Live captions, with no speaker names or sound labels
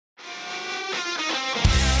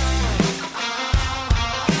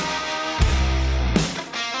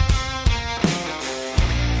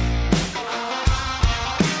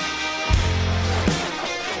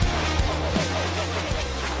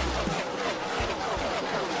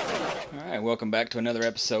right, welcome back to another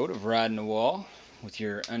episode of Riding the Wall with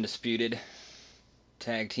your undisputed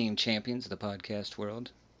tag team champions of the podcast world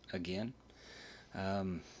again.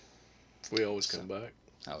 We always come back.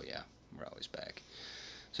 Oh yeah, we're always back.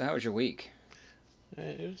 So how was your week?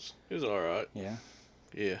 It was all right. Yeah.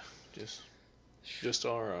 Yeah, just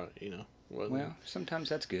all right. Well, sometimes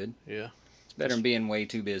that's good. Yeah. It's better than being way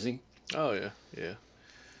too busy. Oh yeah, yeah.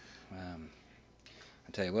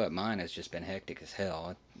 I tell you what, mine has just been hectic as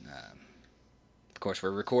hell. Of course,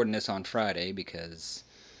 we're recording this on Friday because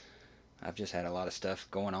I've just had a lot of stuff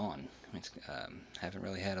going on. Haven't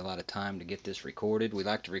really had a lot of time to get this recorded. We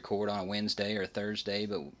like to record on a Wednesday or a Thursday,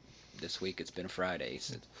 but this week it's been Friday.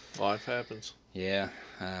 So, Life happens. yeah.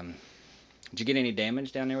 Did you get any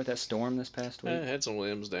damage down there with that storm this past week? I had some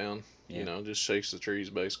limbs down. Yeah. Just shakes the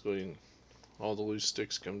trees basically, and all the loose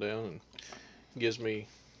sticks come down, and gives me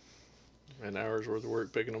an hour's worth of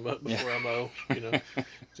work picking them up before I mow.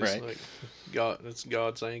 Just right. like God, it's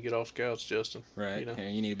God saying, "Get off the couch, Justin." Right. Yeah,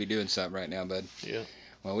 you need to be doing something right now, bud. Yeah.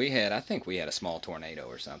 Well, I think we had a small tornado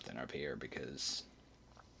or something up here because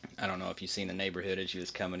I don't know if you've seen the neighborhood as you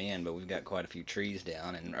was coming in, but we've got quite a few trees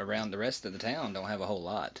down, and around the rest of the town don't have a whole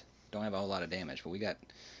lot of damage, but we got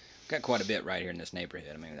quite a bit right here in this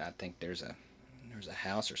neighborhood. I mean, I think there's a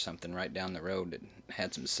house or something right down the road that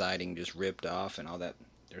had some siding just ripped off and all that.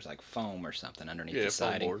 There's like foam or something underneath the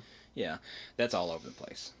siding. Foam board. Yeah, that's all over the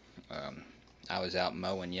place. I was out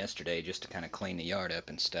mowing yesterday just to kind of clean the yard up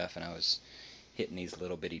and stuff, and I was hitting these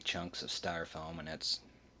little bitty chunks of styrofoam, and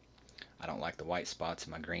I don't like the white spots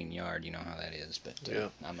in my green yard. You know how that is, but Yeah.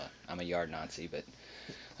 I'm a yard Nazi. But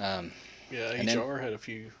Yeah, and HR had a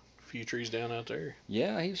few trees down out there.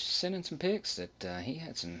 yeah, he was sending some pics that he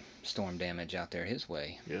had some storm damage out there his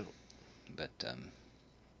way. Yeah. But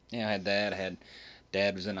yeah, I had that.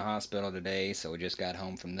 Dad was in the hospital today, so we just got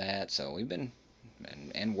home from that. So we've been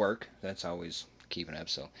and work. That's always keeping up.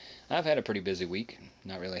 So I've had a pretty busy week.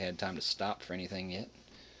 Not really had time to stop for anything yet,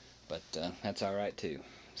 but that's all right too.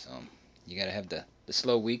 So you got to have the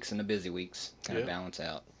slow weeks and the busy weeks kind of balance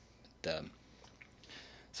out. But,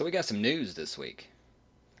 so we got some news this week.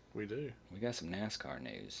 We do. We got some NASCAR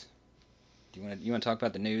news. Do you want to talk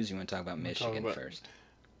about the news? You want to talk about Michigan first?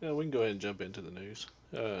 Yeah, we can go ahead and jump into the news.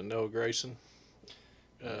 Noah Gragson.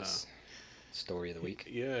 Yes. Story of the week.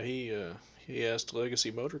 He asked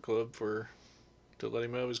Legacy Motor Club to let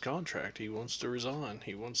him have his contract. He wants to resign.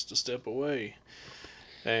 He wants to step away.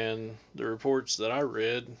 And the reports that I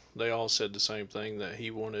read, they all said the same thing, that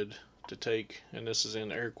he wanted to take, and this is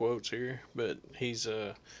in air quotes here, but he's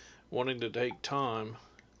wanting to take time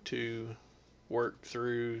to work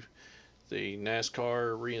through the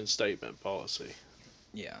NASCAR reinstatement policy.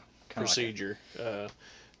 Yeah. Procedure.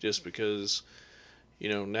 Just because,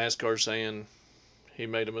 NASCAR's saying he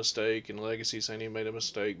made a mistake, and Legacy saying he made a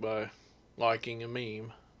mistake by liking a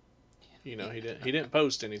meme. He didn't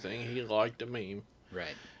post anything. He liked a meme.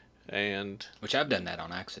 Right. And which I've done that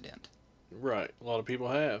on accident. Right. A lot of people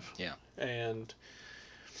have. Yeah. And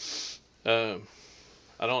I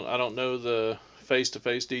don't know the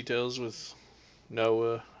face-to-face details with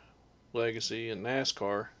Noah, Legacy, and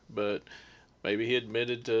NASCAR, but maybe he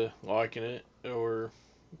admitted to liking it, or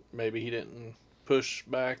maybe he didn't push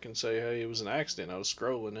back and say, "Hey, it was an accident. I was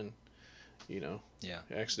scrolling and,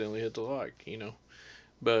 accidentally hit the like."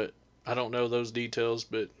 But I don't know those details.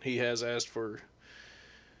 But he has asked for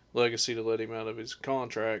Legacy to let him out of his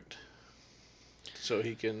contract so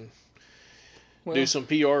he can do some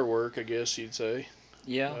PR work, I guess you'd say.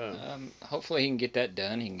 Yeah. Hopefully he can get that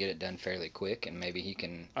done. He can get it done fairly quick, and maybe he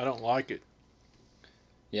can. I don't like it.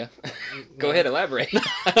 Yeah. Go ahead, elaborate.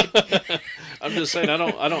 I'm just saying I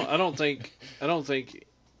don't think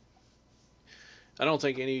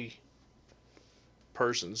any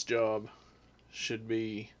person's job should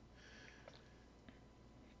be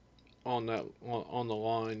on the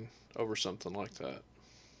line over something like that.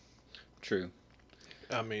 True.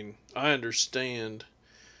 I mean, I understand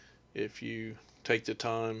if you take the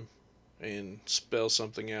time and spell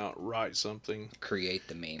something out, write something, create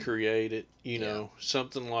the meme, create it,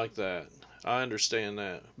 something like that. I understand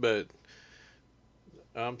that, but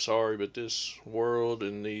I'm sorry, but this world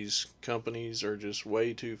and these companies are just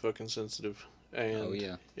way too fucking sensitive.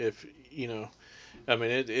 And if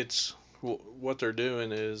it's what they're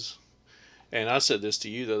doing is, and I said this to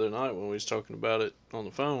you the other night when we was talking about it on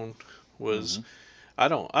the phone, was I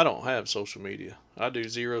don't have social media. I do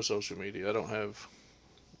zero social media. I don't have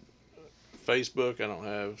Facebook. I don't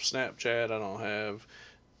have Snapchat. I don't have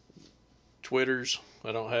Twitters.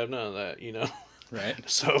 I don't have none of that, Right.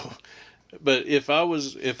 So, but if I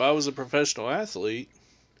was a professional athlete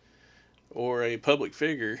or a public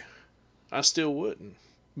figure, I still wouldn't.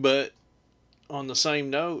 But on the same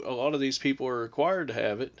note, a lot of these people are required to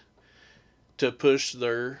have it to push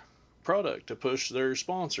their product, to push their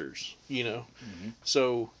sponsors, you know. Mm-hmm.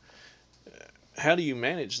 So how do you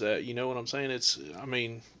manage that? You know what I'm saying? I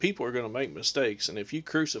mean, people are going to make mistakes, and if you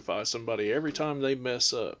crucify somebody every time they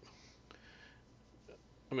mess up,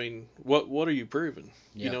 I mean, what are you proving?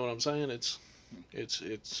 You Yeah. know what I'm saying? It's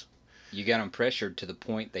You got them pressured to the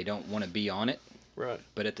point they don't want to be on it, right.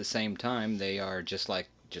 but at the same time, they are just like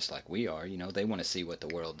we are. You know, they want to see what the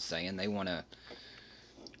world's saying. They want to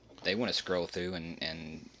scroll through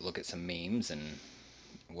and look at some memes and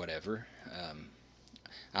whatever.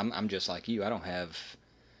 I'm just like you.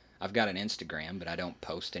 I've got an Instagram, but I don't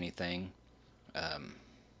post anything. Um,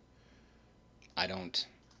 I don't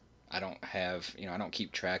I don't have, I don't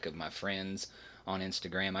keep track of my friends on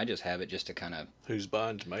Instagram. I just have it just to kind of. Who's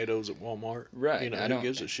buying tomatoes at Walmart? You Right. know, I who don't.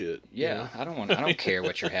 gives a shit? You Yeah, know, I don't care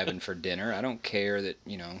what you're having for dinner. I don't care that,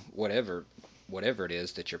 whatever it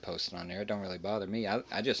is that you're posting on there. It don't really bother me.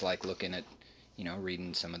 I just like looking at,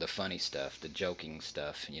 reading some of the funny stuff, the joking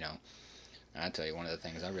stuff. I tell you, one of the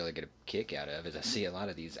things I really get a kick out of is I see a lot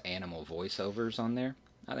of these animal voiceovers on there.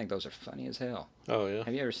 I think those are funny as hell. oh yeah.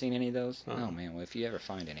 Have you ever seen any of those? Uh-huh. Oh man, well if you ever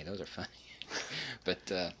find any, those are funny. but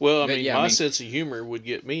Well, I but mean, yeah, my sense of humor would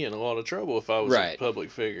get me in a lot of trouble if I was a right,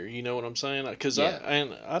 public figure. You know what I'm saying? Because yeah,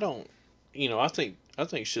 I don't, I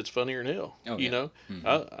think shit's funnier than hell. oh You yeah, know, hmm,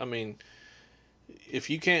 I mean, if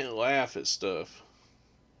you can't laugh at stuff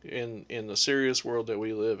in the serious world that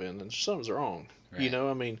we live in, then something's wrong. You right, know,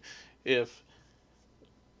 I mean, if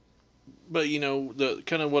but the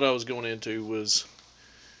kind of what I was going into was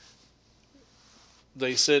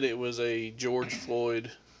they said it was a George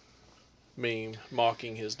Floyd meme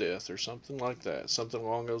mocking his death or something like that, something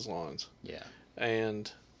along those lines. yeah, And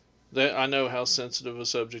that I know how sensitive a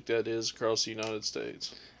subject that is across the United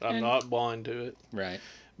States. I'm and not blind to it, right,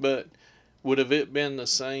 but would have it been the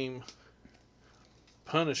same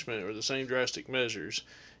punishment or the same drastic measures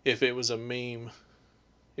if it was a meme?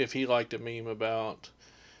 If he liked a meme about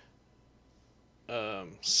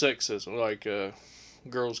sexism, like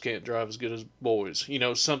girls can't drive as good as boys,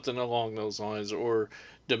 something along those lines, or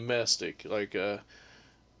domestic, like a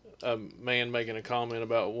man making a comment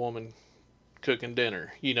about a woman cooking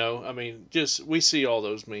dinner. I mean, just we see all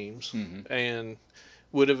those memes, hmm, and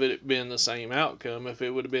would have it been the same outcome if it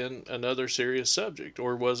would have been another serious subject,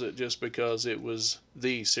 or was it just because it was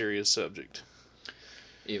the serious subject?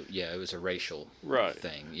 it was a racial Right.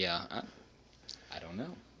 thing. Yeah, I don't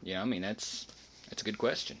know. I mean that's a good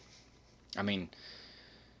question. I mean,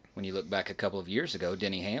 when you look back a couple of years ago,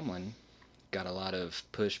 Denny Hamlin got a lot of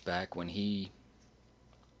pushback when he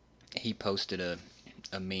posted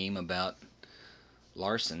a meme about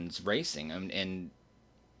Larson's racing, and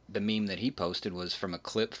the meme that he posted was from a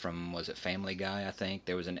clip from, was it Family Guy, I think.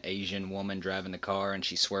 There was an Asian woman driving the car and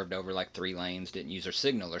she swerved over like 3 lanes, didn't use her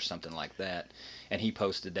signal or something like that, and he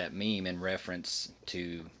posted that meme in reference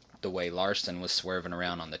to the way Larson was swerving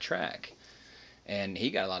around on the track, and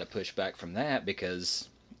he got a lot of pushback from that because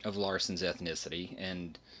of Larson's ethnicity,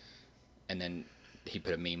 and then he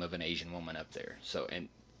put a meme of an Asian woman up there. So, and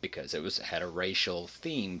because it had a racial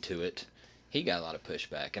theme to it, he got a lot of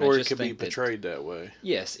pushback. And Or I it just could be think that, portrayed that way.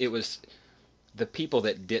 yes, it was the people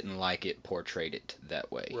that didn't like it portrayed it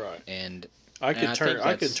that way. Right. And I and could I turn think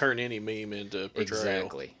I could that's turn any meme into portrayal.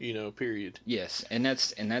 exactly. Period. Yes, and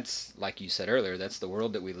that's like you said earlier, that's the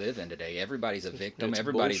world that we live in today. Everybody's a victim, It's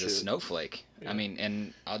everybody's a bullshit. snowflake. I Yeah. mean,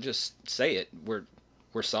 and I'll just say it, we're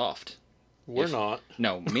soft. We're If not.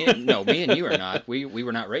 no, me and you are not. We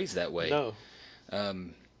were not raised that way. No.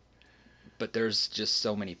 Um, but there's just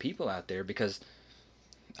so many people out there, because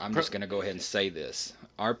I'm just going to go ahead and say this.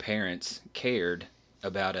 Our parents cared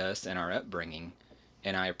about us and our upbringing,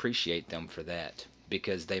 and I appreciate them for that,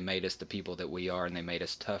 because they made us the people that we are, and they made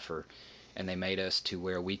us tougher, and they made us to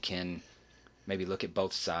where we can maybe look at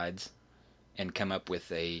both sides and come up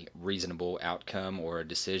with a reasonable outcome or a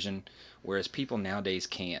decision, whereas people nowadays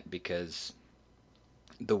can't, because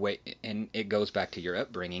the way, and it goes back to your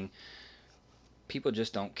upbringing, people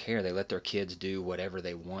just don't care. They let their kids do whatever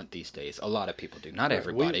they want these days. A lot of people do. Not Right. We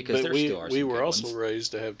everybody, because but there still are we some were good also ones.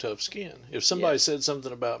 raised to have tough skin. If somebody Yes. said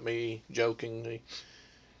something about me jokingly,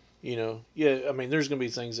 yeah, I mean, there's gonna be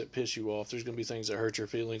things that piss you off. There's gonna be things that hurt your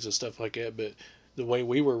feelings and stuff like that. But the way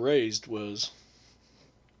we were raised was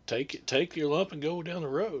take your lump and go down the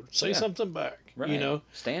road. Say Yeah. something back. Right.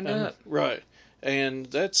 Stand And up. right, and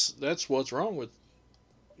that's what's wrong with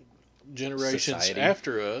generations Society.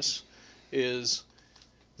 after us is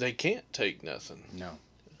they can't take nothing No.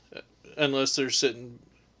 unless they're sitting.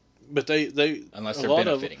 But they Unless a they're lot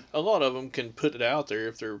benefiting. of a lot of them can put it out there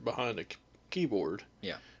if they're behind a keyboard.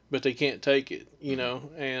 Yeah. but they can't take it,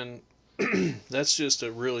 and that's just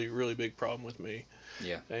a really, really big problem with me.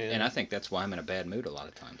 Yeah. And I And think that's why I'm in a bad mood a lot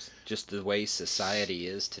of times. Just the way society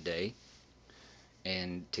is today,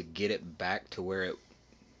 and to get it back to where it,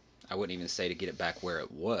 I wouldn't even say to get it back where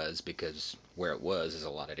it was, because where it was is a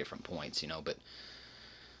lot of different points, but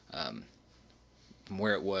um, from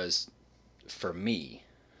where it was for me,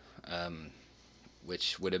 um,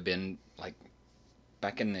 which would have been like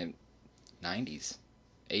back in the 90s,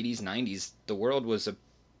 80s, 90s, the world was a,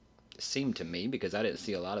 seemed to me, because I didn't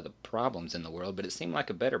see a lot of the problems in the world, but it seemed like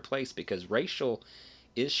a better place because racial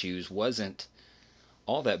issues wasn't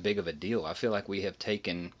all that big of a deal. I feel like we have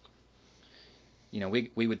taken,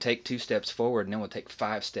 we would take 2 steps forward and then we'll take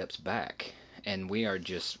 5 steps back. And we're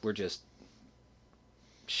just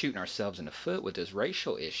shooting ourselves in the foot with this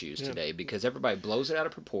racial issues yeah, today because everybody blows it out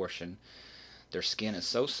of proportion. Their skin is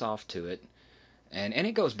so soft to it. And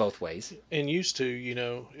it goes both ways. and used to,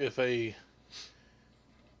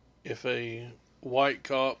 if a white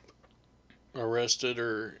cop arrested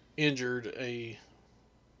or injured a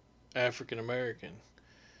African American,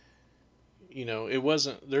 it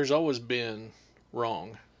wasn't. There's always been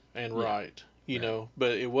wrong and Yeah, right, right.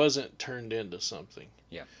 but it wasn't turned into something.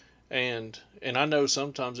 Yeah. And I know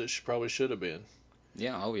sometimes it probably should have been,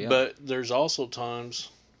 Yeah, oh yeah. but there's also times,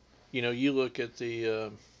 you look at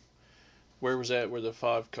the where was that where the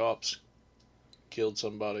 5 cops killed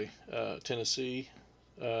somebody, Tennessee,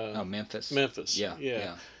 uh, Oh, Memphis. Memphis, Yeah, yeah,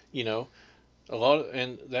 yeah. you know,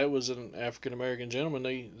 and that was an African American gentleman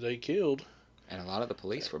they killed. And a lot of the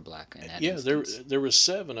police were black in that Yeah, there instance. there was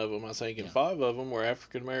 7 of them, I think, and Yeah, 5 of them were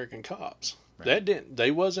African American cops. right. That didn't They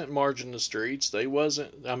wasn't marching the streets. They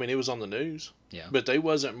wasn't. I mean, it was on the news, Yeah. but they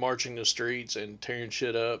wasn't marching the streets and tearing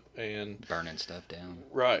shit up and Burning stuff down.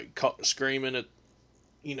 right, screaming at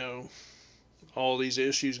you know all these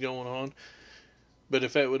issues going on. But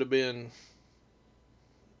if that would have been,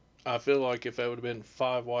 I feel like if that would have been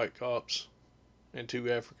 5 white cops and 2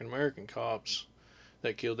 African American cops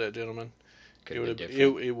that killed that gentleman, Could it have would been have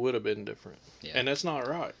different. it would have been different, Yeah. and that's not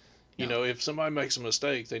right. No. If somebody makes a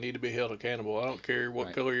mistake, they need to be held accountable. I don't care what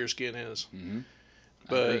Right. color your skin is. Mm-hmm.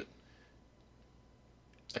 I agree. But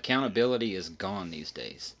Accountability is gone these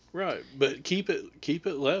days. right, but keep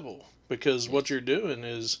it level, because Yeah. what you're doing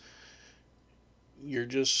is you're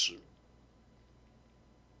just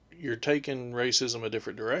you're taking racism a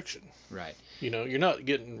different direction. Right. You're not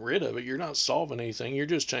getting rid of it. You're not solving anything. You're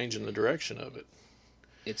just changing the direction of it.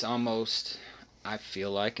 It's almost, I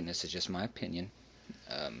feel like, and this is just my opinion,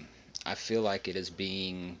 um, I feel like it is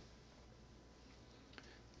being,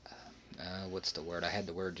 what's the word? I had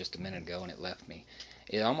the word just a minute ago and it left me.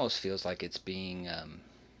 It almost feels like it's being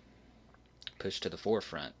pushed to the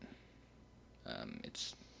forefront.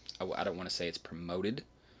 It's, I don't want to say it's promoted,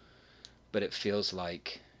 but it feels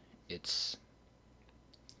like it's,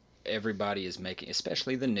 everybody is making,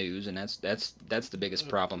 especially the news, and that's the biggest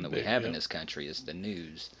problem that we have in Yep. this country is the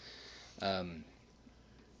news. Um,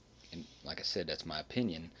 and like I said, that's my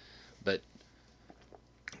opinion, but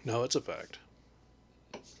No, it's a fact.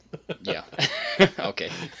 yeah, okay.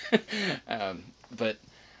 um, but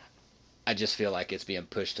I just feel like it's being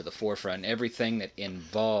pushed to the forefront. And everything that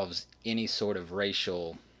involves any sort of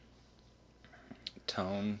racial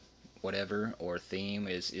tone, whatever, or theme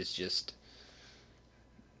is just,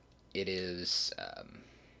 it is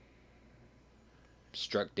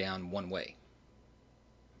struck down one way,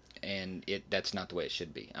 and that's not the way it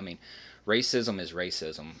should be. I mean, racism is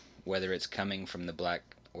racism, whether it's coming from the black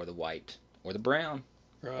or the white or the brown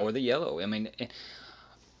Right. or the yellow. I mean,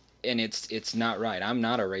 and it's not right. I'm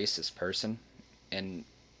not a racist person, and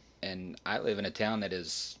I live in a town that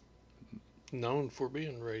is, Known for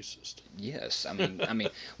being racist. yes. I mean,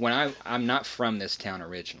 when I'm not from this town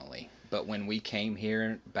originally, but when we came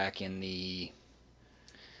here back in the,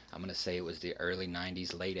 I'm gonna say it was the early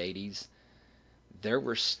 '90s, late '80s, there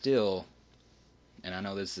were still, and I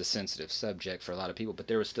know this is a sensitive subject for a lot of people, but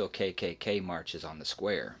there were still KKK marches on the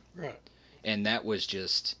square. Right. And that was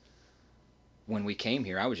just, when we came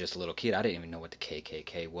here, I was just a little kid. I didn't even know what the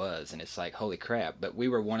KKK was. And it's like, holy crap. But we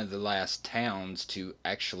were one of the last towns to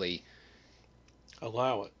actually,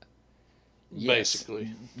 Allow it. yes,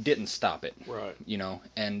 Basically. didn't stop it, Right.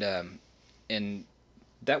 and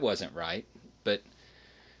that wasn't right. But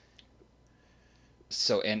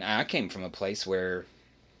so, and I came from a place where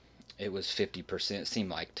it was 50%, seemed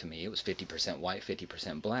like to me, it was 50% white,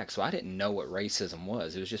 50% black. So I didn't know what racism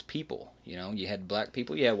was. It was just people. You had black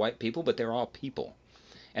people, you had white people, but they're all people.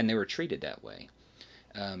 And they were treated that way.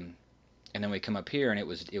 Um, and then we come up here and it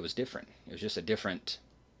was different. It was just a different,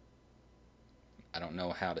 I don't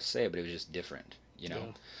know how to say it, but it was just different. Yeah.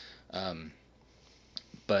 Um,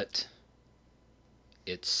 but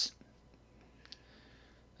it's,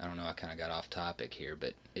 I don't know, I kind of got off topic here,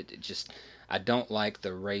 but it just, I don't like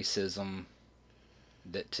the racism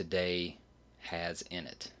that today has in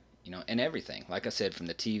it. And everything. Like I said, from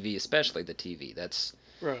the TV, especially the TV. That's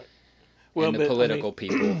Right. Well, and the but I mean, political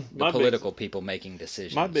people, the my big political people making my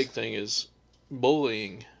decisions. big thing is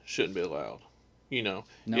bullying shouldn't be allowed. You know,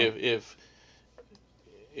 No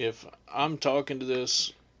if I'm talking to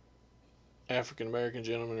this African American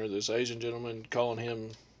gentleman or this Asian gentleman, calling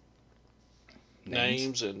him names.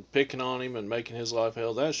 names and picking on him and making his life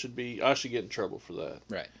hell, that should be I should get in trouble for that.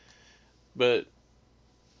 Right. But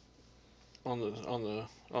on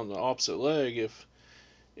the opposite leg,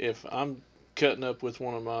 if I'm cutting up with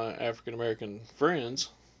one of my African American friends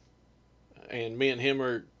and me and him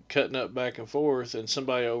are cutting up back and forth and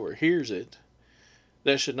somebody overhears it,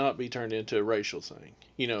 that should not be turned into a racial thing,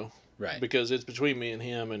 Right. because it's between me and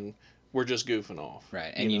him and we're just goofing off.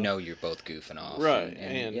 Right. And you're both goofing off. Right.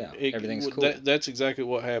 And yeah, it, everything's cool. that's exactly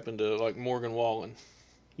what happened to like Morgan Wallen,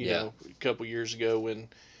 Yeah. a couple years ago when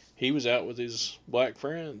he was out with his black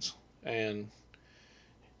friends and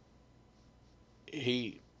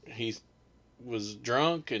he was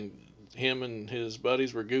drunk and him and his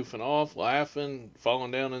buddies were goofing off, laughing,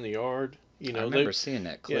 falling down in the yard. I remember seeing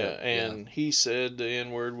that clip. Yeah, and he said the N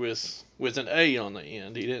word with an A on the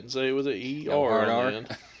end. He didn't say it with an ER No hard on R.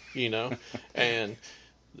 the end. And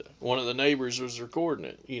one of the neighbors was recording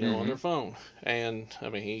it, on their phone. And I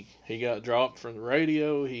mean, he got dropped from the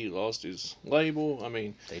radio. He lost his label. I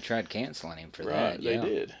mean, They tried canceling him for right, that. they Yeah.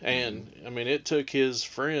 did. And I mean, it took his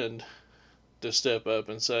friend to step up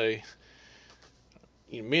and say,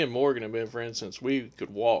 me and Morgan have been friends since we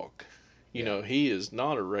could walk. He is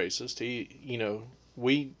not a racist.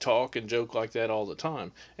 We talk and joke like that all the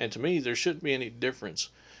time. And to me, there shouldn't be any difference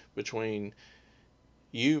between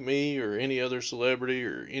you, me, or any other celebrity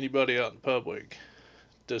or anybody out in public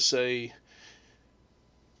to say,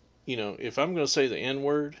 if I'm going to say the N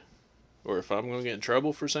word or if I'm going to get in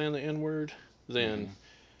trouble for saying the N word, then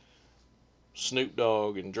Snoop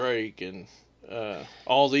Dogg and Drake and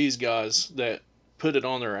all these guys that put it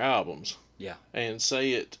on their albums. Yeah. And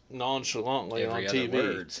say it nonchalantly Every on TV.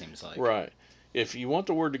 other word seems like. Right. If you want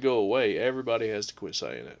the word to go away, everybody has to quit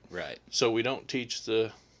saying it. Right. So we don't teach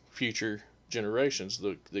the future generations,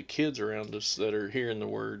 the kids around us that are hearing the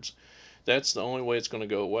words. That's the only way it's going to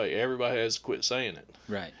go away. Everybody has to quit saying it.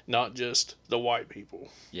 Right. Not just the white people.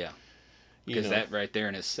 Yeah. Because that right there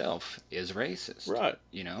in itself is racist. Right.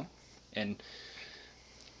 And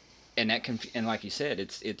that and like you said,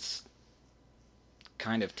 it's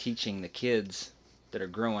kind of teaching the kids that are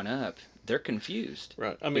growing up, they're confused.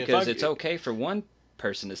 Right. I mean, because it's okay for one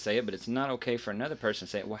person to say it, but it's not okay for another person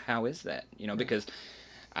to say it. Well, how is that? Because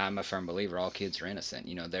I'm a firm believer all kids are innocent.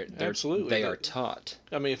 They're absolutely they are taught.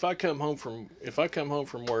 I mean, if I come home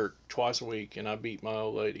from work twice a week and I beat my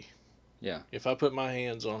old lady. Yeah. If I put my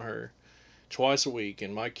hands on her twice a week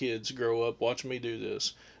and my kids grow up watching me do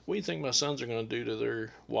this, what do you think my sons are going to do to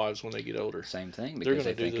their wives when they get older? Same thing, because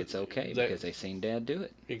they think it's okay because they've seen dad do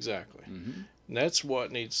it. Exactly. Mm-hmm. And that's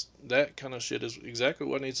what that kind of shit is exactly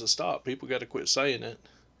what needs to stop. People got to quit saying it.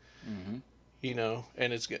 Mm-hmm.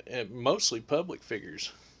 And it's mostly public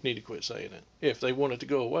figures need to quit saying it if they want it to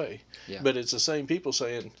go away. Yeah. But it's the same people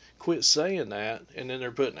saying, quit saying that, and then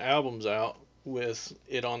they're putting albums out with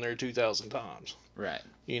it on there 2,000 times. Right.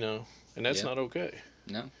 And that's not okay.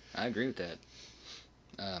 No, I agree with that.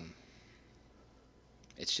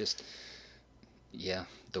 It's just,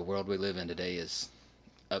 the world we live in today is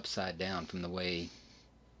upside down from the way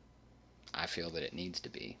I feel that it needs to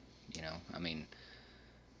be. I mean,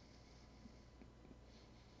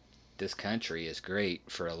 this country is great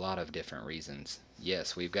for a lot of different reasons.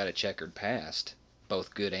 Yes, we've got a checkered past,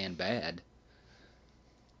 both good and bad,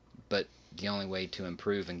 but the only way to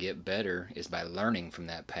improve and get better is by learning from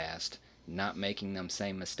that past, not making them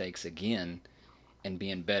same mistakes again, and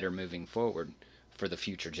being better moving forward for the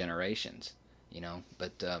future generations.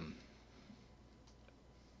 But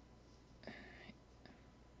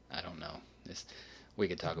I don't know. We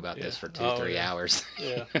could talk about this for 3 hours.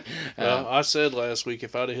 Yeah. Well, I said last week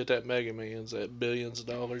if I'd have hit that Mega Millions, that billions of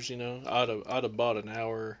dollars, I'd have bought an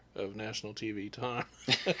hour of national TV time.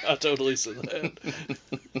 I totally said that.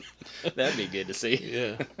 That'd be good to see.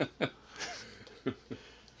 Yeah.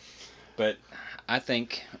 But I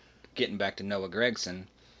think, getting back to Noah Gregson,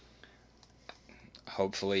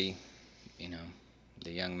 hopefully,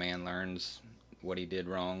 the young man learns what he did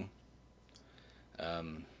wrong.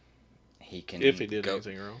 He can if he did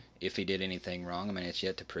anything wrong. If he did anything wrong, I mean, it's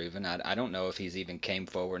yet to proven. I don't know if he's even came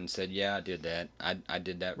forward and said, yeah, I did that. I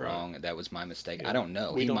did that wrong. That was my mistake. Yeah. I don't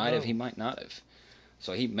know. He might have. He might not have.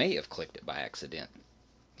 So he may have clicked it by accident.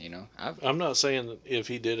 You know, I've I'm not saying that if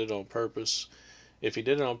he did it on purpose. If he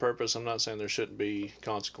did it on purpose, I'm not saying there shouldn't be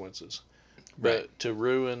consequences. right. But to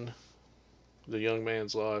ruin the young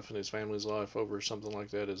man's life and his family's life over something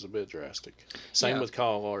like that is a bit drastic. Same Yeah. with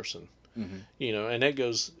Kyle Larson. Hmm. And that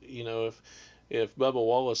goes, if Bubba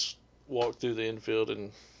Wallace walked through the infield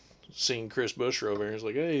and seen Chris Buescher over here and was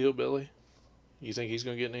like, "Hey, hillbilly, you think he's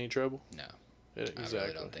going to get in any trouble?" No, I really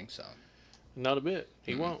Exactly. don't think so. Not a bit.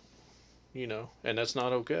 He Mm-mm. won't. And that's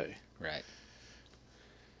not okay. Right.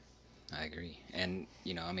 I agree. And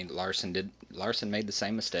I mean, Larson made the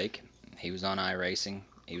same mistake. He was on iRacing.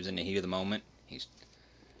 He was in the heat of the moment. He's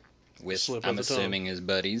with, Slip of I'm the tongue. assuming, his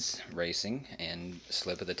buddies racing, and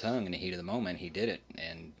slip of the tongue in the heat of the moment. He did it,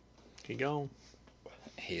 and He gone.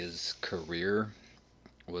 his career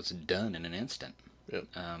was done in an instant. Yep.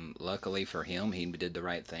 Luckily for him, he did the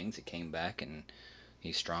right things. He came back, and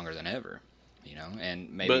he's stronger than ever. And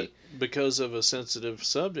But maybe because of a sensitive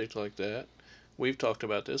subject like that, we've talked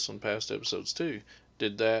about this on past episodes too.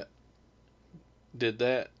 Did that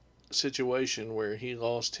situation where he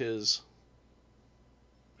lost his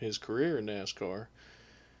career in NASCAR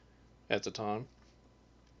at the time,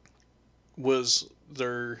 was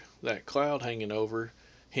there that cloud hanging over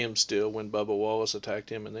him still when Bubba Wallace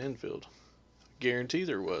attacked him in the infield? Guarantee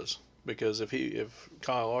there was, because if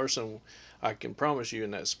Kyle Larson, I can promise you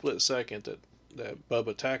in that split second that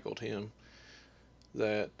Bubba tackled him,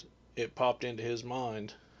 that it popped into his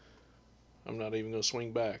mind, I'm not even going to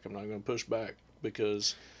swing back. I'm not going to push back,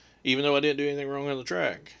 because even though I didn't do anything wrong on the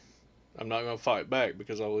track, I'm not going to fight back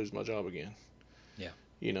because I'll lose my job again. Yeah.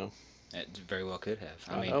 You know. it very well could have.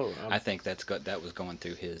 I I mean, know. I think that was going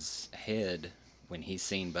through his head when he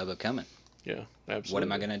seen Bubba coming. Yeah, absolutely. What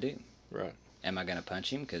am I gonna do? Right. Am I gonna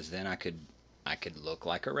punch him? Because then I could look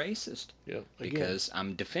like a racist Yep. Again, because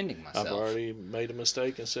I'm defending myself. I've already made a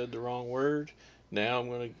mistake and said the wrong word. Now I'm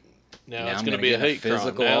going to. Now Now it's I'm going to gonna be a get in a hate crime.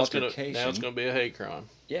 physical Now altercation. it's going to be a hate crime.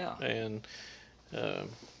 Yeah. And um,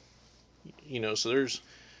 so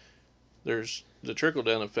there's the trickle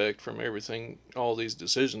down effect from everything, all these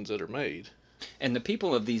decisions that are made. And the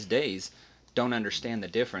people of these days don't understand the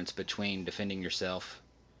difference between defending yourself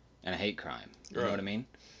and a hate crime. You know what I mean?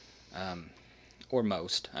 Or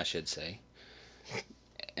most, I should say.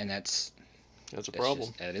 And that's a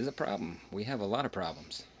problem. That is a problem. We have a lot of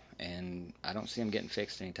problems, and I don't see them getting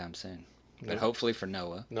fixed anytime soon. But hopefully for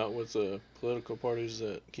Noah. Not with the political parties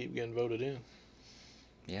that keep getting voted in.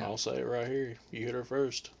 Yeah. I'll say it right here. You hit her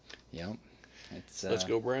first. Yep. Let's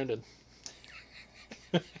go, Brandon.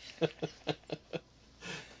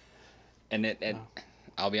 And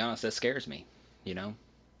I'll be honest, that scares me.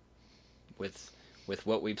 With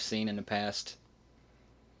what we've seen in the past,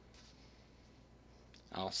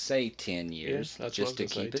 I'll say 10 years, just to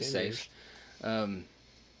keep it safe. Our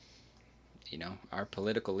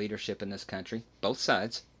political leadership in this country, both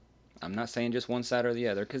sides. I'm not saying just one side or the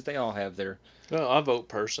other, because they all have their. Well, I vote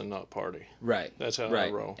person, not party. Right. That's how I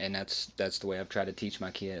roll. And that's the way I've tried to teach my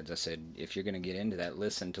kids. I said, if you're going to get into that,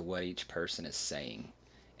 listen to what each person is saying,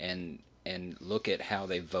 and look at how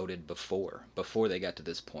they voted before they got to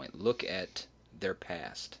this point. Look at their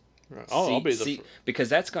past. Right. I'll be because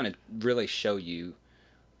that's going to really show you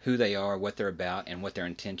who they are, what they're about, and what their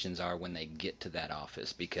intentions are when they get to that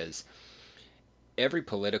office. Because every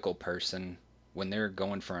political person, when they're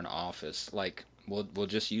going for an office, like we'll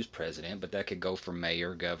just use president, but that could go for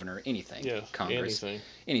mayor, governor, anything, Congress,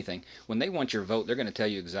 anything. When they want your vote, they're going to tell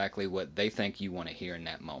you exactly what they think you want to hear in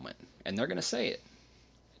that moment, and they're going to say it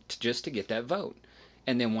just to get that vote.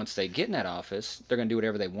 And then once they get in that office, they're going to do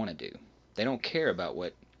whatever they want to do. They don't care about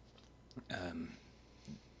what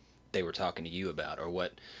they were talking to you about, or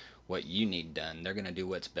what you need done. They're going to do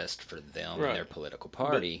what's best for them and their political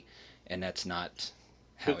party, and that's not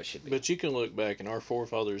how it should be. But you can look back, and our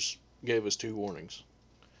forefathers gave us 2 warnings.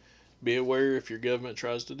 Be aware if your government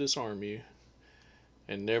tries to disarm you,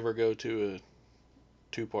 and never go to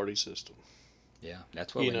a 2-party system. Yeah,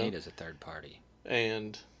 that's what we need as a third party.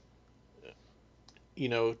 And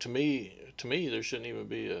to me, there shouldn't even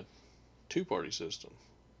be a 2-party system.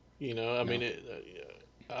 I mean,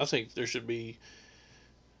 I think there should be.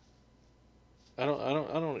 I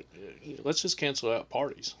don't. Let's just cancel out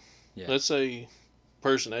parties. Yeah. Let's say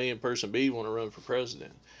person A and person B want to run for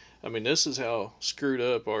president. I mean, this is how screwed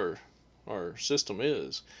up our system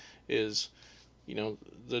is. The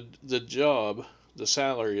job, the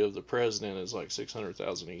salary of the president is like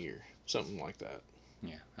 $600,000 a year, something like that.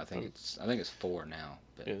 Yeah, I think it's 4 now.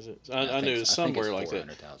 But is it? I knew it was somewhere like that.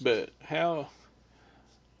 But how?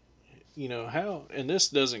 And this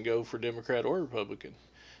doesn't go for Democrat or Republican.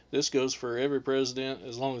 This goes for every president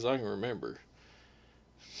as long as I can remember.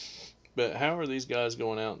 But how are these guys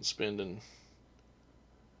going out and spending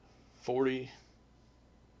 40,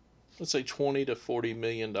 let's say 20 to 40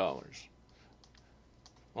 million dollars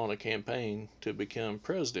on a campaign to become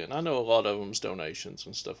president? I know a lot of them's donations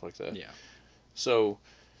and stuff like that. Yeah. So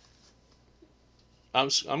I'm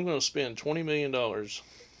going to spend $20 million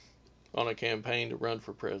on a campaign to run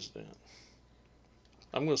for president.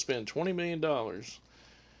 I'm going to spend $20 million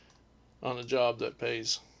on a job that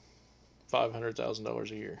pays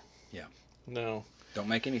 $500,000 a year. Yeah. No, Don't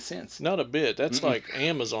make any sense. not a bit. That's Mm-mm. like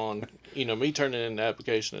Amazon. Me turning in an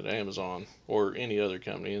application at Amazon or any other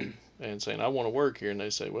company and saying I want to work here, and they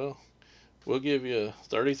say, well, we'll give you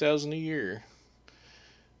 $30,000 a year,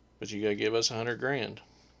 but you got to give us $100,000.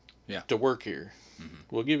 Yeah. To work here. Mm-hmm.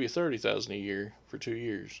 We'll give you $30,000 a year for 2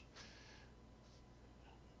 years,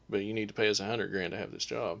 but you need to pay us $100,000 to have this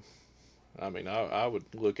job. I mean, I would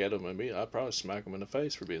look at them and I'd probably smack them in the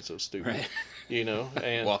face for being so stupid, Right.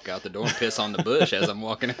 And walk out the door and piss on the bush as I'm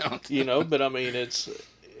walking out. But I mean,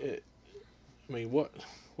 what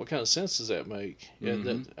kind of sense does that make?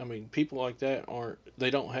 Mm-hmm. People like that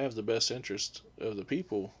they don't have the best interest of the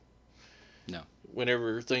people. No.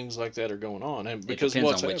 Whenever things like that are going on, and It because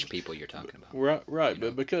depends on which people you're talking about. right,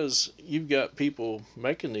 but because you've got people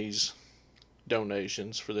making these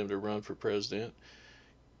donations for them to run for president.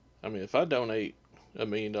 I mean, if I donate $1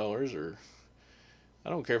 million, or I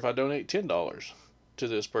don't care if I donate $10 to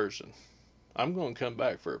this person, I'm going to come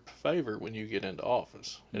back for a favor when you get into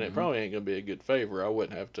office, and it probably ain't going to be a good favor. I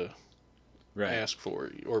wouldn't have to ask for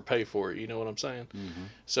it or pay for it. You know what I'm saying? Mm-hmm.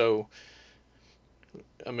 So,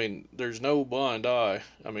 I mean, there's no blind eye.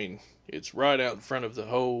 I mean, it's right out in front of the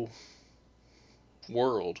whole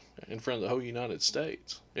world, in front of the whole United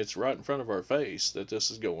States. It's right in front of our face that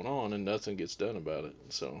this is going on, and nothing gets done about it.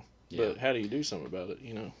 So, Yeah. but how do you do something about it?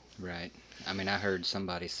 Right. I mean, I heard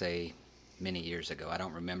somebody say many years ago. I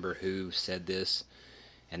don't remember who said this,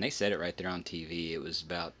 and they said it right there on TV. It was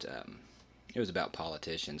about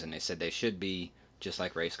politicians, and they said they should be just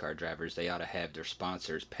like race car drivers. They ought to have their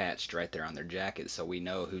sponsors patched right there on their jackets so we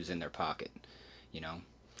know who's in their pocket. You know,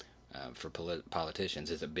 for politicians,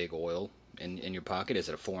 is it big oil in your pocket? Is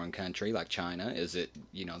it a foreign country like China? Is it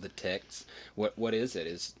the text? What is it?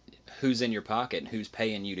 Is who's in your pocket and who's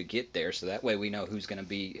paying you to get there? So that way we know who's going to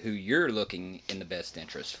be who you're looking in the best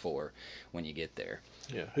interest for when you get there.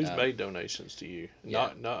 Yeah, who's made donations to you?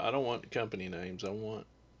 Yeah. Not. I don't want company names. I want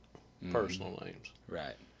personal names.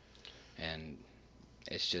 Right. And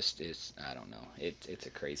it's I don't know. It's a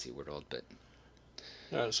crazy world, but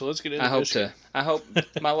All right, so let's get into I hope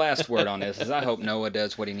my last word on this is I hope Noah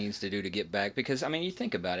does what he needs to do to get back, because I mean, you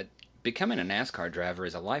think about it, becoming a NASCAR driver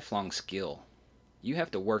is a lifelong skill. You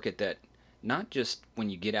have to work at that not just when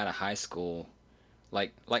you get out of high school,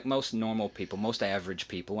 like most normal people, most average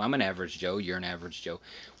people. I'm an average Joe, you're an average Joe.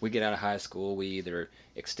 We get out of high school, we either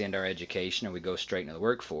extend our education or we go straight into the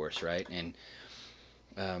workforce, right? And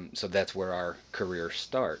so that's where our career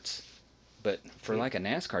starts. But for like a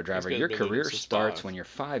NASCAR driver, your career starts when you're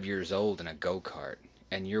 5 years old in a go-kart,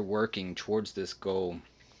 and you're working towards this goal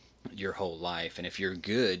your whole life. And if you're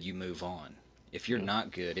good, you move on. If you're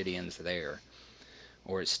not good, it ends there,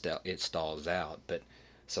 or it stalls out. But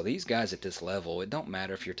so these guys at this level, it don't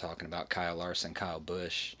matter if you're talking about Kyle Larson, Kyle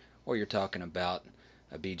Busch, or you're talking about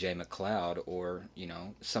a BJ McLeod, or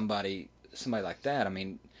somebody like that. I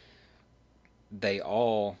mean, they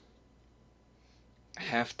all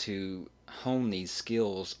have to hone these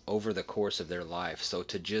skills over the course of their life. So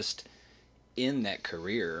to just end that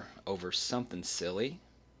career over something silly,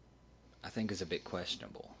 I think is a bit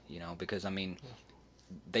questionable, because I mean,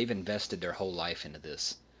 they've invested their whole life into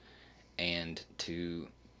this, and to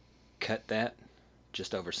cut that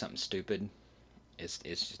just over something stupid, it's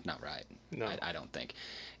just not right. No. I don't think.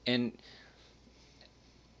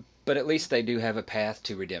 But at least they do have a path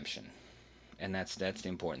to redemption. And that's the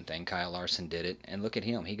important thing. Kyle Larson did it, and look at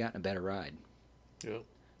him. He got in a better ride. Yep.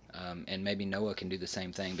 And maybe Noah can do the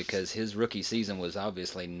same thing, because his rookie season was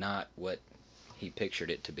obviously not what he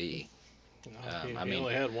pictured it to be. He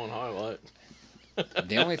only had one highlight.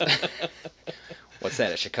 The only thing... What's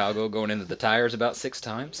that, at Chicago going into the tires about 6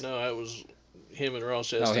 times? No, that was him and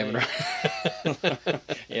Ross Chastain. Oh, him and Ross.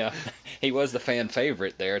 Yeah. He was the fan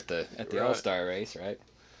favorite there at the Right. All-Star race, right?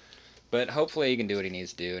 But hopefully he can do what he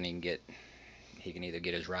needs to do, and he can either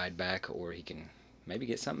get his ride back, or he can maybe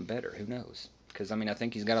get something better. Who knows? Because, I mean, I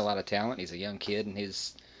think he's got a lot of talent. He's a young kid, and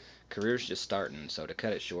his career's just starting. So to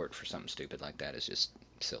cut it short for something stupid like that is just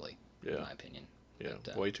silly, in my opinion. Yeah,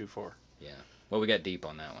 But, way too far. Yeah. Well, we got deep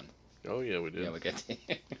on that one. Oh, yeah, we did. Yeah, we got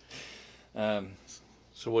deep.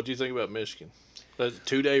 So what do you think about Michigan? That's a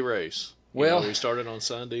 2-day race. We started on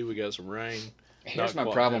Sunday. We got some rain. Here's Not my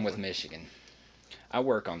quite problem with halfway. Michigan. I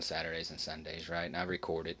work on Saturdays and Sundays, right? And I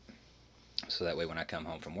record it so that way when I come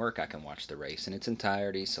home from work, I can watch the race in its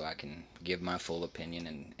entirety, so I can give my full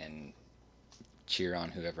opinion and cheer on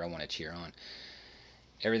whoever I want to cheer on.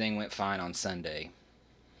 Everything went fine on Sunday,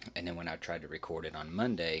 and then when I tried to record it on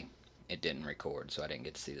Monday, it didn't record, so I didn't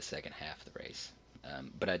get to see the second half of the race.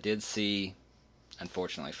 But I did see,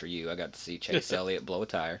 unfortunately for you, I got to see Chase Elliott blow a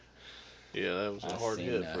tire. Yeah, that was I a hard seen,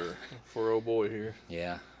 hit for old boy here.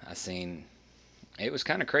 yeah, I seen. It was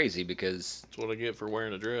kind of crazy because, That's what I get for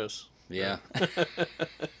wearing a dress. yeah,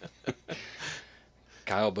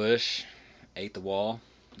 Kyle Busch ate the wall.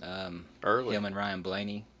 Early. Him and Ryan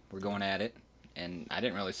Blaney were going at it, and I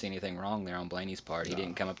didn't really see anything wrong there on Blaney's part. He No.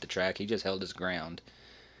 didn't come up the track; he just held his ground,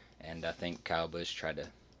 and I think Kyle Busch tried to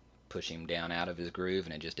push him down out of his groove,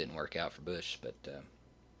 and it just didn't work out for Busch. But you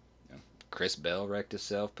know, Chris Bell wrecked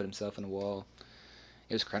himself, put himself in the wall.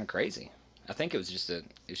 It was kind of crazy. I think it was just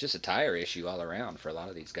a tire issue all around for a lot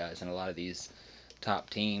of these guys, and a lot of these top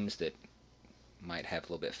teams that might have a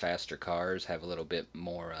little bit faster cars, have a little bit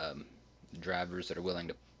more drivers that are willing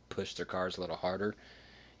to push their cars a little harder,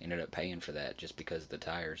 ended up paying for that just because of the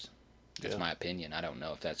tires. That's Yeah. my opinion. I don't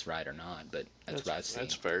know if that's right or not, but that's what I see.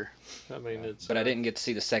 That's fair. I mean, it's. But I didn't get to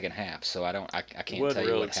see the second half, so I It can't wasn't tell you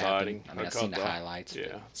real what exciting. happened. I mean, I seen caught the highlights.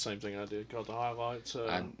 Yeah, same thing I did. Caught the highlights.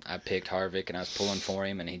 I picked Harvick and I was pulling for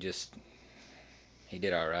him, and he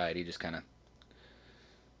did all right. He just kind of,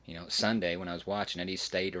 Sunday when I was watching it, he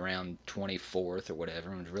stayed around 24th or whatever,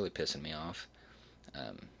 and was really pissing me off.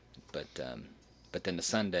 Um, but but then the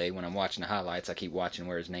Sunday when I'm watching the highlights, I keep watching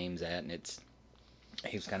where his name's at, and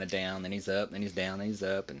he was kind of down, then he's up, then he's down, then he's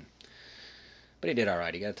up, and but he did all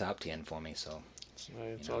right. He got a top 10 for me, so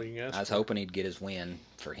That's all you can ask I was for. hoping he'd get his win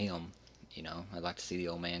for him. I'd like to see the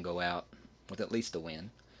old man go out with at least a win.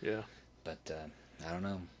 Yeah. But I don't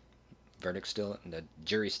know. The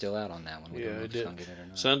jury's still out on that one. We Yeah, don't know it if he's did. gonna get it or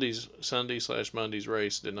not. Sunday/Monday's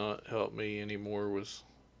race did not help me anymore with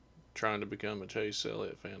trying to become a Chase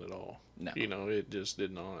Elliott fan at all. No. It just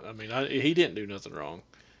did not. I mean, he didn't do nothing wrong.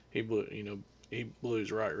 He blew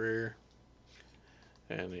his right rear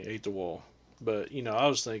and he ate the wall. But I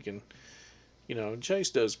was thinking, Chase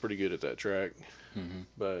does pretty good at that track. Mm-hmm.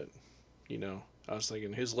 But I was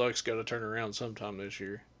thinking his luck's got to turn around sometime this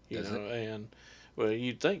year. Does it? And well,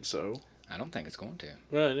 you'd think so. I don't think it's going to.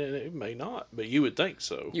 Well, it may not, but you would think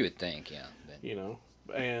so. You would think, yeah.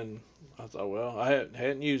 But And I thought, well, I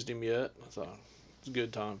hadn't used him yet. I thought it's a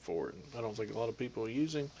good time for it. I don't think a lot of people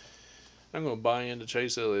use him. I'm going to buy into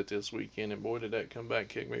Chase Elliott this weekend, and boy, did that come back and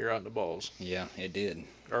kick me right in the balls yeah, it did.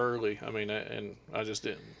 early. I mean, and I just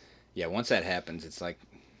didn't. Yeah, once that happens, it's like,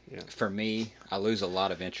 Yeah. for me, I lose a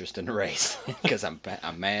lot of interest in the race because I'm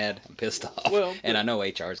mad, I'm pissed off, Well, and I know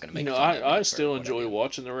HR is going to make fun of me I for still what enjoy do.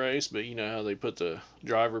 watching the race, but you know how they put the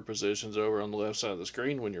driver positions over on the left side of the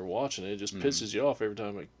screen when you're watching it. It just pisses you off every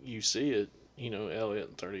time you see it. Elliott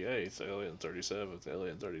in 38th, Elliott in 37th,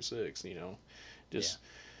 Elliott in 36th. Just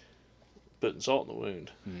putting salt in the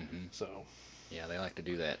wound. Mm-hmm. So. Yeah, they like to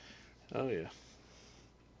do that. Oh yeah.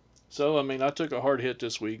 So I mean, I took a hard hit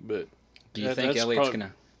this week, but Do you think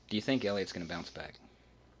Elliott's gonna bounce back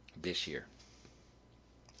this year?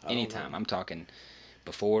 Anytime. I'm talking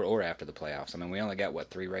before or after the playoffs. I mean, we only got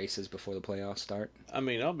 3 races before the playoffs start. I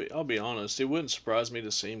mean, I'll be honest. It wouldn't surprise me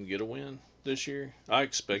to see him get a win this year. I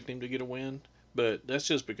expect him to get a win, but that's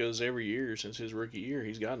just because every year since his rookie year,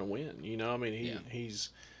 he's gotten a win. I mean, he's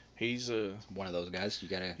One of those guys you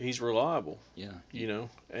gotta. he's reliable. Yeah.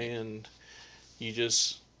 And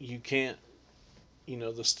you can't.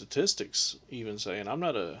 The statistics even saying I'm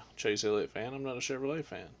not a Chase Elliott fan. I'm not a Chevrolet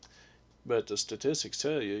fan, but the statistics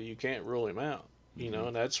tell you can't rule him out.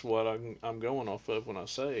 And that's what I'm going off of when I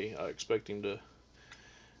say I expect him to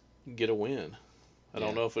get a win. I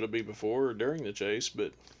don't know if it'll be before or during the chase,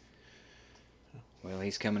 but Well,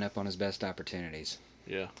 he's coming up on his best opportunities.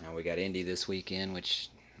 yeah. Now we got Indy this weekend, which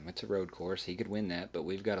it's a road course. He could win that, but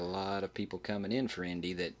we've got a lot of people coming in for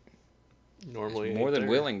Indy that Normally is more ain't than there.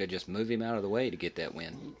 willing to just move him out of the way to get that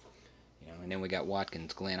win. And then we got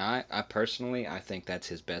Watkins Glen. I personally, I think that's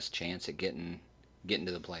his best chance at getting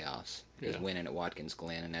to the playoffs is winning at Watkins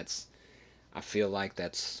Glen, and I feel like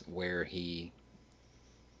that's where he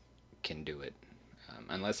can do it,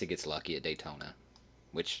 unless he gets lucky at Daytona.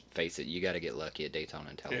 Which, face it, you got to get lucky at Daytona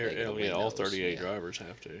and Talladega. to win all those. 38 drivers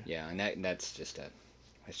have to. Yeah, and that's just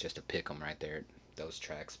a pick 'em right there at those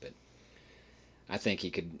tracks. But I think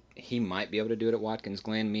he might be able to do it at Watkins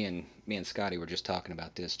Glen. Me and Scotty were just talking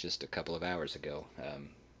about this just a couple of hours ago.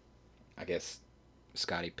 I guess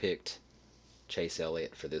Scotty picked Chase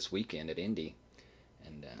Elliott for this weekend at Indy,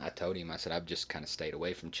 And I told him, I said, I've just kind of stayed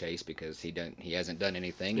away from Chase because he hasn't done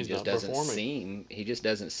anything. He's not performing. He just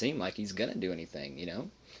doesn't seem like he's gonna do anything, you know.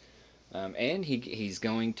 And he's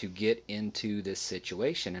going to get into this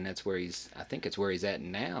situation, and that's where I think it's where he's at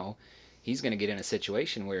now. He's going to get in a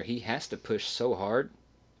situation where he has to push so hard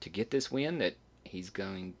to get this win that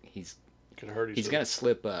Could hurt he's himself. going to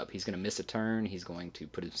slip up. He's going to miss a turn. He's going to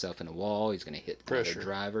put himself in a wall. He's going to hit another Pressure.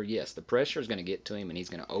 driver. Yes, the pressure is going to get to him, and he's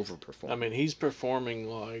going to overperform. I mean, he's performing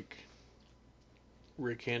like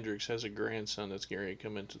Rick Hendricks has a grandson that's going to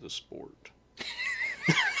come into the sport.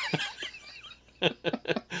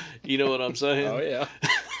 You know what I'm saying? Oh yeah.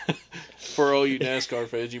 For all you NASCAR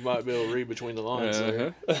fans, you might be able to read between the lines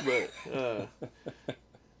there. But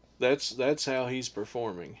that's how he's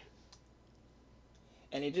performing.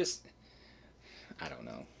 And I don't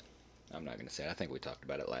know. I'm not going to say it. I think we talked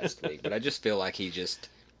about it last week, but I just feel like he's just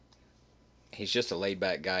a laid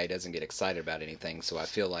back guy. He doesn't get excited about anything. So I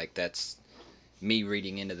feel like that's me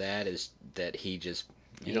reading into that is that he just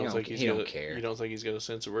You don't think he don't care. You don't think he's got a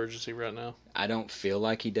sense of urgency right now? I don't feel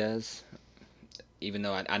like he does, even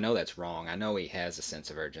though I know that's wrong. I know he has a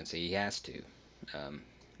sense of urgency. He has to.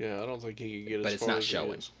 Yeah, I don't think he could get as far But it's not as he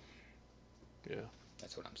showing. is. Yeah.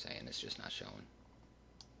 That's what I'm saying. It's just not showing.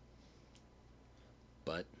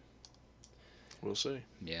 But We'll see.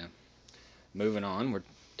 yeah, moving on. We're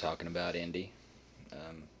talking about Indy.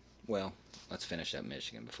 Well, let's finish up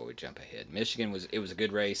Michigan before we jump ahead. Michigan was a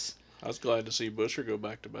good race. I was glad to see Busher go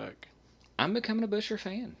back to back. I'm becoming a Busher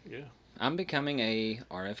fan. Yeah. I'm becoming a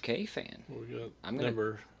RFK fan. We got I'm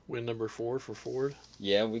gonna win number 4 for Ford.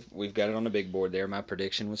 Yeah, we've got it on the big board there. My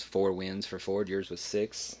prediction was 4 wins for Ford. Yours was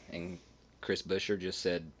 6, and Chris Busher just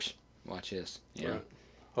said, "Watch this." You know? Right.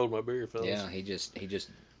 Hold my beer, fellas. Yeah, he just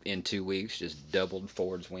in 2 weeks just doubled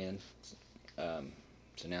Ford's win.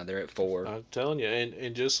 So now they're at 4. I'm telling you,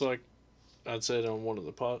 and just like I'd said on one of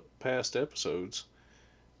the past episodes,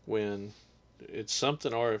 when it's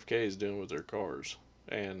something RFK is doing with their cars,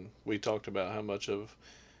 and we talked about how much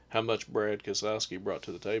Brad Keselowski brought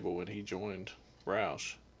to the table when he joined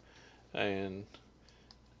Roush, and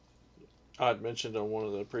I'd mentioned on one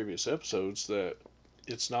of the previous episodes that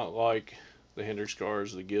it's not like the Hendricks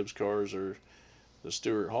cars, the Gibbs cars, or the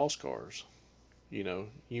Stewart Haas cars. You know,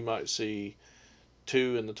 you might see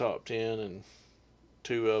 2 in the top 10 and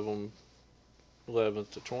 2 of them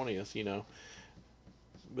 11th to 20th, you know.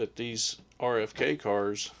 But these RFK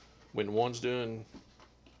cars, when one's doing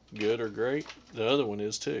good or great, the other one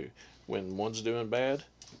is too. When one's doing bad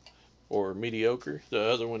or mediocre, the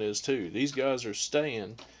other one is too. These guys are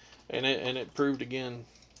staying, and it proved again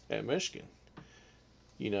at Michigan.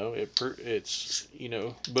 You know, it's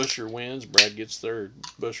Busher wins, Brad gets 3rd.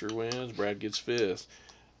 Busher wins, Brad gets 5th.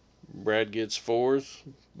 Brad gets 4th,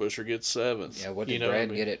 Busher gets 7th. Yeah, what did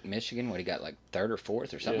Brad get at Michigan? What, he got like 3rd or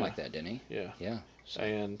 4th or something like that, didn't he? Yeah. Yeah. So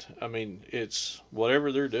And I mean, it's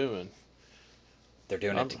whatever they're doing. they're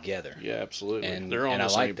doing it together. Yeah, absolutely. And they're on and the I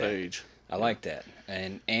same like that. page. I like that.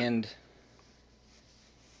 And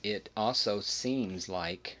it also seems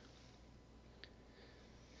like,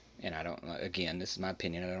 and I don't, again, this is my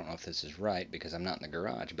opinion, I don't know if this is right because I'm not in the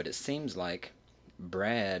garage, but it seems like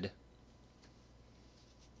Brad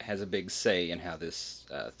has a big say in how this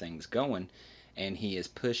thing's going, and he is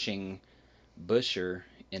pushing Busher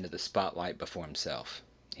into the spotlight before himself.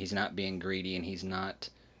 He's not being greedy, and he's not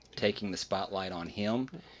taking the spotlight on him.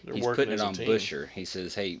 They're He's working putting it as a on team. Busher. He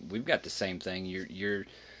says, "Hey, we've got the same thing. You're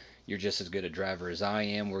just as good a driver as I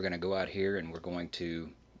am. We're going to go out here and we're going to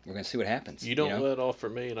see what happens. You don't let off for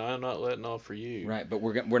me, and I'm not letting off for you. Right, but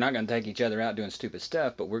we're not going to take each other out doing stupid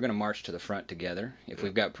stuff, but we're going to march to the front together. If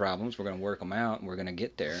we've got problems, we're going to work them out, and we're going to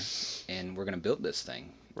get there, and we're going to build this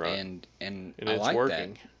thing." Right. And And I it's like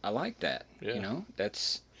working. that. I like that. Yeah. You know,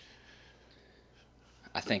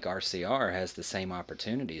 I think RCR has the same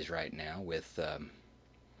opportunities right now with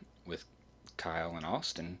Kyle and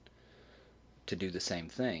Austin to do the same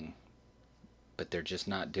thing, but they're just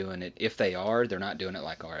not doing it. If they are, they're not doing it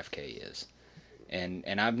like RFK is. And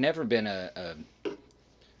I've never been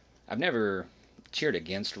I've never cheered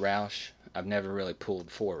against Roush. I've never really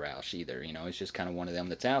pulled for Roush either. You know, he's just kind of one of them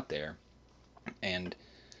that's out there. And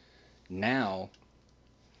now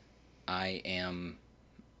I am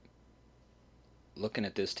looking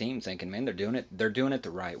at this team thinking, man, they're doing it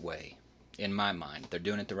the right way. In my mind, they're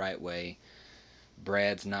doing it the right way.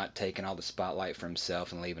 Brad's not taking all the spotlight for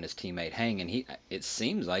himself and leaving his teammate hanging. It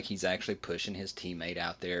seems like he's actually pushing his teammate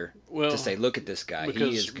out there to say, look at this guy. Because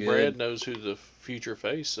He is good. Brad knows who the future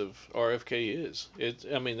face of RFK is.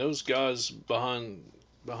 I mean, those guys behind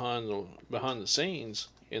the scenes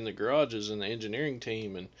in the garages and the engineering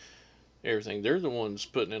team and everything. They're the ones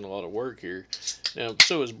putting in a lot of work here. Now,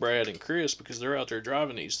 so is Brad and Chris because they're out there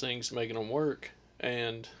driving these things, making them work.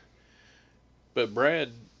 And but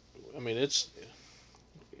Brad, I mean, it's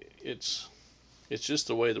it's just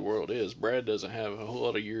the way the world is. Brad doesn't have a whole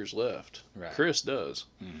lot of years left. Right. Chris does.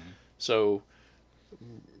 Mm-hmm. So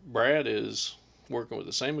Brad is working with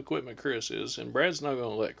the same equipment Chris is, and Brad's not going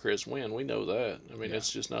to let Chris win. We know that. I mean, Yeah.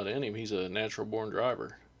 it's just not in him. He's a natural born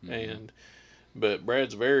driver, Mm-hmm. and but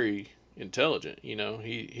Brad's very intelligent. You know,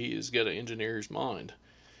 he has got an engineer's mind,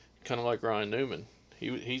 kind of like Ryan Newman.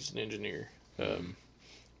 He's an engineer, Mm-hmm.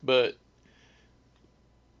 but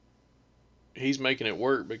he's making it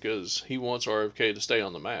work because he wants RFK to stay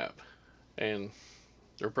on the map, and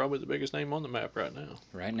they're probably the biggest name on the map right now.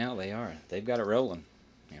 Right now they are. They've got it rolling.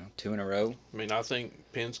 2 in a row. I mean, I think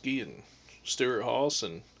Penske and Stewart Haas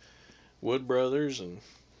and Wood Brothers and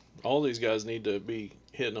all these guys need to be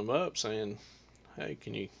hitting them up, saying, "Hey,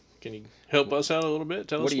 can you help us out a little bit?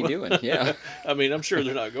 Tell What us are you doing?" Yeah. I mean, I'm sure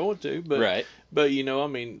they're not going to, but Right. but I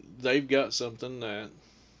mean, they've got something that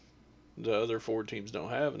the other four teams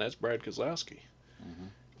don't have, and that's Brad Keselowski. Mm-hmm.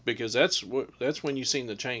 Because that's when you've seen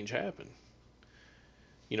the change happen.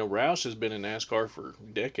 Roush has been in NASCAR for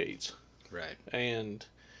decades, Right. and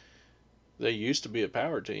they used to be a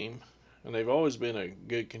power team, and they've always been a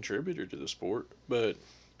good contributor to the sport. But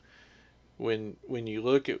when you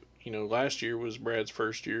look at last year was Brad's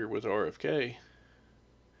first year with RFK.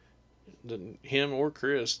 Him or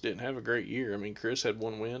Chris didn't have a great year. I mean, Chris had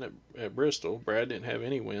one win at Bristol. Brad didn't have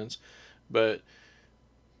any wins, but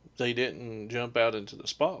they didn't jump out into the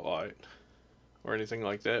spotlight or anything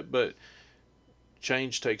like that. But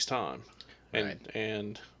change takes time, Right.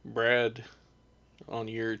 and Brad on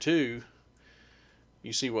year two,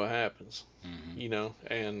 you see what happens. Mm-hmm.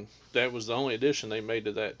 And that was the only addition they made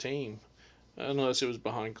to that team, unless it was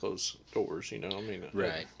behind closed doors. I mean,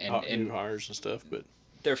 Right. new hires and stuff. But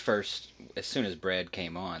their first, as soon as Brad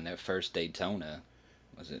came on, their first Daytona,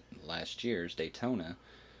 was it last year's Daytona?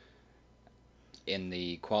 In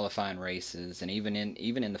the qualifying races, and even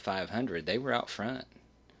in the 500, they were out front.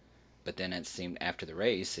 But then it seemed after the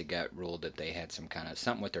race, it got ruled that they had some kind of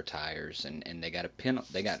something with their tires, and they got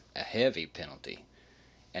they got a heavy penalty,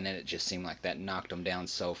 and then it just seemed like that knocked them down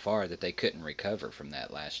so far that they couldn't recover from that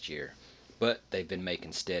last year. But they've been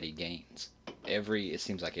making steady gains. It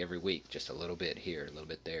seems like every week, just a little bit here, a little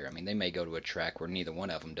bit there. I mean, they may go to a track where neither one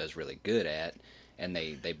of them does really good at, and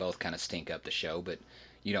they both kind of stink up the show, but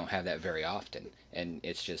you don't have that very often. And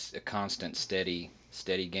it's just a constant, steady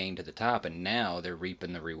gain to the top, and now they're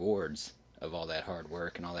reaping the rewards of all that hard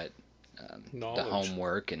work and all that the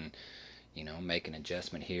homework, and make an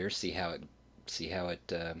adjustment here, see how it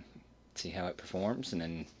performs, and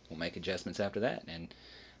then we'll make adjustments after that. And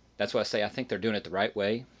that's why I say I think they're doing it the right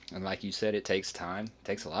way. And like you said, it takes time. It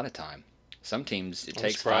takes a lot of time. Some teams it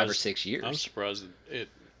takes 5 or 6 years. I'm surprised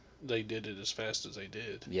they did it as fast as they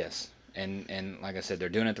did. Yes, and like I said, they're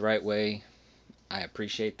doing it the right way. I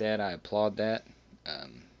appreciate that. I applaud that.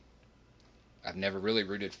 I've never really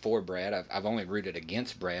rooted for Brad. I've only rooted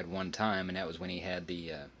against Brad one time, and that was when he had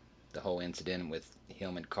the whole incident with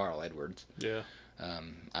him and Carl Edwards. Yeah.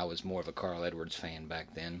 I was more of a Carl Edwards fan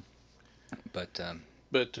back then, but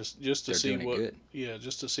just to see what good.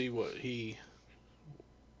 just to see what he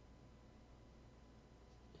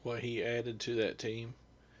added to that team.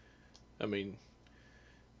 I mean,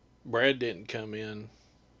 Brad didn't come in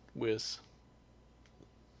with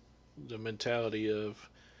the mentality of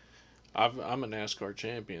I'm a NASCAR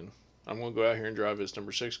champion. I'm going to go out here and drive this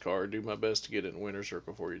number 6 car, do my best to get it in winner's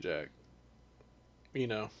circle for you, Jack.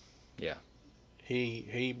 Yeah.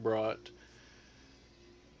 He brought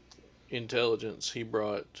intelligence. He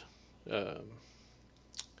brought some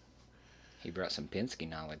Penske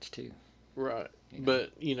knowledge too. Right,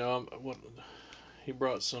 but he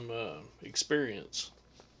brought some experience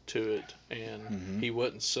to it, and he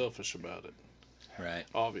wasn't selfish about it. Right.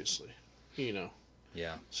 Obviously,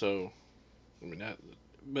 Yeah. So, I mean that,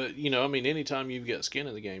 but I mean, anytime you've got skin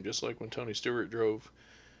in the game, just like when Tony Stewart drove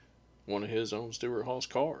one of his own Stewart Haas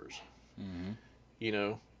cars, Mm-hmm.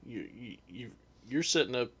 you're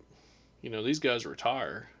setting up. These guys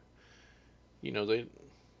retire.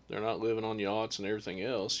 They're not living on yachts and everything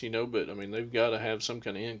else. But I mean, they've got to have some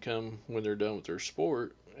kind of income when they're done with their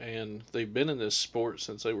sport, and they've been in this sport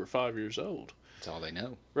since they were 5 years old. That's all they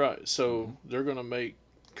know. Right. So they're going to make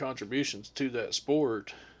contributions to that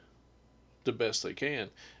sport the best they can,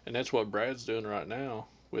 and that's what Brad's doing right now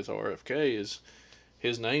with RFK. Is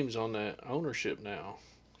his name's on that ownership now,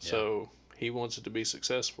 so he wants it to be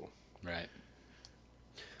successful. Right.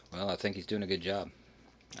 Well, I think he's doing a good job.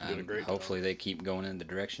 Doing a great job. Hopefully they keep going in the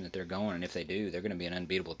direction that they're going, and if they do, they're going to be an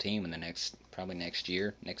unbeatable team in the probably next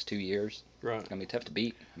year, next 2 years. Right. It's going to be tough to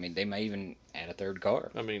beat. I mean, they may even add a third car.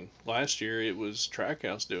 I mean, last year it was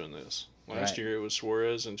Trackhouse doing this. Last Right. year it was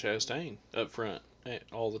Suarez and Chastain up front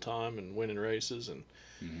all the time and winning races. And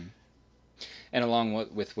Mm-hmm. And along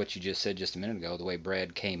with what you just said just a minute ago, the way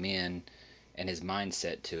Brad came in and his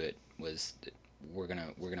mindset to it was, we're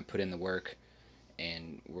gonna put in the work,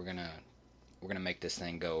 and we're gonna make this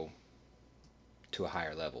thing go to a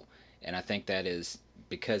higher level. And I think that is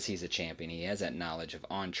because he's a champion. He has that knowledge of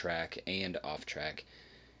on track and off track,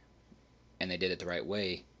 and they did it the right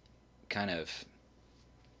way. Kind of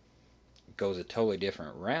goes a totally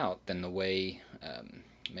different route than the way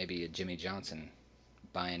maybe a Jimmy Johnson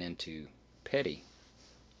buying into Petty.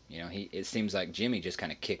 It seems like Jimmy just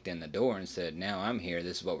kind of kicked in the door and said, "Now I'm here.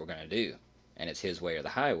 This is what we're going to do." And it's his way or the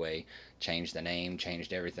highway. Changed the name,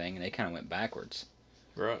 changed everything, and they kind of went backwards.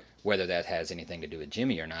 right, Whether that has anything to do with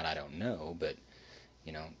Jimmy or not, I don't know. But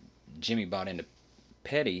you know, Jimmy bought into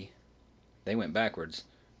Petty. They went backwards.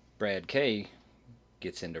 Brad K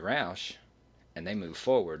gets into Roush, and they move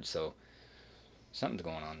forward. So something's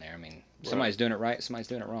going on there. I mean, right, somebody's doing it right, somebody's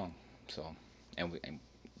doing it wrong. So, and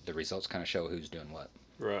the results kind of show who's doing what.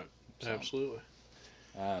 right. So, Absolutely.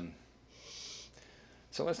 um,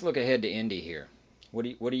 so let's look ahead to Indy here. What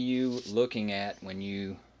are you looking at when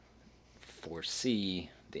you foresee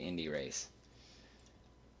the Indy race?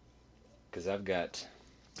 Because I've got,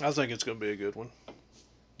 I think it's going to be a good one.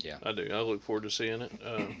 yeah, I do. I look forward to seeing it.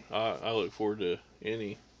 I look forward to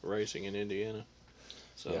any racing in Indiana.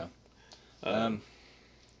 So, yeah. um,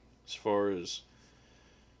 as far as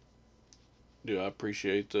do I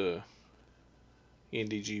appreciate the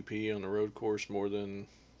Indy GP on the road course more than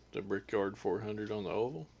the Brickyard 400 on the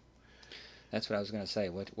oval? That's what I was going to say.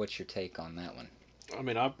 What's your take on that one? I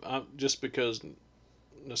mean, I just because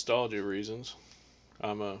nostalgia reasons,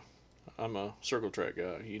 I'm a I'm a circle track guy.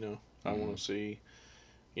 I Mm-hmm. want to see.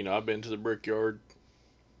 I've been to the Brickyard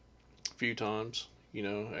a few times.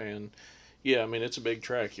 And yeah, I mean it's a big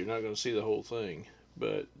track. You're not going to see the whole thing,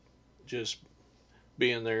 but just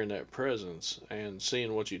being there in that presence and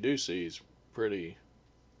seeing what you do see is pretty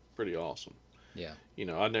awesome. Yeah.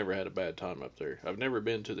 I never had a bad time up there. I've never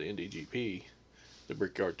been to the Indy GP, the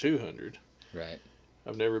Brickyard 200. Right.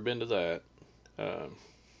 I've never been to that. Um,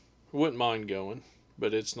 wouldn't mind going,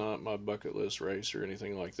 but it's not my bucket list race or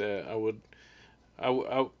anything like that.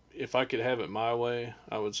 If I could have it my way,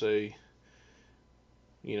 I would say,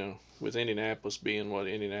 with Indianapolis being what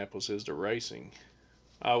Indianapolis is to racing,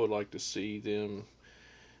 I would like to see them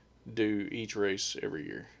do each race every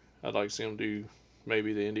year. I'd like to see them do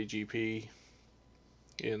maybe the Indy GP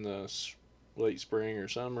in the late spring or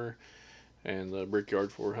summer, and the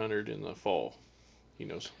Brickyard 400 in the fall.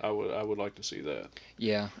 I would like to see that.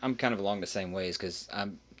 Yeah, I'm kind of along the same ways because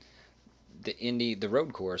the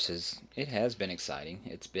road course has been exciting.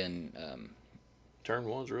 It's been Turn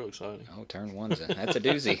one's real exciting. turn one's that's a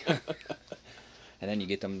doozy. And then you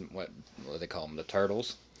get them what do they call them, the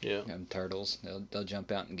turtles. Yeah. Turtles. They'll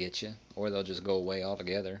jump out and get you, or they'll just go away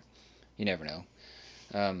altogether. You never know.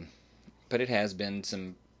 Um, but it has been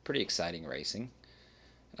some pretty exciting racing.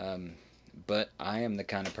 Um, but I am the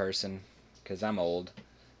kind of person, because I'm old,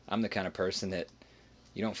 I'm the kind of person that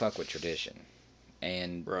you don't fuck with tradition.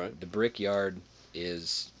 And Right. the Brickyard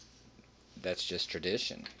that's just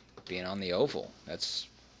tradition. Being on the oval,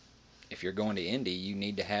 if you're going to Indy, you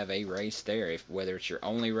need to have a race there. Whether it's your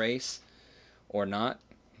only race or not,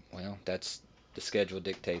 well, that's the schedule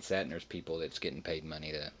dictates that, and there's people that's getting paid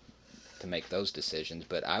money to make those decisions.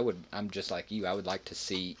 But I'm just like you. I would like to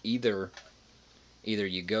see either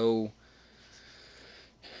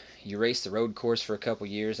you race the road course for a couple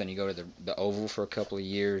years, and you go to the oval for a couple of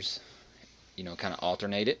years, kind of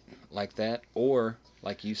alternate it like that, or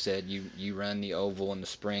like you said, you run the oval in the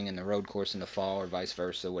spring and the road course in the fall, or vice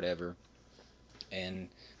versa, whatever. And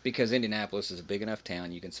because Indianapolis is a big enough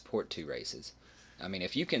town, you can support two races. I mean,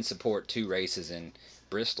 if you can support two races in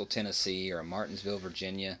Bristol, Tennessee, or Martinsville,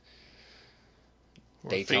 Virginia, Or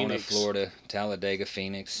Daytona, Phoenix, Florida, Talladega,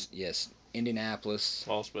 Phoenix, yes, Indianapolis,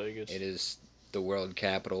 Las Vegas. it is the world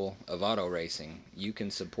capital of auto racing. You can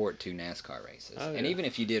support two NASCAR races. Oh, And yeah. even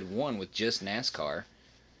if you did one with just NASCAR,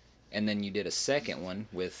 and then you did a second one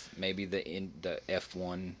with maybe the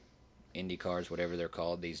F1 Indy cars, whatever they're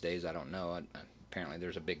called these days, I don't know. Apparently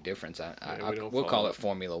there's a big difference. We don't We'll call follow it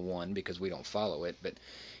Formula One because we don't follow it. But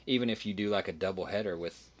even if you do like a double header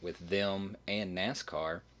with them and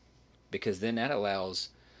NASCAR, because then that allows,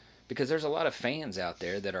 because there's a lot of fans out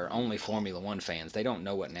there that are only Formula One fans. They don't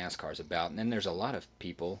know what NASCAR is about. And then there's a lot of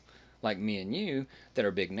people like me and you that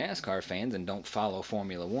are big NASCAR fans and don't follow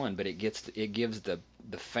Formula One, but it gives the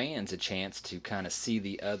fans a chance to kind of see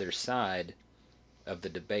the other side of the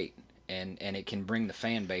debate, and it can bring the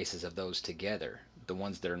fan bases of those together, the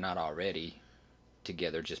ones that are not already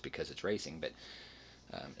together just because it's racing, but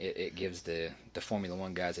it gives the Formula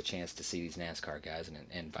One guys a chance to see these NASCAR guys,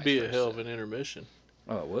 and vice Be a hell versa. of an intermission.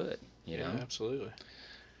 Oh, it would, you Yeah, know. absolutely.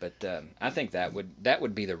 But I think that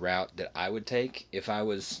would be the route that I would take if I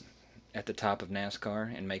was at the top of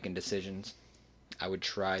NASCAR and making decisions. I would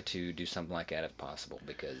try to do something like that if possible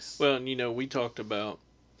because Well, and we talked about,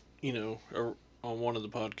 on one of the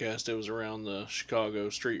podcasts, it was around the Chicago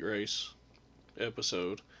street race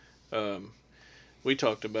episode. Um, we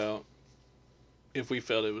talked about if we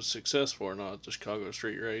felt it was successful or not, the Chicago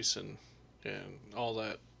street race, and all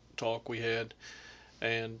that talk we had.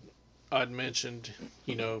 And I'd mentioned,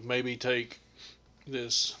 maybe take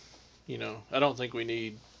this, I don't think we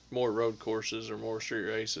need more road courses or more street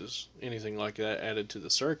races, anything like that added to the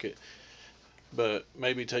circuit. But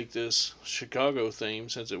maybe take this Chicago theme,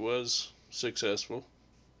 since it was successful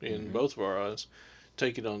in hmm both of our eyes,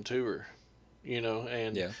 take it on tour,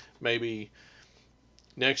 and yeah, maybe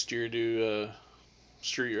next year do a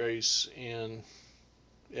street race in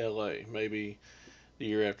LA. Maybe the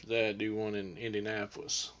year after that do one in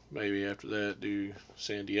Indianapolis. Maybe after that do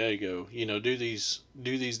San Diego. Do these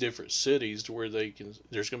different cities to where there's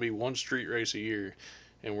going to be one street race a year,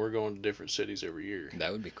 and we're going to different cities every year.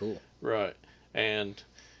 that would be cool. Right. And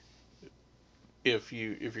if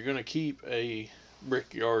you're going to keep a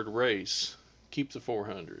brickyard race, keep the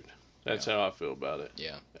 400. That's Yeah, how I feel about it,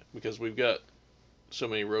 yeah, because we've got so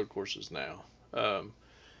many road courses now.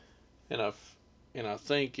 And I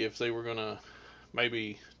think if they were going to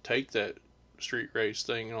maybe take that street race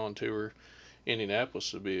thing on tour,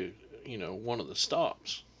 Indianapolis would be one of the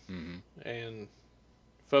stops, hmm and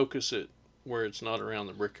focus it where it's not around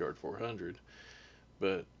the Brickyard 400.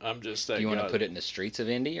 But I'm just Do that you want to guy put it in the streets of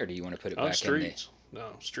Indy, or do you want to put it on back in the? streets.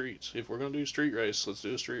 No, streets. If we're gonna do street race, let's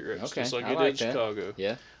do a street race, Okay, just like I they did in like that. Chicago.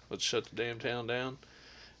 Yeah, Let's shut the damn town down,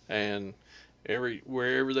 and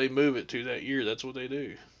wherever they move it to that year, that's what they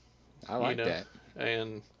do. I You like know, that.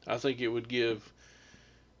 and I think it would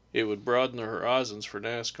broaden the horizons for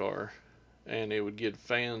NASCAR, and it would give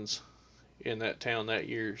fans in that town that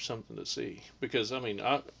year something to see. Because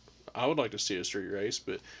I would like to see a street race,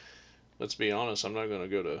 but let's be honest, I'm not going to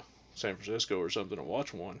go to San Francisco or something to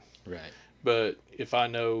watch one. Right. But if I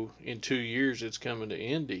know in 2 years it's coming to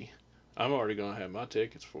Indy, I'm already going to have my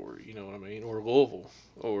tickets for it. You know what I mean? Or Louisville,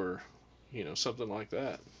 or something like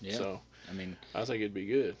that. Yeah. So I mean, I think it'd be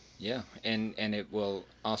good. yeah, and it will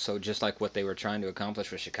also, just like what they were trying to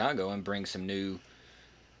accomplish with Chicago, and bring some new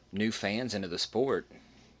fans into the sport.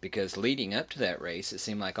 Because leading up to that race, it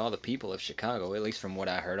seemed like all the people of Chicago, at least from what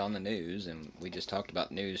I heard on the news, and we just talked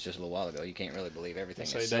about news just a little while ago. You can't really believe I everything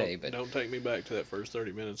they say say, don't but don't take me back to that first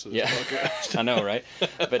 30 minutes of this yeah, podcast. I know, right?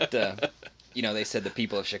 But they said the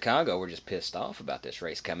people of Chicago were just pissed off about this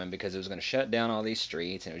race coming because it was going to shut down all these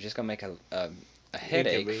streets, and it was just going to make a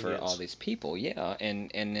headache for all Inconvenience. these people. Yeah, and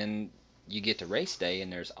then you get to race day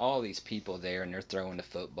and there's all these people there and they're throwing the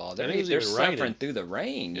football. And it was They're even suffering raining. through the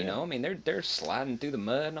rain. Yeah. I mean, they're sliding through the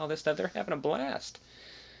mud and all this stuff. They're having a blast.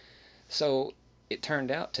 So it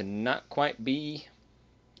turned out to not quite be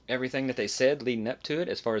everything that they said leading up to it,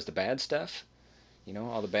 as far as the bad stuff.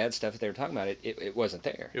 All the bad stuff that they were talking about, it wasn't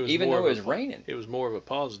there. It was Even more though of it a was raining. it was more of a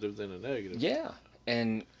positive than a negative. Yeah.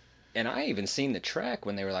 And I even seen the track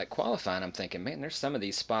when they were like qualifying. I'm thinking, man, there's some of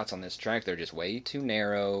these spots on this track, they're just way too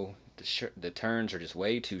narrow. The turns are just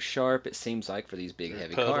way too sharp. It seems like for these big They're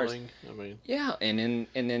heavy cars. puddling. I mean, Yeah, and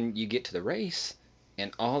then you get to the race,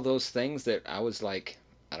 and all those things that I was like,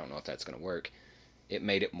 I don't know if that's gonna work. It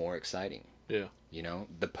made it more exciting. yeah.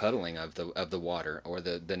 The puddling of the water, or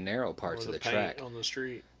the narrow parts Or of the the paint track, on the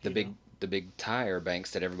street. the big tire banks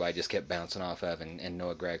that everybody just kept bouncing off of, and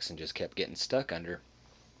Noah Gregson just kept getting stuck under.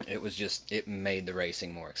 It made the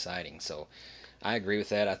racing more exciting. So I agree with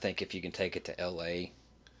that. I think if you can take it to LA,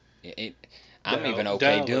 I'm even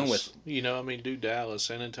okay Dallas, doing with, do Dallas,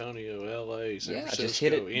 San Antonio, LA, San yeah, Francisco, just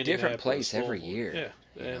hit it different Indianapolis, place every Louisville. year.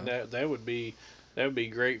 Yeah, You and know? that would be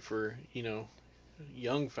great for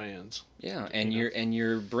young fans. Yeah, You know, and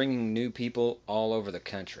you're bringing new people all over the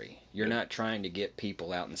country. You're not trying to get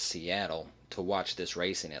people out in Seattle to watch this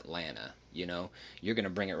race in Atlanta. You're going to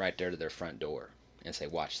bring it right there to their front door and say,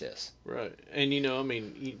 "Watch this." right? And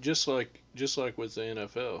just like with the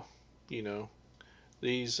NFL, you know,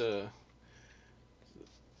 these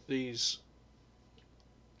these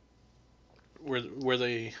where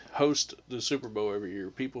they host the Super Bowl every year,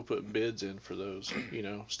 people put bids in for those,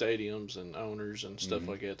 stadiums and owners and stuff Mm-hmm.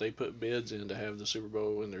 like that. They put bids in to have the Super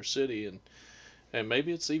Bowl in their city, and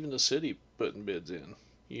maybe it's even the city putting bids in,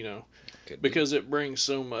 you know, Could be. because it brings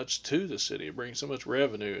so much to the city. It brings so much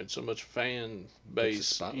revenue and so much fan Puts a base,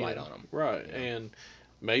 spotlight on them. right? You know. And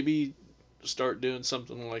maybe start doing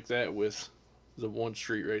something like that with the one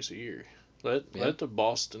street race a year. Yeah. Let the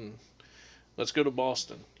Boston. Let's go to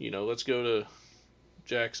Boston. Let's go to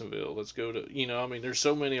Jacksonville. Let's go to I mean, there's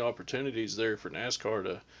so many opportunities there for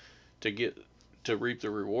NASCAR to get to reap the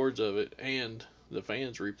rewards of it, and the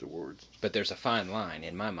fans reap the rewards. But there's a fine line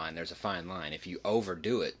in my mind. There's a fine line. If you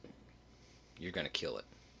overdo it, you're gonna kill it.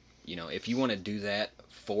 If you want to do that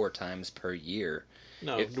 4 times per year,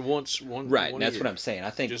 No, it, once right? one And a that's what year, I'm saying. I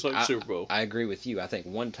think just like the Super Bowl. I agree with you. I think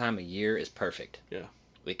 1 time a year is perfect. Yeah.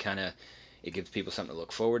 It kind of it gives people something to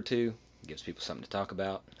look forward to. It gives people something to talk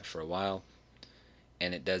about for a while,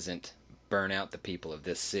 and it doesn't burn out the people of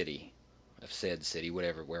this city, of said city,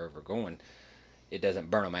 whatever, wherever we're going. It doesn't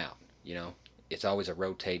burn them out. It's always a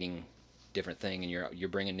rotating different thing, and you're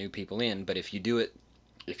bringing new people in. But if you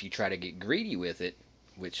try to get greedy with it,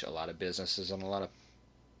 which a lot of businesses and a lot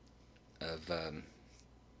of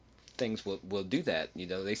things will do that.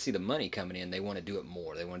 They see the money coming in, they want to do it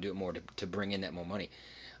more. They want to do it more to bring in that more money.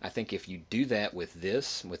 I think if you do that with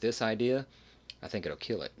this idea, I think it'll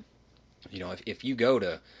kill it. If you go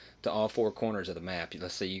to all 4 corners of the map,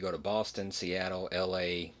 let's say you go to Boston, Seattle,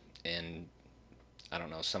 L.A., and I don't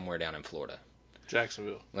know, somewhere down in Florida.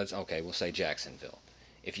 Jacksonville. We'll say Jacksonville.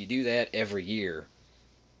 If you do that every year,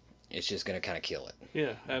 it's just going to kind of kill it.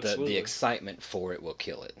 Yeah, The absolutely. excitement for it will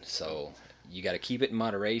kill it. So you got to keep it in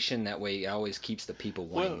moderation. That way, it always keeps the people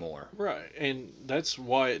wanting more. Right, and that's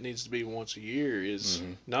why it needs to be once a year. Is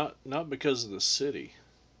Mm-hmm. not because of the city.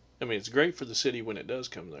 I mean, it's great for the city when it does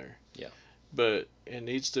come there. Yeah. But it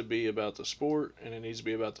needs to be about the sport, and it needs to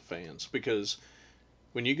be about the fans, because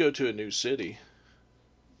when you go to a new city,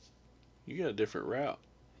 you got a different route.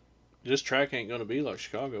 This track ain't going to be like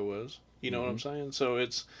Chicago was. You know what Mm-hmm. I'm saying? So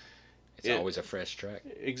It's it always a fresh track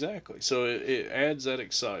exactly. So it adds that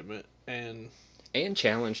excitement, and and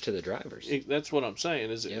challenge to the drivers. that's what I'm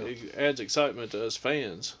saying. Is Yeah. it adds excitement to us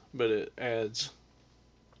fans, but it adds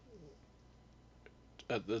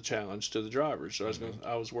the challenge to the drivers. So Mm-hmm.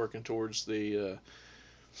 I was working towards the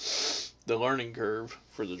learning curve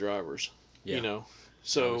for the drivers. Yeah.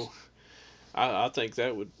 So I think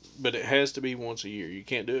that would, but it has to be once a year. You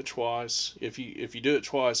can't do it twice. If you do it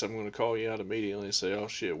twice, I'm going to call you out immediately and say, "Oh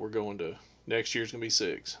shit, we're going to next year's going to be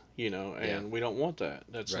 6." And Yeah. we don't want that.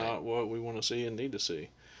 That's Right. not what we want to see and need to see.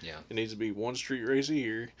 Yeah. It needs to be one street race a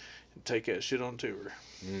year and take that shit on tour.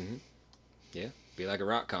 Mm-hmm. Yeah. Be like a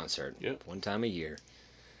rock concert. Yep. 1 time a year.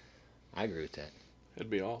 I agree with that. It'd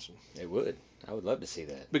be awesome. It would. I would love to see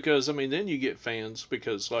that. Because I mean, then you get fans.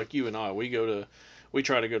 Because like you and I, we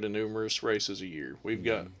try to go to numerous races a year. We've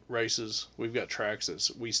got races, we've got tracks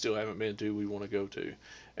that we still haven't been to, we want to go to,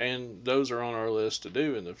 and those are on our list to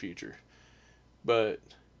do in the future. But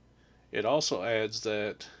it also adds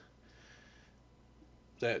that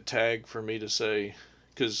tag for me to say,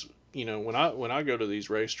 because when I go to these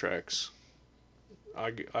racetracks,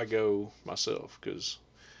 I go myself, because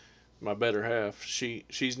my better half,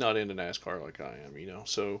 she's not into NASCAR like I am.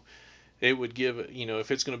 So it would give it, if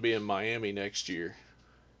it's going to be in Miami next year,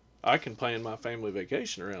 I can plan my family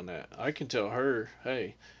vacation around that. I can tell her,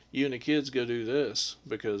 hey, you and the kids go do this,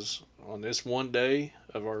 because on this one day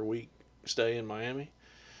of our week stay in Miami,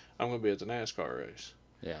 I'm going to be at the NASCAR race.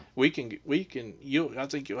 Yeah. I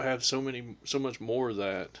think you'll have so much more of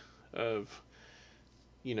that of,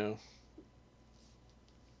 you know,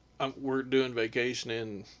 we're doing vacation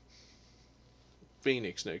in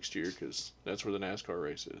Phoenix next year because that's where the NASCAR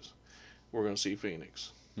race is. We're going to see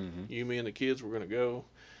Phoenix. Mm-hmm. You, me, and the kids, we're going to go.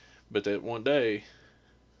 But that one day,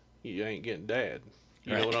 you ain't getting dad.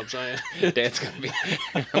 You know what I'm saying? Dad's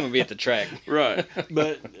I'm gonna be at the track. Right.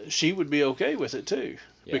 But she would be okay with it too,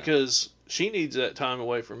 Yeah. because she needs that time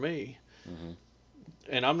away from me. Mm-hmm.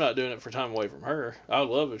 And I'm not doing it for time away from her. I'd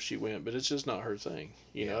love if she went, but it's just not her thing.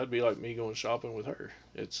 It'd be like me going shopping with her.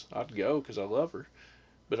 I'd go because I love her,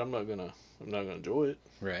 but I'm not gonna enjoy it.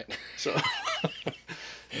 Right. So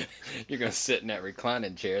You're gonna sit in that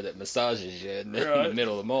reclining chair that massages you in the Right.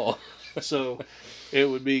 middle of the mall. so it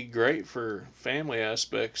would be great for family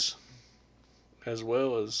aspects, as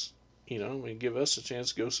well as give us a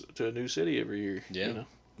chance to go to a new city every year. Yeah.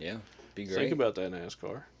 Yeah. Be great. Think about that,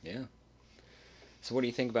 NASCAR. Yeah. So what do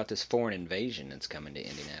you think about this foreign invasion that's coming to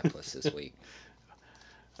Indianapolis this week?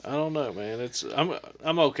 I don't know, man.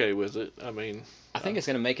 I'm okay with it. I mean, I think it's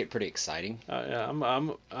going to make it pretty exciting. I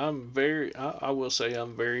will say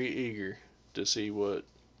I'm very eager to see what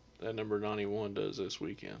that number 91 does this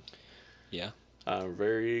weekend. Yeah. I'm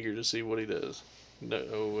very eager to see what he does. No,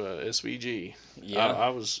 SVG. Yeah. I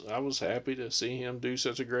was happy to see him do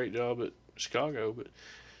such a great job at Chicago, but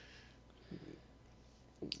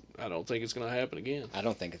I don't think it's going to happen again. I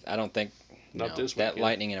don't think Not no, this that weekend.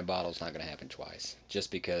 lightning in a bottle is not going to happen twice.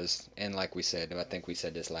 Just because, and like we said, I think we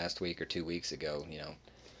said this last week or 2 weeks ago.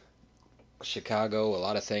 Chicago, a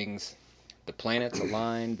lot of things. The planets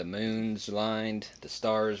aligned, the moons aligned, the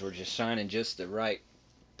stars were just shining just the right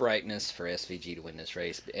brightness for SVG to win this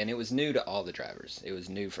race. And it was new to all the drivers. It was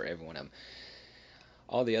new for every one of them.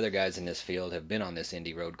 All the other guys in this field have been on this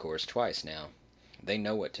Indy road course twice now. They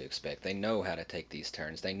know what to expect. They know how to take these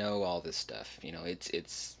turns. They know all this stuff.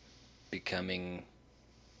 It's becoming,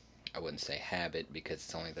 I wouldn't say habit because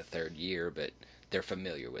it's only the third year, but they're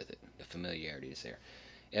familiar with it. The familiarity is there.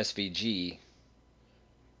 SVG,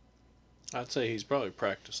 I'd say he's probably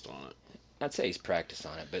practiced on it. I'd say he's practiced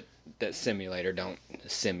on it, but that simulator don't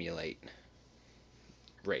simulate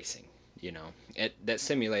racing. That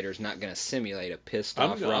simulator is not going to simulate a pissed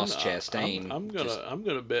off Ross Chastain. I'm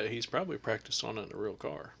gonna bet he's probably practiced on it in a real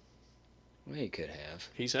car. Well, he could have.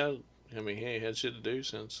 He's had. I mean, he ain't had shit to do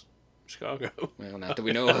since Chicago. Well, not that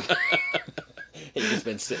we know of. He's just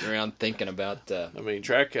been sitting around thinking about. I mean,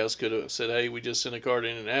 Trackhouse could have said, "Hey, we just sent a car to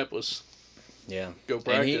Indianapolis. Yeah. Go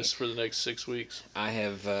practice for the next 6 weeks." I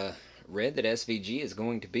have read that SVG is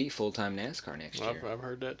going to be full-time NASCAR next year. I've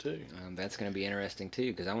heard that too. That's going to be interesting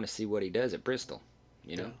too because I want to see what he does at Bristol.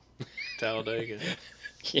 Yeah. Talladega.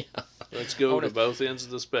 Yeah. Let's go to both ends of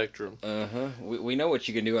the spectrum. We know what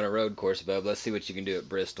you can do on a road course, Bub. Let's see what you can do at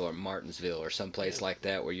Bristol or Martinsville or someplace like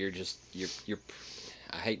that where you're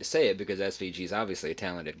I hate to say it because SVG is obviously a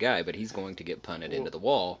talented guy, but he's going to get punted into the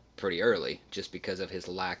wall pretty early just because of his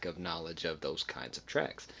lack of knowledge of those kinds of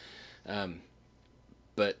tracks.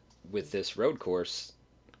 But with this road course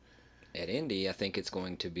at Indy, I think it's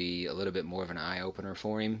going to be a little bit more of an eye-opener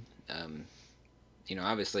for him.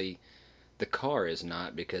 Obviously the car is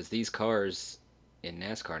not, because these cars in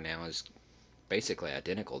NASCAR now is basically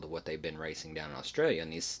identical to what they've been racing down in Australia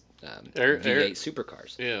in these V8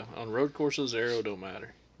 supercars. Yeah, on road courses, aero don't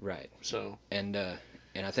matter. Right. So and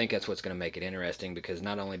I think that's what's going to make it interesting because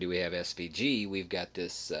not only do we have SVG, we've got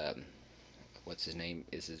this what's his name?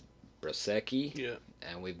 Is his Brosecki? Yeah.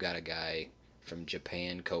 And we've got a guy from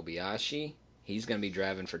Japan, Kobayashi. He's going to be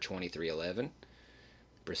driving for 2311.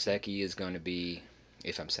 Brosecki is going to be,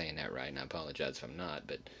 if I'm saying that right, and I apologize if I'm not,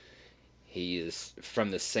 but he is from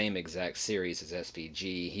the same exact series as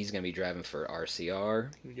SVG. He's going to be driving for RCR.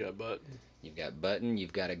 You got Button. You've got Button.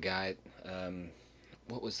 You've got a guy,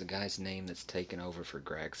 what was the guy's name that's taken over for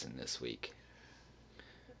Gregson this week?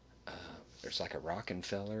 There's like a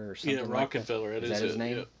Rockenfeller or something. Yeah, like Rockenfeller. Is that his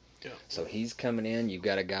name? Yeah. Yeah. So he's coming in. You've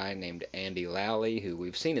got a guy named Andy Lally, who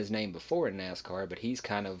we've seen his name before in NASCAR, but he's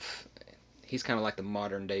kind of like the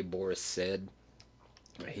modern day Boris Said.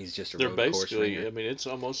 He's just a They're road basically, course ringer. I mean, it's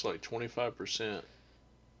almost like 25%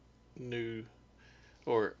 new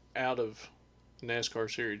or out of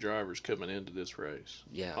NASCAR series drivers coming into this race.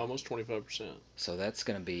 Yeah, almost 25%. So that's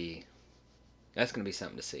gonna be something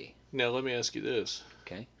to see. Now let me ask you this: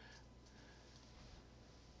 Okay.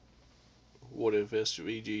 what if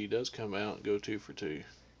SVG does come out and go 2 for 2?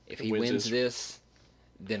 If he wins this,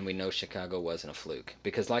 then we know Chicago wasn't a fluke.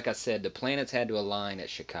 Because like I said, the planets had to align at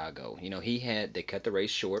Chicago. They cut the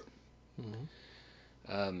race short.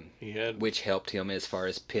 Mm-hmm. Which helped him as far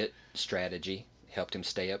as pit strategy, helped him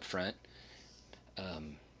stay up front.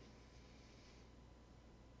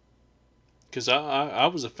 Because I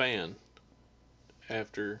was a fan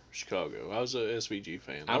after Chicago. I was a SVG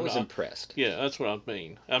fan. I was impressed. Yeah, that's what I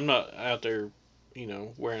mean. I'm not out there,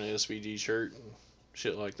 wearing an SVG shirt and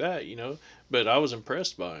shit like that, but I was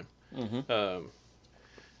impressed by him. Mm-hmm.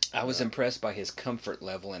 I was impressed by his comfort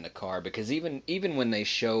level in the car because even when they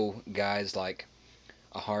show guys like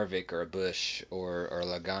a Harvick or a Busch or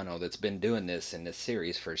Logano that's been doing this in this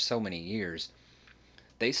series for so many years,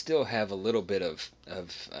 they still have a little bit of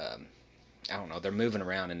I don't know. They're moving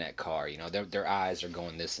around in that car. Their eyes are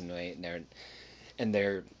going this and way, and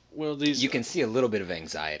they're you can see a little bit of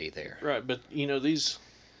anxiety there. Right, but these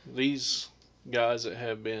guys that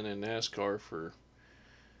have been in NASCAR for,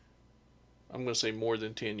 I'm going to say, more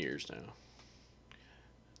than 10 years now,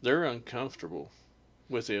 they're uncomfortable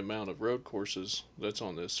with the amount of road courses that's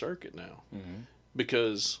on this circuit now. Mm-hmm.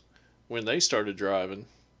 Because when they started driving,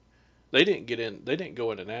 they didn't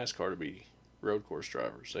go into NASCAR to be road course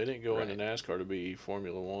drivers. They didn't go into NASCAR to be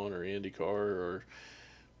Formula One or IndyCar or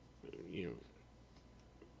you know,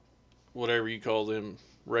 whatever you call them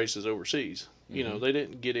races overseas. You know, Mm-hmm. they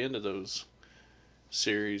didn't get into those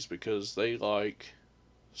series because they like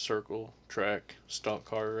circle track stock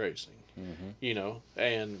car racing. Mm-hmm. You know,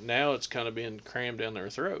 and now it's kind of being crammed down their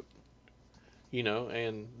throat. You know,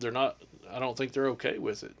 and they're not. I don't think they're okay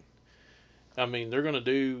with it. I mean, they're going to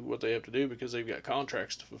do what they have to do because they've got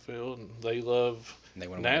contracts to fulfill and they love They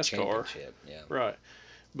want to win a NASCAR. championship. Yeah. Right.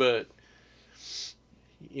 But,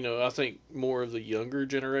 you know, I think more of the younger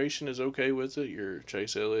generation is okay with it. Your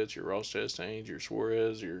Chase Elliott's, your Ross Chastain's, your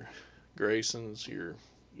Suarez, your Grayson's, your,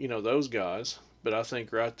 you know, those guys. But I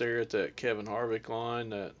think right there at that Kevin Harvick line,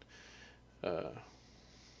 that uh,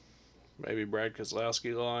 maybe Brad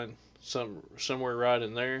Keselowski line, somewhere right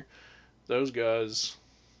in there, those guys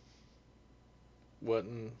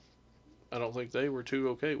wasn't. I don't think they were too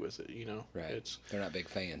okay with it. You know, Right. it's They're not big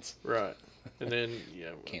fans. right. And then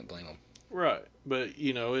yeah, Can't blame them. right. But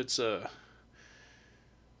you know, it's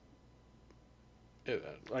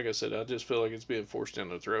like I said, I just feel like it's being forced down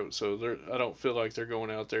their throat. So I don't feel like they're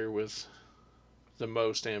going out there with the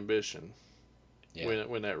most ambition Yeah.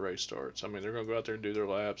 when that race starts. I mean, they're going to go out there and do their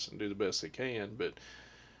laps and do the best they can, but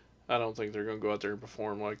I don't think they're going to go out there and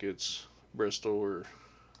perform like it's Bristol or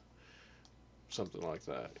something like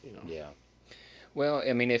that. You know. Yeah. Well,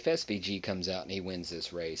 I mean, if SVG comes out and he wins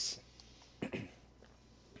this race,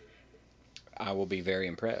 I will be very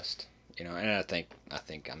impressed. You know, and I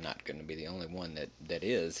think I'm not going to be the only one that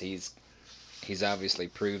is. He's obviously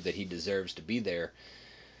proved that he deserves to be there.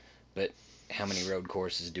 But how many road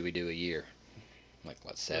courses do we do a year? Like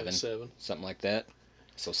what, seven? Like 7. Something like that.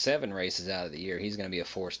 So 7 races out of the year, he's going to be a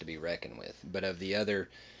force to be reckoned with. But of the other,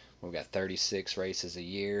 we've got 36 races a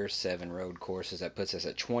year, 7 road courses. That puts us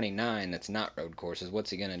at 29. That's not road courses.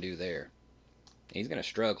 What's he going to do there? He's going to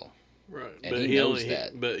struggle. Right, And but he he knows only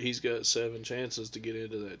that. but he's got 7 chances to get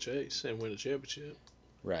into that chase and win a championship.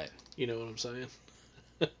 Right. You know what I'm saying?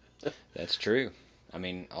 That's true. I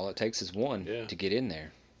mean, all it takes is one Yeah. to get in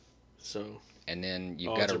there. So And then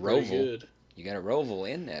you've odds got a are pretty roval. good. You got a roval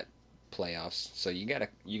in that playoffs. So you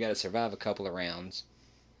gotta survive a couple of rounds.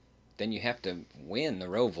 Then you have to win the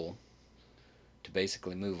roval to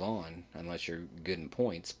basically move on, unless you're good in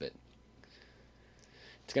points. But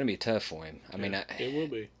it's gonna be tough for him. I mean, It will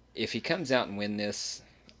be. if he comes out and win this,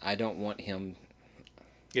 I don't want him.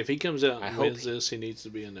 If he comes out I and hope wins this, he needs to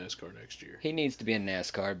be in NASCAR next year. He needs to be in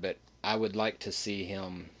NASCAR, but I would like to see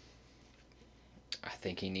him. I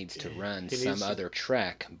think he needs to run some other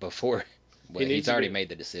track before. Well, he's already made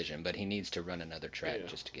the decision, but he needs to run another track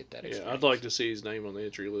just to get that experience. Yeah, I'd like to see his name on the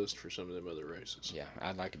entry list for some of them other races. Yeah,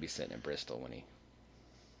 I'd like to be sitting in Bristol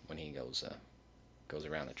when he goes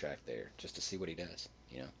around the track there, just to see what he does.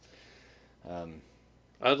 You know.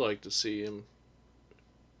 I'd like to see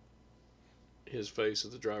his face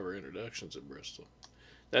at the driver introductions at Bristol.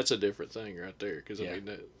 That's a different thing right there, because I mean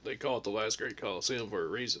they call it the last great Coliseum for a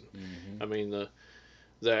reason. Mm-hmm. I mean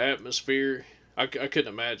the atmosphere. I couldn't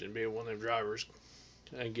imagine being one of them drivers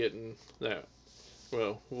and getting that.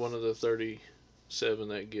 Well, one of the 37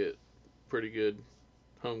 that get pretty good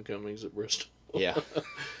homecomings at Bristol. Yeah.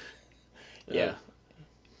 Yeah.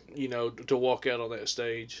 You know, to walk out on that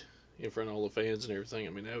stage in front of all the fans and everything. I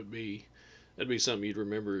mean, that'd be something you'd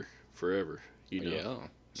remember forever. You know. Yeah.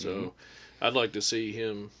 So, I'd like to see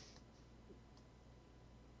him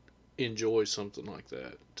enjoy something like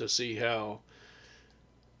that, to see how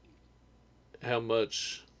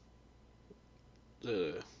much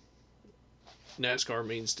the NASCAR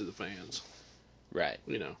means to the fans. Right.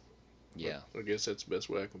 You know. Yeah. I guess that's the best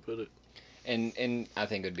way I can put it. And I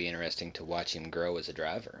think it would be interesting to watch him grow as a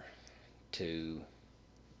driver, to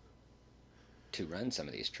run some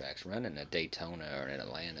of these tracks, run in a Daytona or in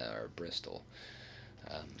Atlanta or Bristol.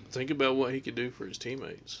 Think about what he could do for his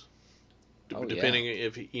teammates. Depending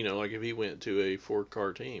if he, you know, like if he went to a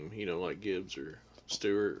 4-car team, you know, like Gibbs or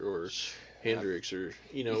Stewart or Hendricks, or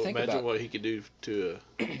you know, imagine what he could do to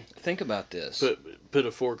think about this. Put a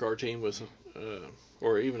 4-car team with,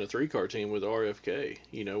 or even a 3-car team with RFK.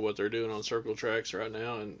 You know what they're doing on circle tracks right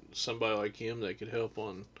now, and somebody like him that could help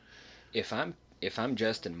on. If I'm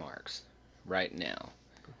Justin Marks right now,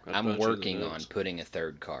 I'm working on putting a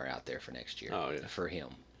 3rd car out there for next year. Oh, yeah. For him.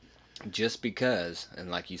 Just because, and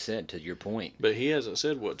like you said, to your point. But he hasn't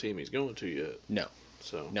said what team he's going to yet. No.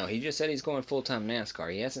 So. No, he just said he's going full-time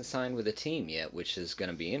NASCAR. He hasn't signed with a team yet, which is going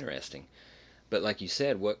to be interesting. But like you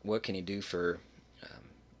said, what can he do for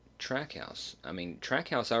Trackhouse? I mean,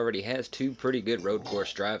 Trackhouse already has 2 pretty good road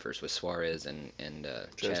course drivers with Suarez and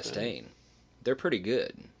Chastain. They're pretty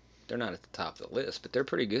good. They're not at the top of the list, but they're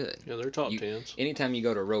pretty good. Yeah, they're top 10s. Anytime you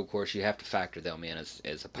go to a road course, you have to factor them in as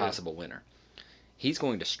a possible winner. he's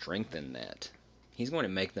going to strengthen that. He's going to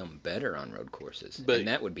make them better on road courses, But and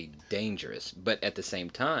that would be dangerous. But at the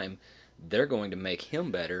same time, they're going to make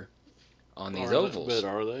him better on these ovals.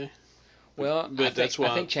 are they? Well, But that's I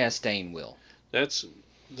why think Chastain will. that's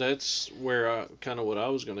that's where I kind of what I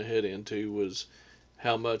was going to head into was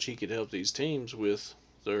how much he could help these teams with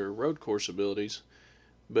their road course abilities.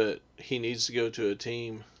 But he needs to go to a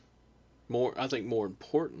team more. I think more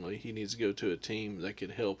importantly, he needs to go to a team that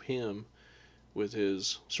could help him with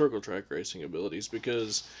his circle track racing abilities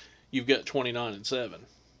because you've got 29 and 7.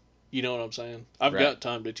 You know what I'm saying? I've Right. got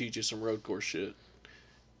time to teach you some road course shit.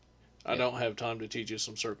 I Yeah. don't have time to teach you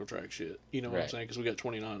some circle track shit. You know what I'm Right. saying? Because we got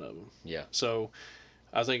 29 of them. Yeah. So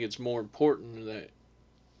I think it's more important that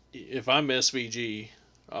if I'm SVG,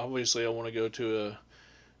 obviously I want to go to a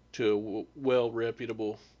well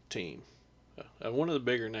reputable team, one of the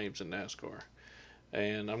bigger names in NASCAR,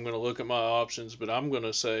 and I'm going to look at my options. But I'm going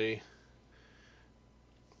to say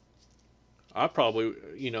I probably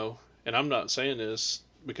and I'm not saying this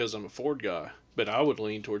because I'm a Ford guy, but I would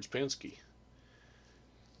lean towards Penske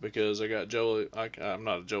because I got Joey. I'm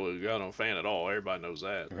not a Joey Logano fan at all. Everybody knows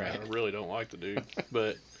that. Right. I really don't like the dude,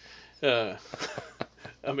 but uh,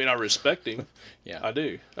 I mean I respect him. Yeah. I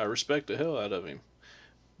do. I respect the hell out of him,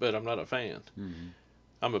 but I'm not a fan. Mm-hmm.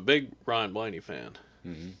 I'm a big Ryan Blaney fan,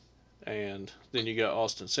 Mm-hmm. and then you got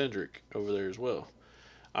Austin Cindric over there as well.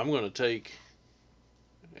 I'm going to take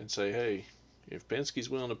and say, hey, if Penske's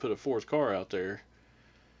willing to put a fourth car out there,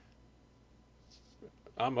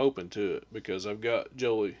 I'm open to it because I've got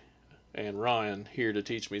Joey and Ryan here to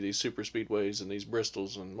teach me these super speedways and these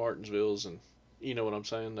Bristols and Martinsvilles, and you know what I'm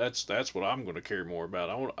saying. That's what I'm going to care more about.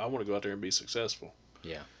 I want to go out there and be successful.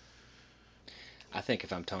 Yeah. I think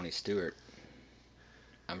if I'm Tony Stewart,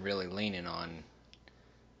 I'm really leaning on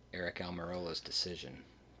Eric Almirola's decision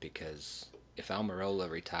because if Almirola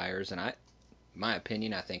retires, and my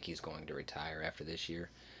opinion, I think he's going to retire after this year.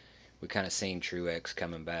 We kind of seen Truex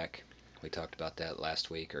coming back. We talked about that last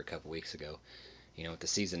week or a couple weeks ago. You know, with the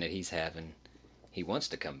season that he's having, he wants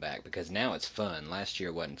to come back because now it's fun. Last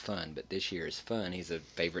year wasn't fun, but this year is fun. He's a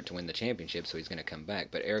favorite to win the championship, so he's going to come back.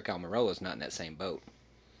 But Eric Almirola's not in that same boat.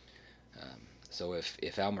 So if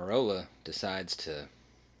Almirola decides to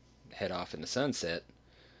head off in the sunset,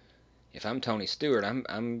 if I'm Tony Stewart,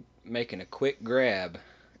 I'm making a quick grab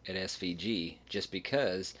at SVG just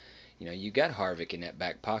because, you know, you got Harvick in that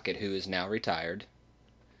back pocket who is now retired.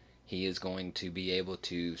 He is going to be able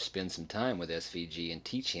to spend some time with SVG and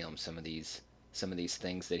teach him some of these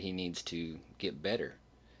things that he needs to get better,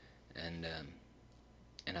 and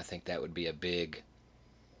I think that would be a big.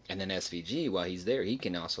 And then SVG, while he's there, he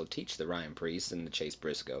can also teach the Ryan Preece and the Chase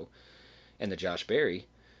Briscoe and the Josh Berry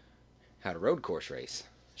how to road course race,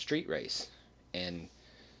 street race, and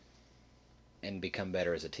become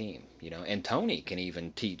better as a team, you know. And Tony can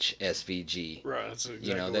even teach SVG. Right, that's exactly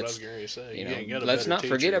You know, what I was going to say. You You ain't know, got a let's better not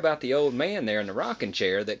teacher. forget about the old man there in the rocking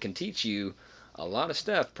chair that can teach you a lot of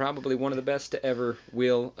stuff. Probably one of the best to ever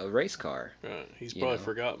wheel a race car. Right, he's you probably know.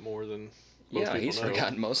 forgot more than most Yeah, people he's know.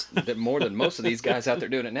 forgotten more than most of these guys out there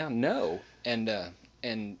doing it now. No,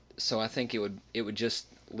 and so I think it would just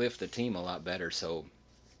lift the team a lot better. So,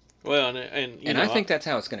 Well, and and I think that's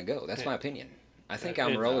how it's going to go. That's my and- opinion. I think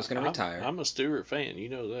and Almirola's going to retire. I'm a Stewart fan. You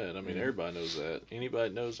know that. I mean, Mhm. everybody knows that.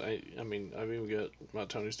 Anybody knows. I mean, I've even got my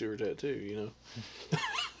Tony Stewart tattoo. You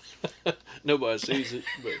know, nobody sees it,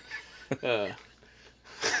 but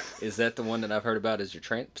Is that the one that I've heard about as your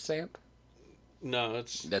tramp stamp? no,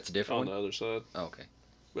 it's That's a different on the one. other side. Oh, okay.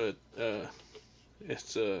 But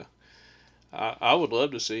it's I would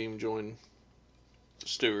love to see him join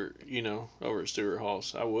Stewart. You know, over at Stewart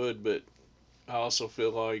Haas. I would, but I also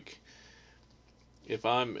feel like if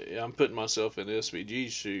I'm putting myself in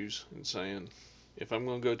SVG's shoes and saying, if I'm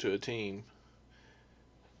going to go to a team,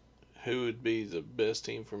 who would be the best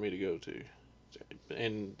team for me to go to?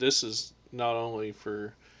 And this is not only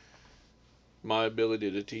for my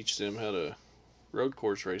ability to teach them how to road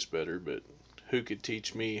course race better, but who could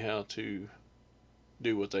teach me how to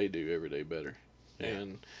do what they do every day better. Yeah.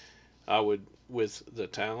 And I would, with the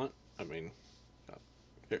talent, I mean,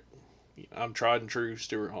 I'm tried and true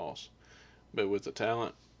Stewart Haas. But with the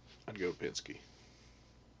talent, I'd go Penske.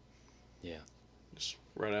 Yeah. Just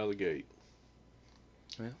right out of the gate.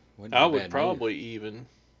 Well, I would probably even,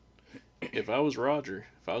 if I was Roger,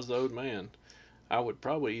 if I was the old man, I would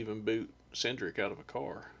probably even boot Cindric out of a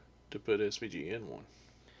car to put SVG in one.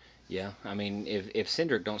 Yeah, I mean, if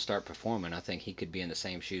Cindric don't start performing, I think he could be in the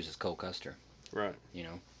same shoes as Cole Custer. Right. You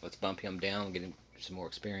know, let's bump him down, get him some more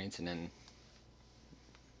experience, and then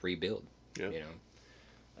rebuild. Yep. You know.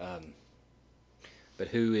 But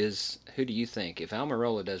who do you think, if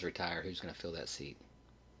Almirola does retire, who's going to fill that seat?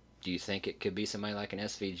 Do you think it could be somebody like an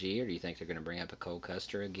SVG, or do you think they're going to bring up a Cole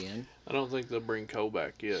Custer again? I don't think they'll bring Cole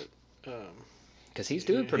back yet. Because he's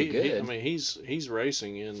doing pretty I good. mean, he's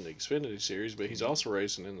racing in the Xfinity Series, but he's also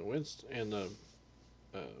racing in the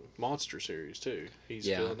Monster Series too. He's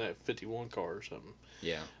filling that 51 car or something.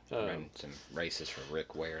 Yeah, running some races for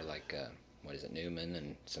Rick Ware, like what is it, Newman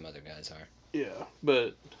and some other guys are. Yeah,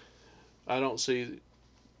 but I don't see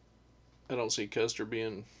Custer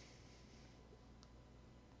being.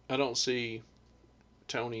 I don't see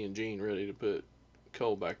Tony and Gene ready to put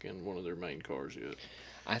Cole back in one of their main cars yet.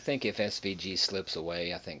 I think if SVG slips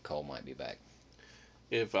away, I think Cole might be back.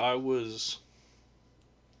 If I was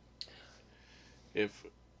if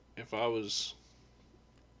if I was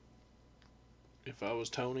if I was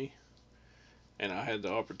Tony and I had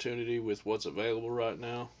the opportunity with what's available right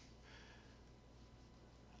now,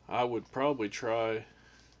 I would probably try.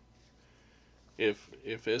 If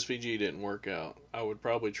SVG didn't work out, I would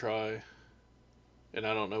probably try. And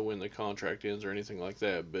I don't know when the contract ends or anything like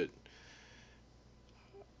that, but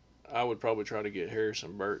I would probably try to get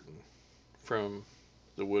Harrison Burton from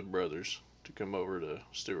the Wood Brothers to come over to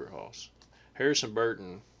Stewart Haas. Harrison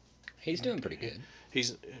Burton, He's doing pretty good.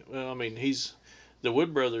 he's the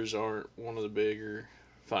Wood Brothers aren't one of the bigger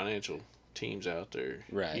financial teams out there,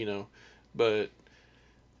 Right. but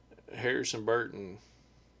Harrison Burton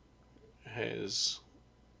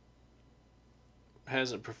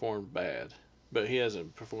hasn't performed bad, but he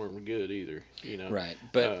hasn't performed good either. Right,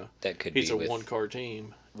 but that could be he's a one car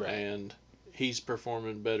team, right. And he's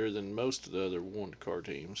performing better than most of the other one car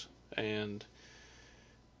teams, and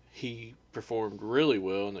he performed really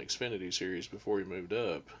well in the Xfinity Series before he moved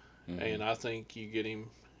up. Mm-hmm. And I think you get him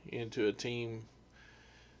into a team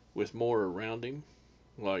with more around him,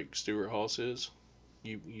 like Stewart Haas is.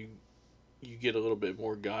 You get a little bit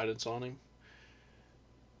more guidance on him.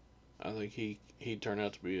 I think he'd turn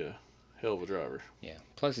out to be a hell of a driver. Yeah.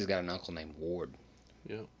 Plus, he's got an uncle named Ward.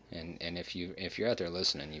 Yeah. And if you're out there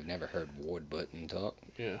listening, you've never heard Ward Button talk.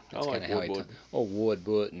 Yeah, that's I like Ward Button. Ward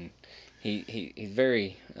Button. He's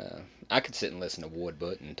very. I could sit and listen to Ward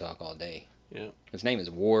Button talk all day. Yeah. His name is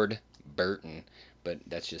Ward Burton, but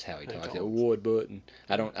that's just how he talks. Ward Button.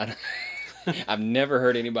 I don't. I've never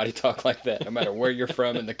heard anybody talk like that, no matter where you're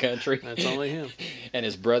from in the country. That's only him. And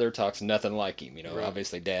his brother talks nothing like him. Right.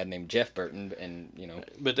 Obviously, Dad named Jeff Burton, and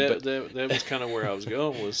But that was kind of where I was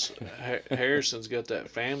going. Was Harrison's got that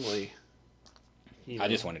family. I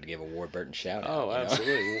just wanted to give a Ward Burton shout out. Oh,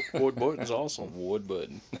 absolutely. Ward Burton's awesome. Ward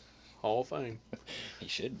Burton. Hall of Fame. He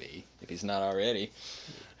should be, if he's not already.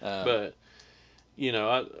 But,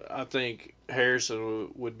 I think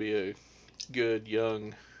Harrison would be a good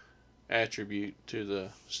young attribute to the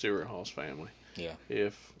Stewart Haas family. Yeah.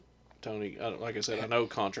 If Tony, like I said, I know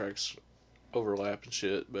contracts overlap and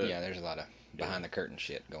shit, but yeah, there's a lot of behind the curtain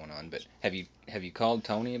shit going on. But have you called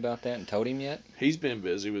Tony about that and told him yet? He's been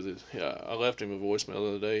busy with his. I left him a voicemail the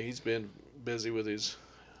other day. He's been busy with his,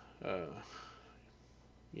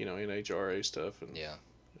 NHRA stuff and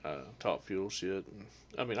Top Fuel shit. And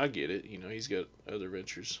I mean, I get it. He's got other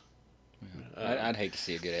ventures. Yeah. I'd hate to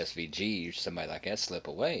see a good SVG or somebody like that slip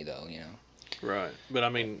away, though. Right, but I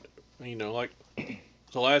mean, like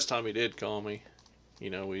the last time he did call me,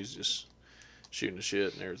 he's just shooting the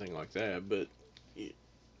shit and everything like that. But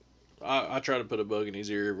I try to put a bug in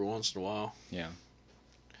his ear every once in a while. Yeah.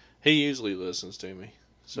 He usually listens to me.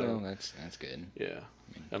 So well, that's good. Yeah.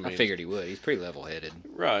 I figured he would. He's pretty level-headed.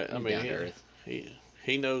 Right. Down to earth.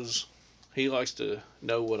 He knows. He likes to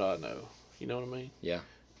know what I know. You know what I mean? Yeah.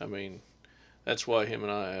 I mean, that's why him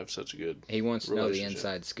and I have such a good. He wants to know the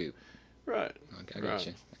inside scoop. Right. I got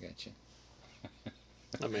you.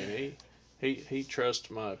 I mean, he trusts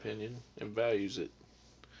my opinion and values it.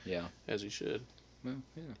 Yeah. As he should. Well,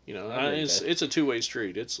 yeah. It's a two-way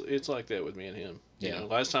street. It's like that with me and him. Yeah.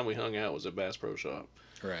 Last time we hung out was at Bass Pro Shop.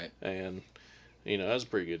 Right. And that was a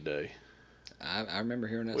pretty good day. I remember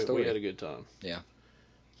hearing that story. We had a good time. Yeah.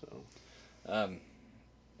 So.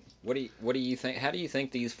 What do you think? How do you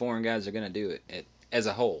think these foreign guys are going to do it as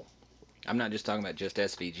a whole? I'm not just talking about just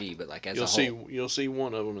SVG, but like as a whole. You'll see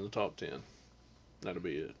one of them in the top 10. That'll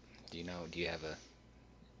be it. Do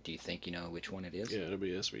you think you know which one it is? Yeah, it'll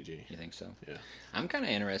be SVG. You think so? Yeah. I'm kind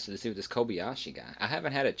of interested to see what this Kobayashi guy. I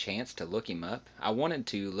haven't had a chance to look him up. I wanted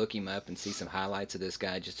to look him up and see some highlights of this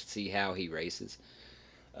guy just to see how he races.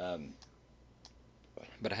 But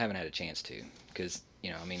I haven't had a chance to because,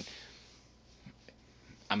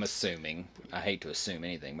 I'm assuming, I hate to assume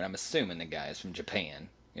anything, but I'm assuming the guy is from Japan.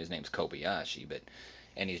 His name's Kobayashi,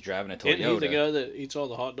 and he's driving a Toyota. Isn't he the guy that eats all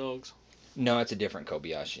the hot dogs? No, it's a different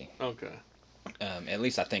Kobayashi. Okay. At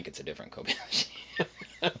least I think it's a different Kobayashi.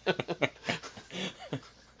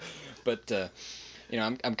 But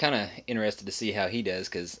I'm kind of interested to see how he does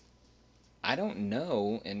because I don't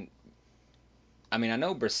know, and I mean I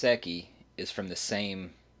know Brasecki is from the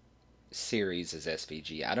same series as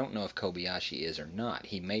SVG. I don't know if Kobayashi is or not.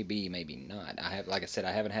 He may be, maybe not. Like I said,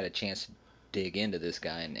 I haven't had a chance to dig into this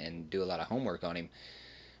guy and do a lot of homework on him,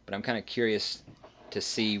 but I'm kind of curious to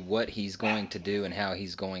see what he's going to do and how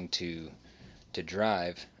he's going to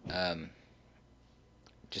drive.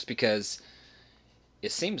 Just because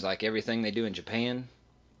it seems like everything they do in Japan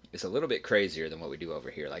is a little bit crazier than what we do over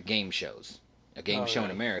here, like game shows. A game Oh show in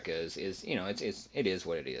yeah, America is it is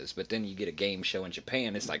what it is. But then you get a game show in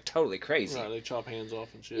Japan, it's like totally crazy. right. They chop hands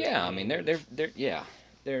off and shit. Yeah, I mean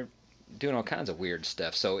they're doing all kinds of weird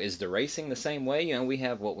stuff. So is the racing the same way? We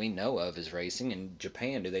have what we know of as racing in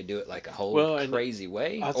Japan. Do they do it like a whole Well, and crazy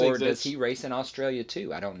way, I think or does that's he race in Australia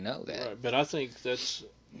too? I don't know that. right. But I think that's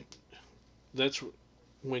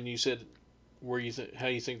when you said where you how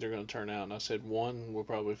you think they're going to turn out, and I said one will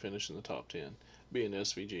probably finish in the top 10, being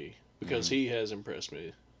SVG, because Mm-hmm. he has impressed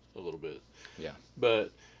me a little bit. Yeah.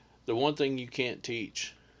 But the one thing you can't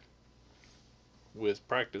teach with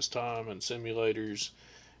practice time and simulators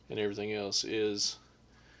and everything else is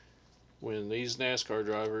when these NASCAR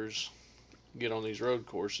drivers get on these road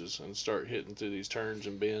courses and start hitting through these turns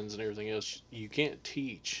and bends and everything else, you can't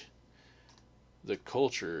teach the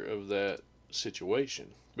culture of that situation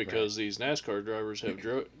Right. because these NASCAR drivers have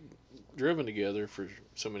driven together for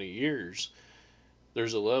so many years.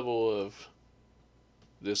 There's a level of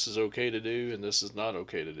this is okay to do and this is not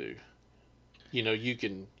okay to do. You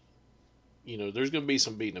can, there's going to be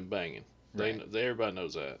some beating and banging. Right. Everybody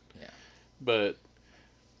knows that. Yeah. But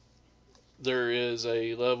there is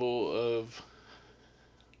a level of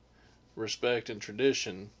respect and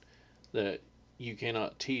tradition that you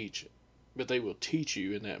cannot teach, but they will teach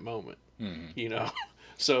you in that moment. Mm-hmm. You know,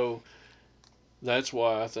 so that's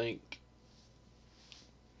why I think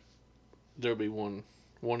there'll be one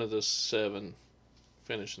of the seven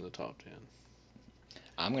finish in the top 10.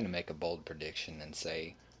 I'm going to make a bold prediction and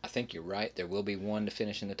say I think you're right. There will be one to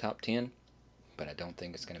finish in the top 10, but I don't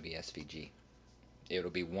think it's going to be SVG. It'll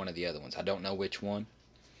be one of the other ones. I don't know which one.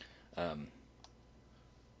 Um,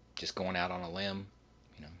 just going out on a limb,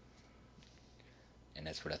 you know, and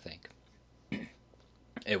that's what I think.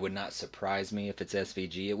 It would not surprise me if it's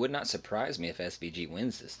SVG. It would not surprise me if SVG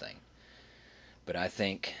wins this thing. But I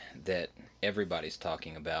think that everybody's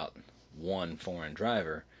talking about one foreign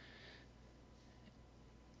driver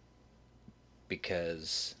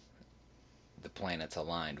because the planets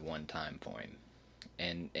aligned one time for him.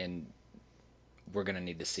 And we're going to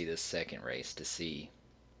need to see this second race to see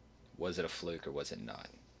was it a fluke or was it not.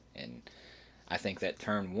 And I think that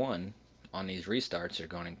turn one on these restarts are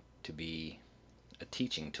going to be a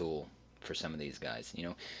teaching tool for some of these guys.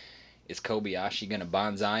 Is Kobayashi going to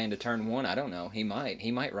bonsai into turn one? I don't know. He might.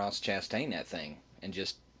 He might Ross Chastain that thing and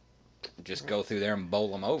just go through there and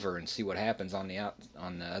bowl him over and see what happens on the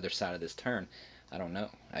other side of this turn. I don't know.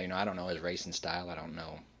 I don't know his racing style. I don't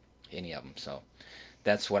know any of them. So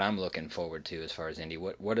that's what I'm looking forward to as far as Indy.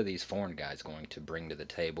 What are these foreign guys going to bring to the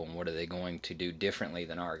table, and what are they going to do differently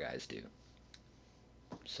than our guys do?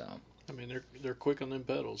 So I mean, they're quick on them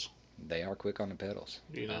pedals, they are quick on the pedals.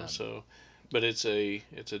 So, but it's a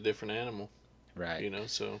different animal, Right.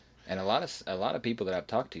 So And a lot of people that I've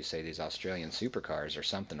talked to say these Australian supercars are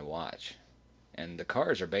something to watch. And the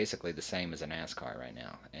cars are basically the same as a NASCAR right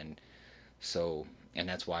now. And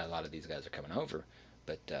that's why a lot of these guys are coming over.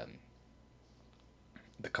 But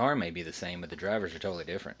the car may be the same, but the drivers are totally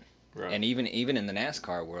different. right, And even in the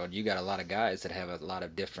NASCAR world, you got a lot of guys that have a lot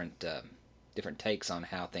of different takes on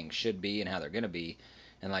how things should be and how they're going to be.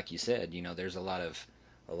 And like you said, there's a lot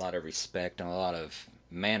of respect and a lot of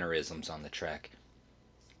mannerisms on the track.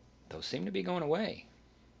 Those seem to be going away.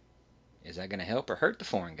 Is that going to help or hurt the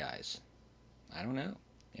foreign guys? I don't know.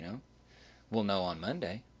 We'll know on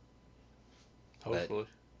Monday. But hopefully.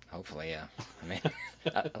 hopefully, yeah. I mean,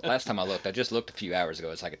 last time I looked, I just looked a few hours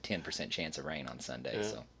ago. It's like a 10% chance of rain on Sunday.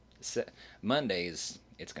 Yeah. So Mondays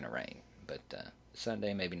it's going to rain, but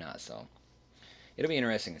Sunday maybe not. So it'll be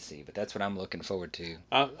interesting to see. But that's what I'm looking forward to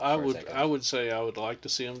I as I far as would that I goes. would say I would like to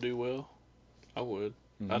see them do well. I would.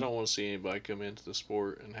 I Hmm. don't want to see anybody come into the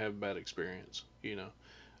sport and have a bad experience.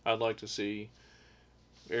 I'd like to see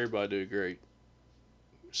everybody do great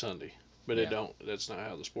Sunday, but it Yeah. don't. That's not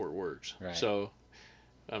how the sport works. Right. So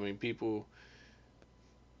I mean, people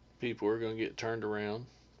are going to get turned around.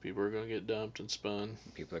 People are going to get dumped and spun.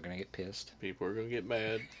 People are going to get pissed. People are going to get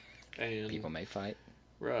mad, and People may fight.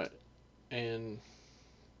 right, and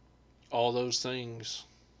all those things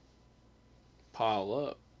pile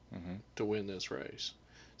up Mm-hmm. to win this race.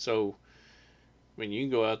 So, I mean, you can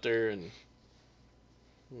go out there and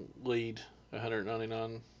lead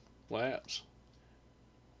 199 laps.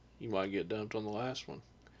 You might get dumped on the last one.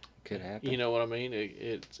 Could happen. You know what I mean?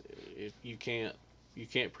 You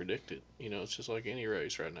can't predict it. You know, it's just like any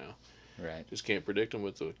race right now. Right. Just can't predict them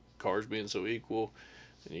with the cars being so equal,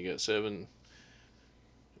 and you got 7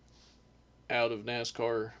 out of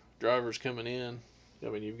NASCAR drivers coming in. I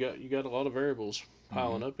mean, you got a lot of variables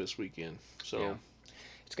piling Mm-hmm. up this weekend. So Yeah.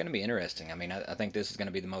 It's going to be interesting. I mean, I think this is going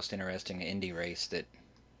to be the most interesting Indy race that.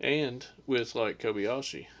 and with like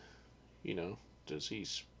Kobayashi, you know, does he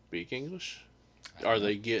speak English? I Are don't know.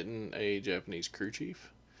 they getting a Japanese crew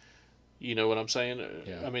chief? You know what I'm saying?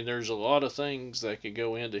 Yeah. I mean, there's a lot of things that could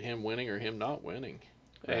go into him winning or him not winning,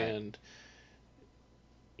 Right. and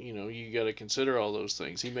you know you got to consider all those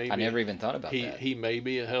things. I never even thought about that. He may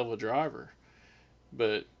be a hell of a driver,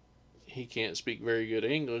 but he can't speak very good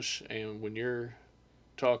English. And when you're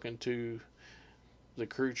talking to the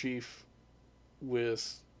crew chief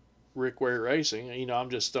with Rick Ware Racing, you know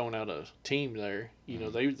I'm just throwing out a team there. You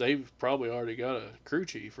know Mm-hmm. they've probably already got a crew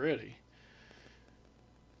chief ready.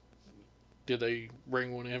 Did they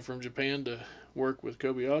bring one in from Japan to work with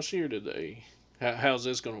Kobayashi, or did they? How's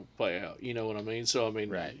this going to play out? You know what I mean? So I mean,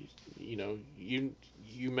 Right. you know, you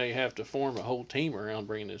may have to form a whole team around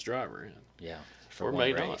bringing this driver in, Yeah. For or one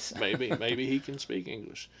may not. race. Maybe he can speak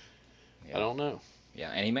English. I Yeah. don't know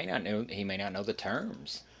Yeah. And he may not know. He may not know the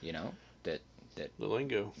terms. You know that the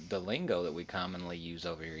lingo. the lingo that we commonly use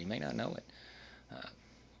over here. He may not know it. Uh,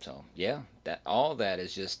 so yeah, that all that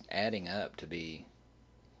is just adding up to be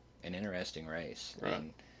an interesting race. Right.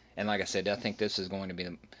 And like I said, I think this is going to be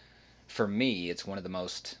for me. It's one of the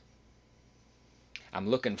most. I'm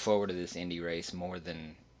looking forward to this Indy race more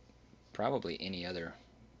than probably any other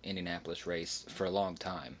Indianapolis race for a long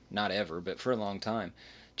time. Not ever, but for a long time,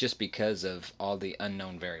 just because of all the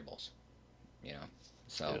unknown variables. You know,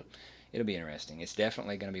 so Yeah. it'll be interesting. It's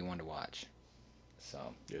definitely going to be one to watch.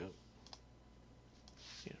 So, Yeah.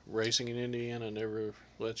 Yeah. Racing in Indiana never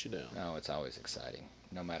lets you down. no, it's always exciting,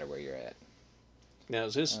 no matter where you're at. Now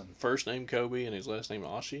is his Um, first name Kobe and his last name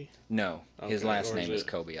Ashi? no, his Okay, last or is name is it?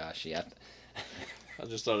 Kobayashi. I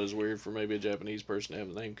just thought it was weird for maybe a Japanese person to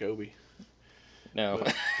have the name Kobe. No.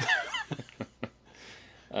 But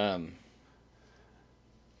um,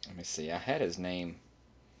 let me see. I had his name.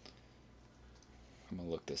 I'm gonna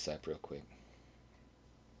look this up real quick.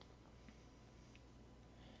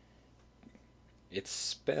 It's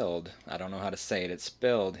spelled. I don't know how to say it. It's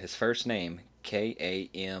spelled his first name Kamui.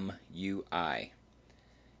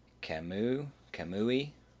 Kamui.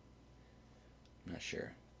 I'm not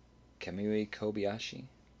sure. Kamui Kobayashi.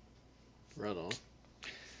 right on.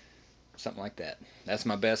 Something like that. That's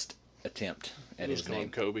my best attempt at Let's his call him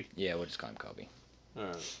name. Kobe. Yeah, we'll just call him Kobe. All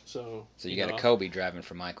right. So you got a Kobe driving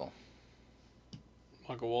for Michael.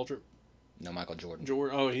 Michael Waltrip. No, Michael Jordan.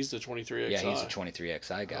 Jordan. Oh, he's the 23XI. Yeah, he's a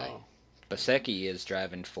 23XI guy. Oh. Basecki is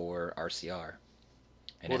driving for RCR.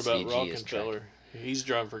 And What about SVG is Rockenfeller? He's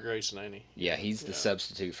driving for Grayson, ain't he? Yeah, he's the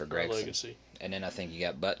substitute for Gregson. Legacy. And then I think you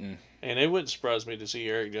got Button. And it wouldn't surprise me to see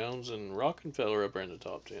Eric Jones and Rockenfeller up there in the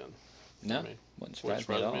top 10. No, I mean, wouldn't surprise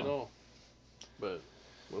me at all. But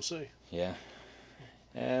we'll see. Yeah.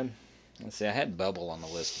 Let's see. I had Bubble on the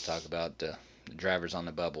list to talk about the drivers on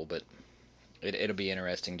the bubble, but it'll be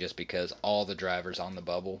interesting just because all the drivers on the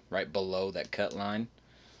bubble, right below that cut line,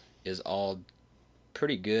 is all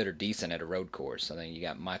pretty good or decent at a road course. I think you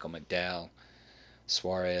got Michael McDowell,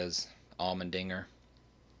 Suarez, Allmendinger,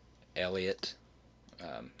 Elliott.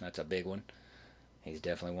 That's a big one. He's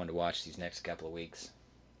definitely one to watch these next couple of weeks.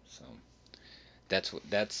 So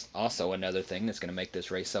that's also another thing that's going to make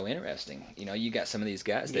this race so interesting. You know, you got some of these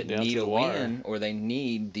guys that Get down need to a the wire. win or they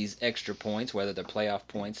need these extra points, whether they're playoff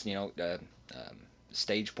points,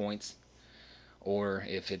 stage points, or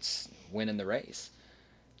if it's winning the race,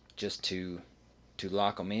 just to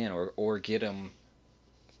lock them in or get them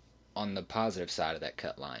on the positive side of that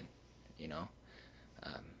cut line. You know,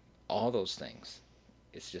 um, all those things.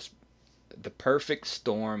 It's just the perfect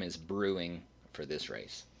storm is brewing for this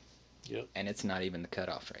race. Yep. And it's not even the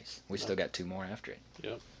cutoff race. We No. still got 2 more after it.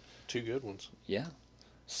 Yep. 2 good ones. Yeah. 2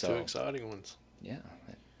 So exciting ones. yeah,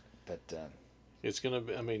 but It's going to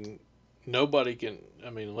be, I mean, nobody can, I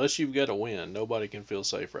mean, unless you've got a win, nobody can feel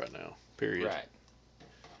safe right now, period. right.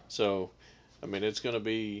 So, I mean, it's going to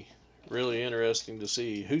be really interesting to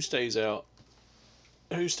see who stays out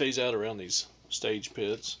around these stage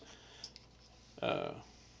pits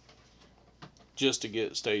just to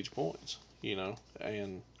get stage points, you know,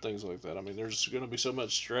 and things like that. I mean, there's going to be so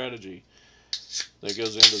much strategy that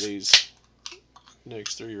goes into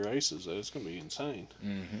next 3 races, it's going to be insane.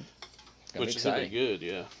 Mm-hmm. It's gonna be Which is going to be exciting. good,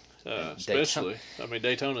 yeah. And Daytona, Especially, I mean,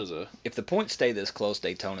 Daytona's a if the points stay this close,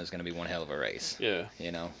 Daytona is going to be one hell of a race. yeah,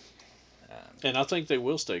 You know. and I think they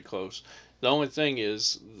will stay close. The only thing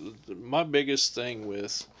is, my biggest thing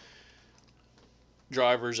with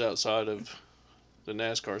drivers outside of the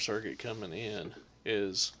NASCAR circuit coming in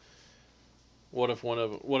is what if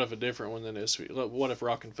a different one than this? What if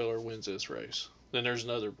Rockefeller wins this race? Then there's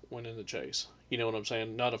another one in the chase. You know what I'm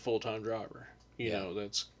saying? Not a full time driver. Yeah.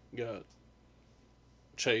 That's got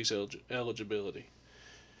chase eligibility.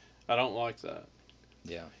 I don't like that.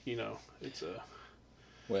 Yeah. It's a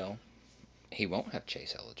Well, he won't have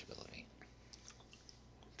chase eligibility.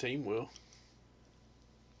 team will.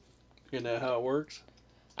 Isn't that how it works?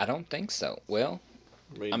 I don't think so. Well,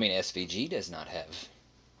 I I mean, mean, SVG does not have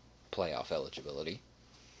playoff eligibility.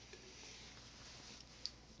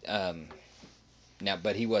 Um, Now,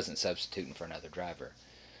 but he wasn't substituting for another driver.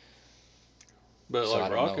 but So I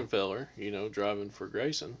like don't know. Rockefeller, driving for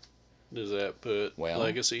Grayson, does that put Well,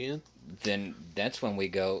 legacy in? then that's when we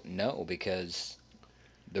go no, because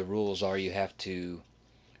the rules are you have to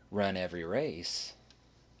run every race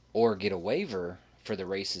or get a waiver for the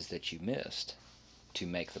races that you missed to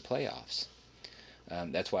make the playoffs.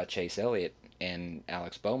 That's why Chase Elliott and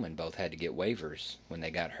Alex Bowman both had to get waivers when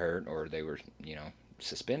they got hurt or they were,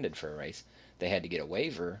 suspended for a race. They had to get a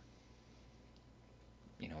waiver,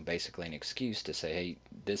 basically an excuse to say, hey,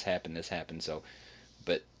 this happened. So,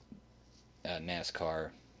 but NASCAR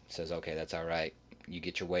says, okay, that's all right. You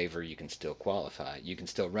get your waiver, you can still qualify. You can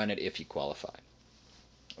still run it if you qualify.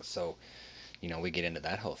 So, we get into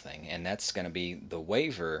that whole thing. And that's going to be the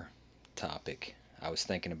waiver topic. I was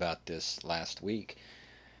thinking about this last week.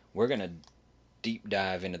 We're going to deep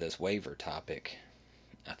dive into this waiver topic,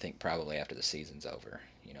 I think probably after the season's over.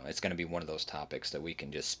 It's going to be one of those topics that we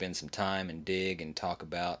can just spend some time and dig and talk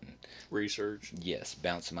about and Research. yes,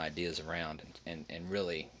 bounce some ideas around and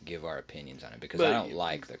really give our opinions on it because But I don't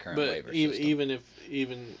like the current but waiver even system.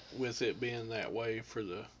 even with it being that way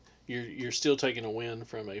you're still taking a win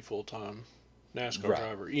from a full time NASCAR Right.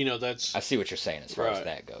 driver. That's I see what you're saying as far as right.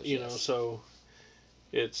 that goes. Yes. So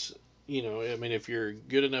it's I mean, if you're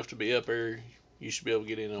good enough to be up there, you should be able to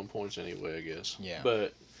get in on points anyway, I guess. Yeah.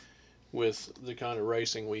 But with the kind of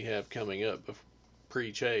racing we have coming up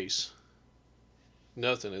pre-chase,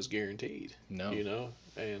 nothing is guaranteed. No.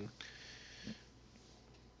 And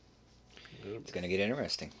It's going to get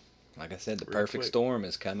interesting. Like I said, the Real perfect quick. storm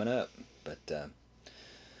is coming up. But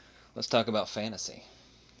let's talk about fantasy.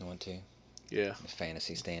 You want to? Yeah, The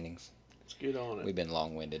fantasy standings. let's get on it. We've been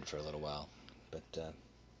long-winded for a little while, but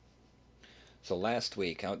so last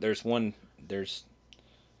week there's one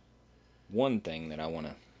thing that I want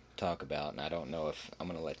to talk about, and I don't know if I'm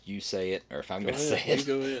going to let you say it or if I'm going to say it. You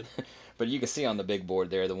go ahead. But you can see on the big board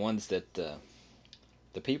there the ones that the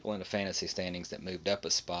people in the fantasy standings that moved up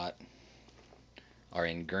a spot are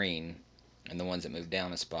in green, and the ones that moved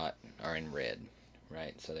down a spot are in red.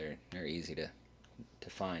 Right, so they're easy to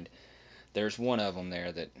find. There's one of them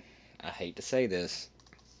there that I hate to say this.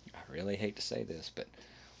 I really hate to say this, but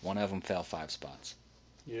one of them fell 5 spots.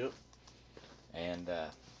 Yep. And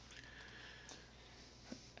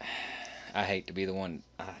I hate to be the one.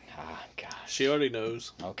 Gosh. She already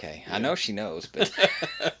knows. Okay, Yeah. I know she knows, but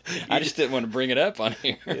I just didn't want to bring it up on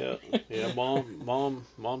here. Yeah.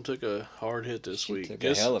 Mom took a hard hit this She week. took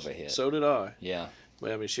a hell of a hit. So did I. Yeah,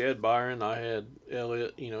 But I mean, she had Byron. I had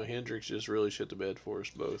Elliott. Hendricks just really shit the bed for us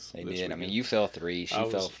both. they this did. I weekend. mean, you fell 3, she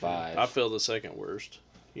fell 5. I fell the second worst.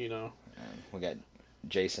 We got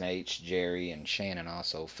Jason H, Jerry, and Shannon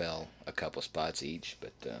also fell a couple spots each,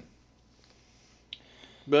 but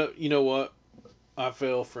But you know what? I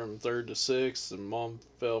fell from 3rd to 6th, and Mom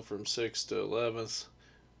fell from 6th to 11th.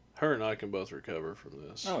 Her and I can both recover from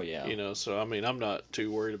this. oh yeah, So I mean, I'm not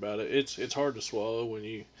too worried about it. It's hard to swallow when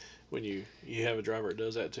you have a driver that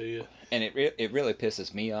does that to you. and it really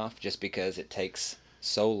pisses me off just because it takes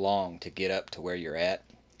so long to get up to where you're at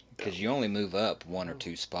because you only move up 1 or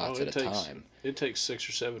 2 spots at a time. It takes 6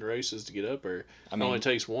 or 7 races to get up there. I It mean, only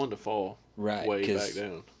takes 1 to fall right? way back 'Cause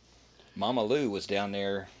down. Mama Lou was down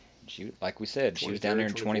there. Like we said, she was down there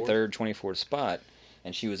in 23rd, 24th spot,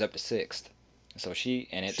 and she was up to 6th. So she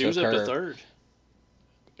She was up to 3rd.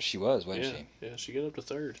 She was, wasn't Yeah, she? yeah, she got up to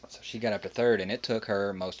 3rd. So she got up to 3rd, and it took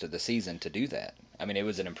her most of the season to do that. I mean, it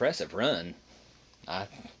was an impressive run.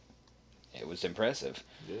 It was impressive,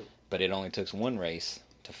 Yeah. but it only took 1 race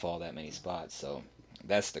to fall that many spots. So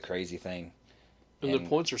that's the crazy thing. And the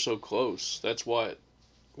points are so close. That's why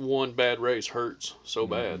one bad race hurts so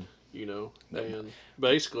bad, And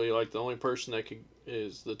basically, like, the only person that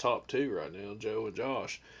is the top 2 right now, Joe and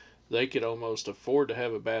Josh. they could almost afford to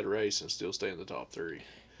have a bad race and still stay in the top three.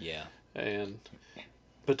 Yeah. And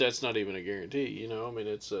but that's not even a guarantee, you know. I mean,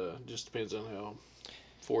 it's just depends on how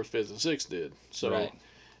fourth, fifth, and sixth did. So Right.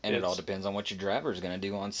 And it all it's depends on what your driver is going to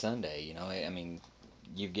do on Sunday. You know, I mean,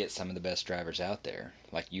 you get some of the best drivers out there.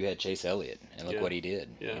 Like you had Chase Elliott, and look yeah, what he did.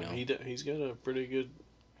 yeah. You know. He's got a pretty good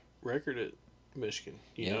record at Michigan,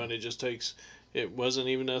 you Yeah. know, and it just takes. It wasn't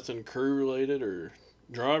even nothing crew related or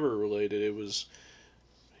driver related. It was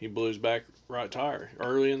he blew his back right tire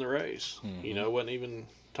early in the race. You Mm-hmm. know, wasn't even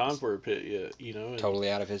time for a pit yet. You know, and Totally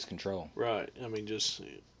out of his control. right. I mean, just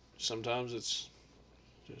sometimes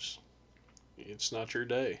just it's not your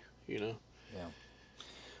day. You know. Yeah.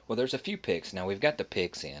 Well, there's a few picks now. We've got the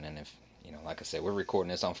picks in, and if you know, like I said, we're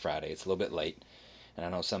recording this on Friday. It's a little bit late, and I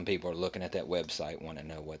know some people are looking at that website, want to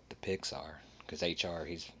know what the picks are, because HR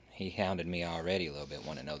he hounded me already a little bit,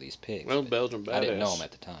 want to know these picks. Well, But Belgian I didn't know badass. them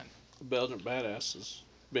at the time. Belgian badass has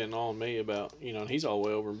been on me about, you know, and he's all the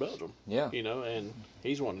way over in Belgium, Yeah. you know, and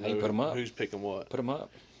he's wanting to Hey, put them know up. who's picking what. Put them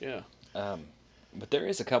up. Yeah. Um, but there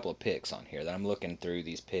is a couple of picks on here that I'm looking through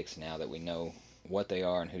these picks now that we know what they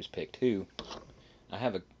are and who's picked who. I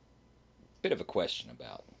have a bit of a question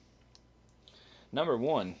about. Number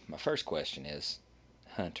one, my first question is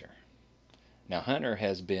Hunter. Now, Hunter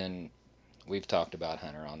has been, we've talked about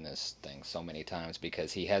Hunter on this thing so many times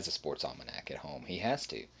because he has a sports almanac at home. He has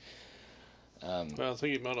to. Well, I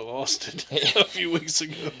think he might have lost it a few weeks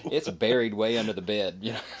ago. It's buried way under the bed,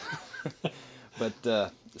 you know.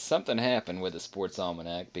 But something happened with the sports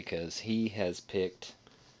almanac because he picked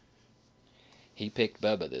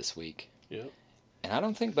Bubba this week. Yeah. And I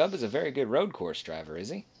don't think Bubba's a very good road course driver, is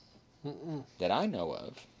he? Mm-mm. That I know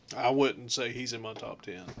of. I wouldn't say he's in my top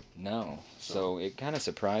 10. No. So it kind of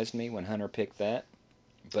surprised me when Hunter picked that.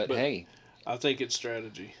 But But hey, I think it's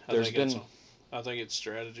strategy. there's been I think it's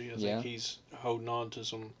strategy. I Yeah. think he's holding on to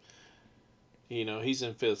some. You know, he's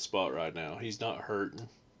in fifth spot right now. He's not hurting,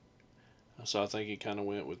 so I think he kind of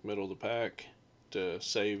went with middle of the pack to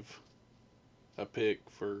save a pick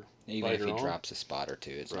for even if later he on. drops a spot or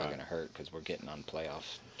two, it's not Right. going to hurt because we're getting on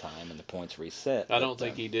playoff time and the points reset. I don't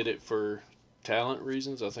think he did it for talent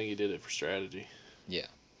reasons. I think he did it for strategy. Yeah.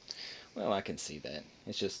 Well, I can see that.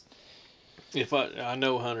 It's just If I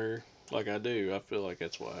know Hunter like I do, I feel like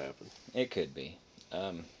that's what happened. it could be.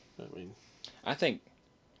 Um, I mean, I think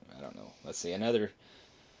I don't know. Let's see. Another.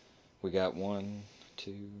 We got one,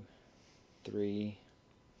 two, three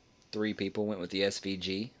people went with the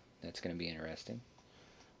SVG. That's going to be interesting.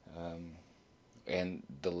 And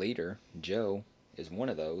the leader, Joe, is one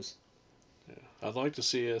of those. yeah. I'd like to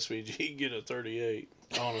see SVG get a 38.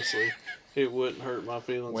 Honestly, it wouldn't hurt my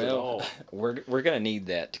feelings at Well, all. we're going to need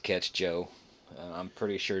that to catch Joe. I'm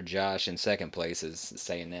pretty sure Josh in second place is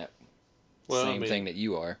saying that Well, same thing that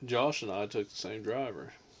you are. Josh and I took the same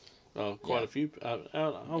driver. Quite Yeah. a few. I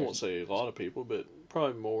won't say a lot of people, but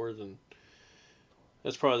probably more than.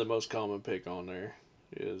 That's probably the most common pick on there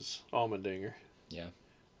is Allmendinger. Yeah.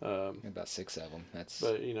 Um, About 6 of them. That's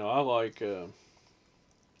but you know, I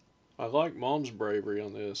like Mom's bravery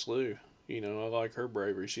on this, Lou. You know, I like her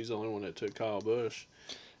bravery. She's the only one that took Kyle Busch.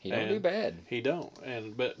 he don't do and bad. He don't,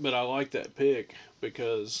 but I like that pick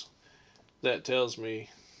because that tells me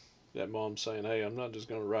that Mom's saying, "Hey, I'm not just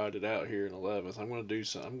going to ride it out here in 11th. I'm going to do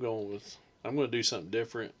something. I'm going to do something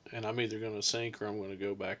different, and I'm either going to sink or I'm going to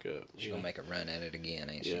go back up." She's going to make a run at it again,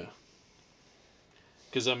 ain't she? Yeah.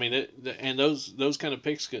 Because I mean, and those kind of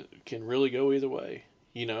picks can really go either way.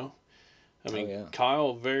 You know, I mean, yeah.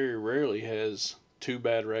 Kyle very rarely has two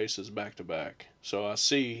bad races back to back. So I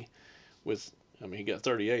see I mean, he got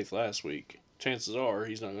 38th last week. Chances are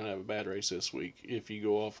he's not going to have a bad race this week if you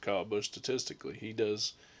go off Kyle Busch statistically. He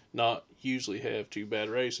does not usually have two bad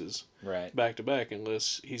races Right. back to back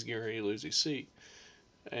unless he's getting ready to lose his seat.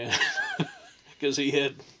 And because he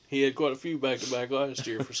had quite a few back to back last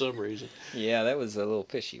year for some reason. Yeah, that was a little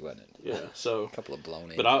fishy, wasn't it? Yeah, so. A couple of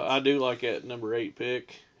blown in. But I do like that number 8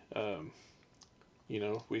 pick. You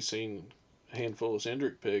know, we've seen a handful of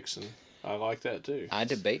Cindric picks, and I like that too. I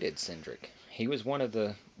debated Cindric. He was one of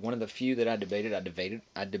the few that I debated.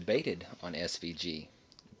 I debated on SVG,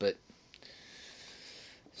 but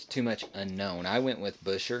it's too much unknown. I went with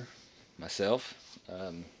Buscher myself,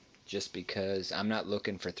 just because I'm not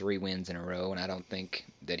looking for 3 wins in a row, and I don't think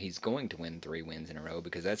that he's going to win 3 wins in a row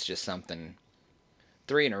because that's just something.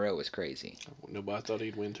 3 in a row is crazy. Nobody thought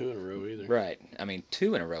he'd win 2 in a row either. Right. I mean,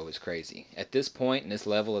 2 in a row is crazy. At this point in this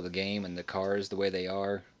level of the game and the cars the way they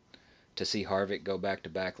are, to see Harvick go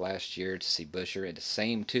back-to-back last year, to see Buscher at the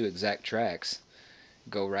same 2 exact tracks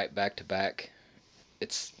go right back-to-back,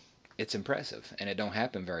 it's impressive, and it don't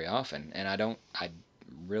happen very often. And I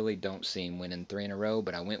really don't see him winning 3 in a row,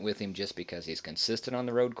 but I went with him just because he's consistent on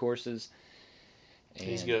the road courses.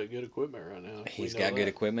 He's And got good equipment right now. We he's know got good that.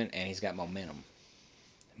 equipment and he's got momentum.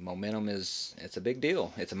 Momentum it's a big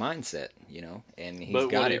deal. It's a mindset, and he's But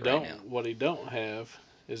what got he it right now. don't have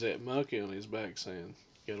is that monkey on his back saying,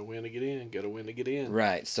 "Got to win to get in. Got to win to get in.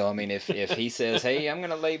 Right. So I mean, if he says, "Hey, I'm going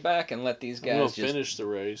to lay back and let these I'm going guys to just," finish the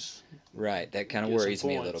race. right, that kind of Get some worries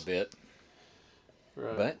me a little points." bit.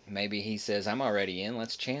 Right. But maybe he says, "I'm already in.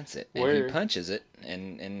 Let's chance it," and he Where punches it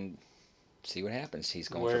and see what happens. He's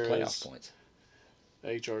going for playoff whereas points.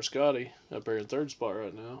 H.R. Scotty up there in third spot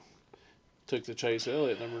right now took the Chase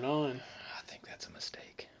Elliott number 9. I think that's a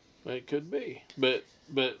mistake. It could be, but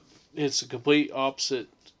it's a complete opposite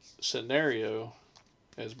scenario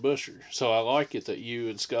as Busher. So I like it that you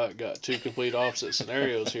and Scott got two complete opposite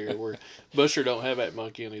scenarios here, where Busher don't have that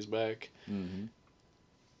monkey on his back. Mm-hmm.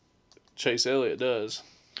 Chase Elliott does.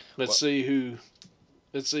 Let's Well, see who.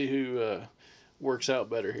 Let's see who works out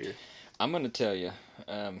better here. I'm going to tell you,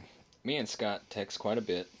 me and Scott text quite a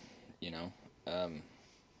bit, you know, um,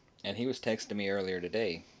 and he was texting me earlier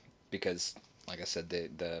today because, like I said,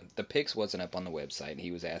 the picks wasn't up on the website.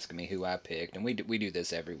 He was asking me who I picked, and we do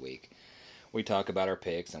this every week. We talk about our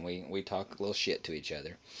picks and we talk a little shit to each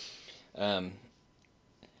other. Um,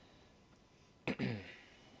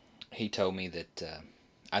 he told me that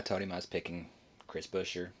I told him I was picking Chris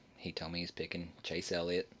Buescher. He told me he's picking Chase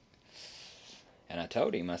Elliott, and I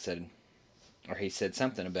told him, I said, or he said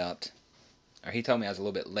something about, or he told me I was a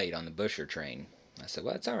little bit late on the Buescher train. I said,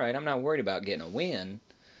 well, it's all right. I'm not worried about getting a win.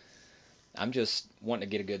 I'm just wanting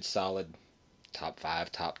to get a good solid top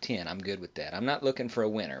 5, top 10. I'm good with that. I'm not looking for a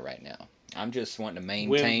winner right now. I'm just wanting to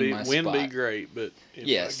maintain my Win be spot. great, but if I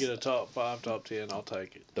Yes, get a top 5, top 10, I'll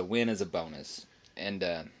take it. the win is a bonus. And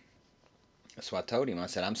so I told him, I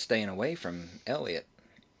said, I'm staying away from Elliott.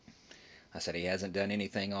 I said, he hasn't done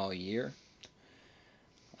anything all year.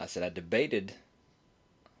 I said, I debated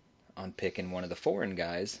on picking one of the foreign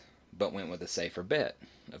guys, but went with a safer bet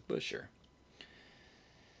of Buescher.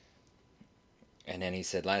 And then he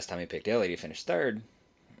said last time he picked Elliott, he finished third.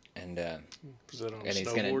 And Is that on a and he's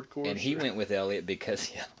snowboard course? and he went with Elliott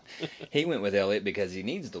because he went with Elliott because he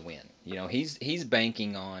needs the win. He's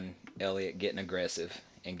banking on Elliott getting aggressive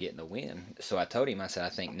and getting the win. So I told him, I said, I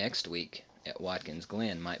think next week at Watkins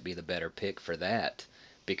Glen might be the better pick for that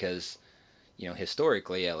because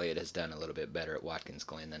historically Elliott has done a little bit better at Watkins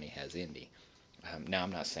Glen than he has Indy. Now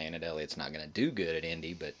I'm not saying that Elliott's not going to do good at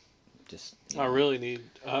Indy, but just I really need.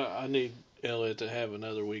 I need Elliott to have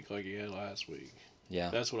another week like he had last week. yeah,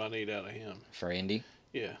 That's what I need out of him. for Indy,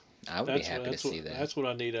 Yeah, I would be happy to see that. That's what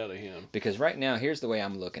I need out of him. Because right now, here's the way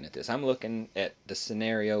I'm looking at this. I'm looking at the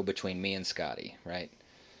scenario between me and Scotty, right?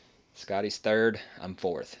 Scotty's third, I'm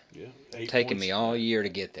fourth. Yeah, Taking me all year to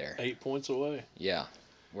get there. 8 points away. Yeah,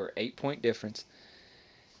 we're 8 point difference.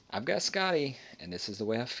 I've got Scotty, and this is the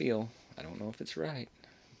way I feel. I don't know if it's right,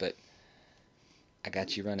 but I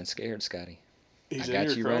got you running scared, Scotty. He's I in got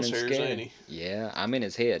your you running crosshairs, scared. ain't he? Yeah, I'm in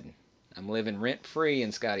his head. I'm living rent free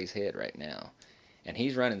in Scotty's head right now. And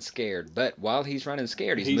he's running scared. But while he's running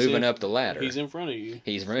scared, he's moving up the ladder. He's in front of you.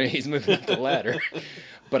 He's moving up the ladder.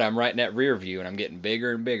 But I'm right in that rear view, and I'm getting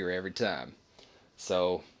bigger and bigger every time.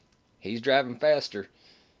 So he's driving faster,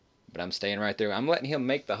 but I'm staying right there. I'm letting him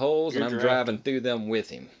make the holes, and I'm driving through them with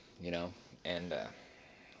him, And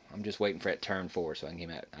I'm just waiting for that turn 4 so I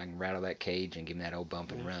can rattle that cage and give him that old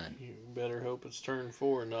bump and run. You better hope it's turn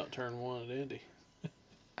 4 and not turn 1 at Indy.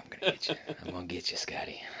 I'm gonna get you. I'm gonna get you,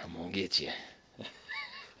 Scotty. I'm gonna get you.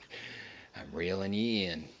 I'm reeling you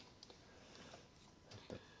in.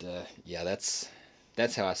 But yeah, that's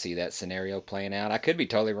how I see that scenario playing out. I could be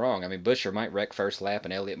totally wrong. I mean, Buescher might wreck first lap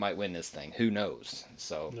and Elliott might win this thing. Who knows?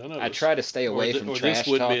 So I try to stay away from trash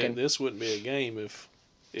talking. This wouldn't be a game if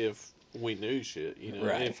we knew shit,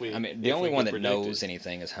 Right. If we, I mean, the only one that knows it.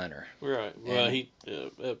 anything is Hunter. Right. Well, he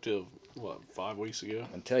up till 5 weeks ago.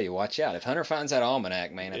 I'll tell you, watch out. If Hunter finds that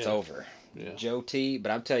almanac, man, it's over. Yeah. Joe T, but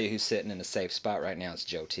I'll tell you who's sitting in a safe spot right now. It's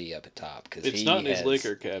Joe T up at top because it's not in his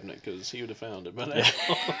liquor cabinet because he would have found it by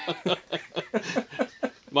now.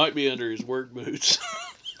 Might be under his work boots.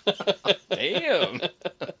 Damn.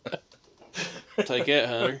 Take that,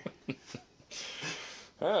 Hunter.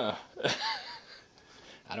 Huh.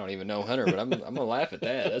 I don't even know Hunter, but I'm gonna laugh at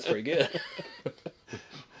that. That's pretty good.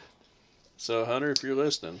 So, Hunter, if you're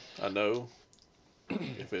listening, I know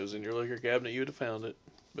if it was in your liquor cabinet, you'd have found it.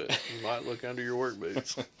 But you might look under your work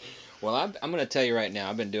boots. Well, I'm going to tell you right now,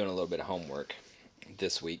 I've been doing a little bit of homework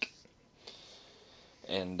this week.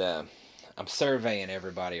 And I'm surveying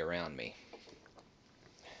everybody around me.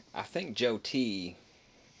 I think Joe T,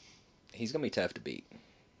 he's going to be tough to beat.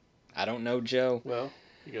 I don't know Joe. Well,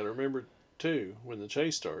 You got to remember too, when the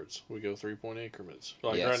chase starts, we go 3 point increments.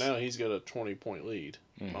 Like right Yes. now, he's got a 20 point lead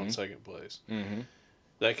on Mm-hmm. second place. Mm-hmm.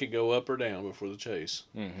 That could go up or down before the chase.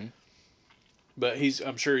 Mm-hmm. But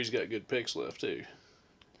I'm sure he's got good picks left too.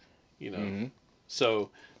 You know, Mm-hmm. so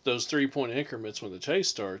those 3 point increments when the chase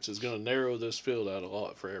starts is going to narrow this field out a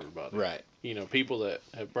lot for everybody. Right. You know, people that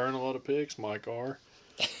have burned a lot of picks, Mike R.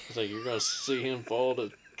 I think you're going to see him fall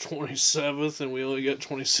to 27th, and we only got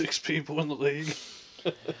 26 people in the league.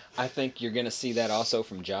 I think you're going to see that also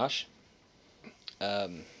from Josh.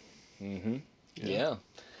 Mm-hmm. Yeah.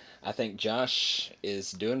 I think Josh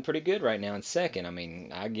is doing pretty good right now in second. I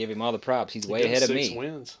mean, I give him all the props. He's way ahead of me. 6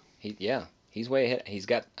 wins. He's way ahead.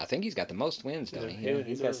 I think he's got the most wins, don't he? Yeah,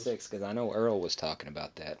 He's he got does. 6, because I know Earl was talking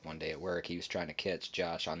about that one day at work. He was trying to catch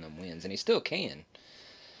Josh on them wins, and he still can.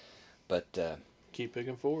 But Keep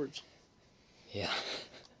picking forwards. yeah,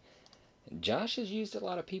 Josh has used a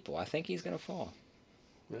lot of people. I think he's gonna fall.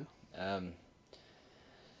 Yeah.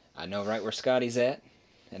 I know right where Scotty's at,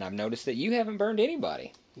 and I've noticed that you haven't burned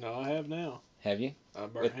anybody. No, I have now. Have you? I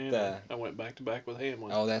burned With, Hamlin. I went back to back with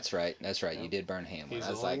Hamlin. Oh, that's right. That's right. Yeah. You did burn Hamlin. He's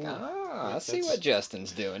I was the like, only one. I see That's- what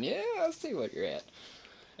Justin's doing. Yeah, I see what you're at.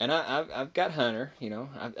 And I've got Hunter. You know,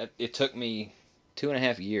 it took me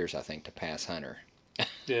 2.5 years, I think, to pass Hunter.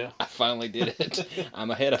 Yeah. I finally did it. I'm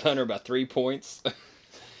ahead of Hunter by 3 points,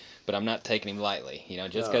 but I'm not taking him lightly. You know,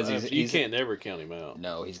 just because you can't never count him out.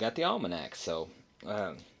 No, he's got the almanac, so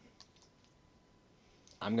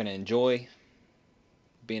I'm gonna enjoy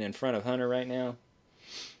being in front of Hunter right now.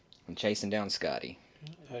 I'm chasing down Scotty,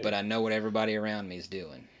 Hey, but I know what everybody around me is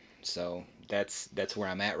doing, so that's where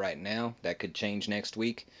I'm at right now. That could change next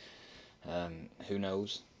week. Who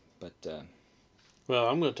knows? But well,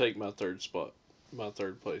 I'm going to take my third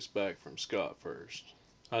place back from Scott first.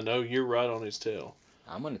 I know you're right on his tail.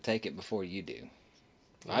 I'm gonna take it before you do.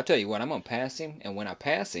 I'll tell you what. I'm gonna pass him, and when I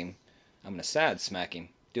pass him, I'm gonna side smack him,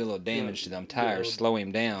 do a little damage to them tires, slow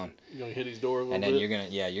him down, You're going to hit his door a little and then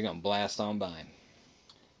bit. you're gonna blast on by him.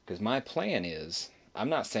 Because my plan is, I'm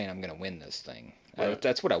not saying I'm gonna win this thing. Right.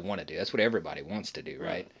 That's what I want to do. That's what everybody wants to do,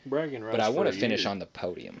 right? Bragging rights. But I want to for a finish year. on the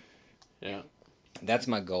podium. Yeah. That's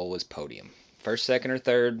my goal, is podium. First, second, or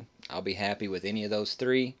third, I'll be happy with any of those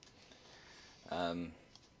 3.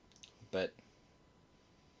 But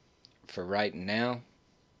for right now,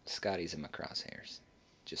 Scotty's in my crosshairs.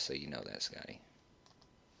 Just so you know that, Scotty.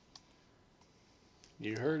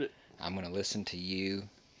 You heard it. I'm going to listen to you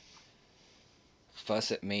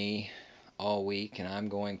fuss at me all week, and I'm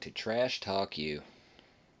going to trash talk you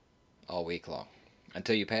all week long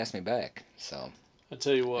until you pass me back. So I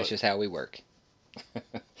tell you what. that's just how we work.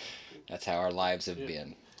 That's how our lives have Yeah.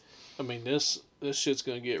 been. I mean, this shit's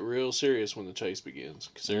going to get real serious when the chase begins.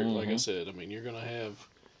 Because, like I Mhm. said, I mean, you're going to have.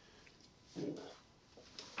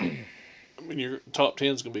 I mean, your top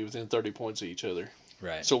 10's going to be within 30 points of each other.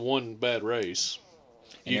 Right. So one bad race,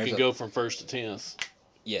 And you there's can go from first to 10th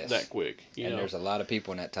Yes. that quick. You And know? there's a lot of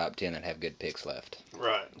people in that top 10 that have good picks left.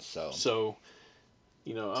 Right. So So,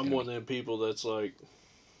 you know, I'm gonna one of them people that's like,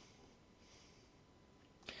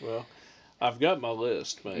 well, I've got my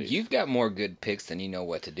list made. you've got more good picks than you know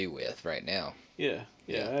what to do with right now. Yeah,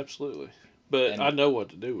 Yeah. absolutely. But And- I know what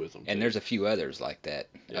to do with them. And too. there's a few others like that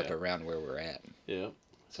up Yeah. around where we're at. Yeah.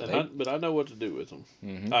 So But I know what to do with them.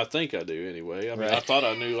 Mhm. I think I do anyway. I mean, Right. I thought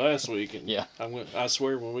I knew last week, and Yeah. I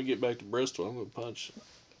swear, when we get back to Bristol, I'm gonna punch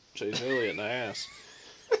Chase Elliott in the ass.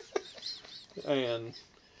 And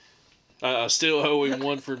I still owe him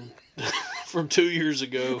one from from 2 years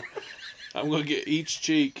ago. I'm gonna get each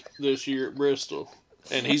cheek this year at Bristol,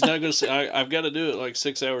 and he's not gonna say. I've got to do it like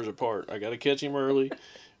 6 hours apart. I got to catch him early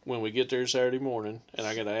when we get there Saturday morning, and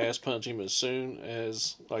I got to ass punch him as soon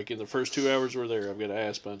as, like, in the first 2 hours we're there. I've got to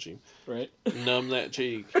ass punch him, Right. numb that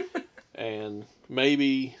cheek, and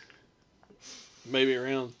maybe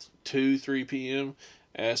around 2-3 p.m.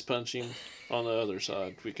 ass punch him on the other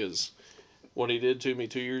side, because what he did to me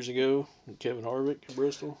 2 years ago, Kevin Harvick in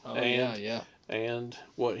Bristol, Oh, and yeah. and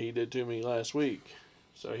what he did to me last week.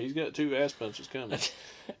 So he's got 2 ass punches coming.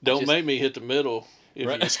 Don't Just- make me hit the middle. If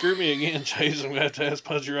Right. you screw me again, Chase, I'm going to have to ass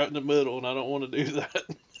punch you right in the middle, and I don't want to do that.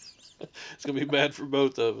 It's going to be bad for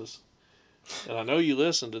both of us. And I know you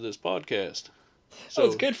listen to this podcast. So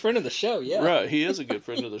it's a good friend of the show, yeah. Right, he is a good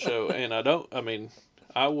friend of the show. And I'll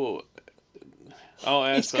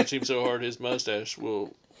ass punch him so hard his mustache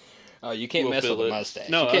will Oh, you can't will mess with feel the it. mustache.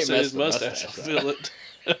 No, you I can't said mess his with the mustache will feel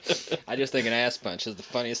it. I just think an ass punch is the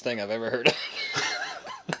funniest thing I've ever heard of.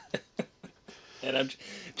 And I'm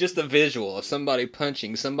just the visual of somebody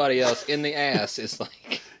punching somebody else in the ass is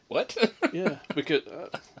like, what? Yeah, because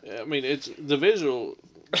it's the visual.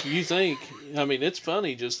 you think, I mean, it's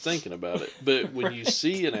funny just thinking about it. But when you Right.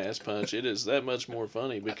 see an ass punch, it is that much more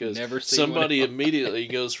funny I've because never seen one. somebody immediately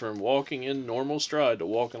goes from walking in normal stride to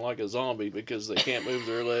walking like a zombie because they can't move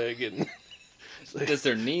their leg. And Does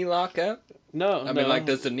their knee lock up? no, I mean, like, no,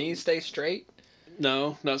 does the knee stay straight?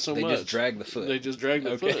 no, not so They just much. drag the foot. They just drag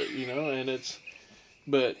the Okay. foot, and it's,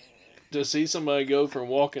 but to see somebody go from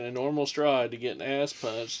walking a normal stride to getting ass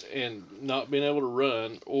punched and not being able to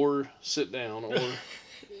run or sit down or, you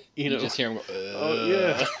You know, just hear them oh,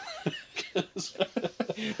 yeah. go,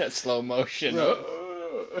 that slow motion.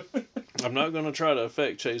 Right. I'm not going to try to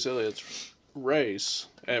affect Chase Elliott's race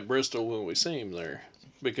at Bristol when we see him there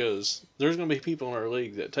because there's going to be people in our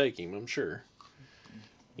league that take him, I'm sure.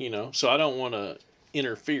 So I don't want to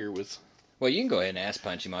interfere with. Well, you can go ahead and ass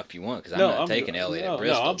punch him if you want, because I'm No, not taking Elliott at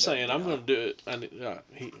Bristol. I'm saying I'm going to do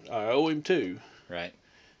it. I owe him two. Right.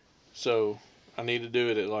 So I need to do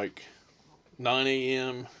it at like 9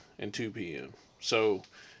 a.m. and 2 p.m. So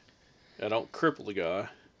I don't cripple the guy.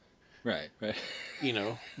 Right.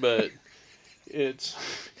 But it's,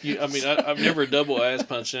 I mean, I've never double ass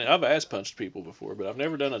punched. I've ass punched people before, but I've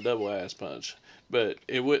never done a double ass punch. But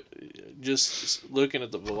it would, just looking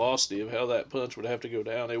at the velocity of how that punch would have to go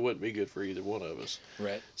down, it wouldn't be good for either one of us.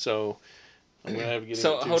 Right. So I'm gonna have to get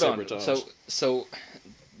So it two hold on. separate times. So,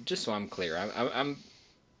 just so I'm clear, I'm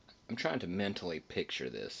trying to mentally picture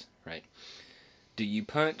this. Right. Do you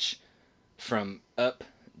punch from up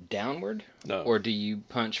downward, No, or do you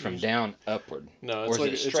punch from down upward? no, Or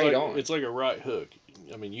is it straight on? It's like a right hook.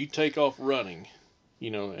 I mean, you take off running,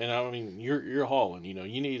 and I mean you're hauling. You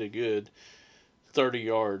need a good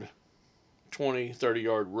 30-yard,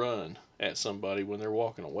 30-yard run at somebody when they're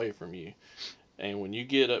walking away from you. And when you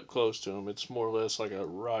get up close to them, it's more or less like a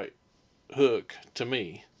right hook to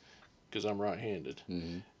me because I'm right-handed.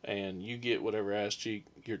 Mm-hmm. And you get whatever ass cheek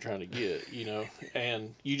you're trying to get,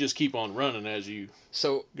 and you just keep on running as you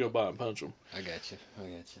go by and punch them. I got you.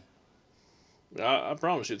 I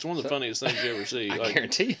promise you, it's one of the funniest things you ever see. I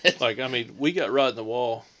guarantee it. I mean, we got Riding the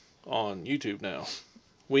Wall on YouTube now.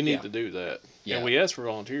 We need to do that. Yeah. And we asked for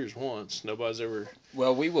volunteers once. Nobody's ever.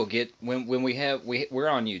 Well, we will get when we're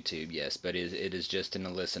on YouTube, yes, but it is just in the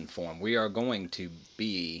listen form. We are going to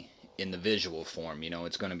be in the visual form.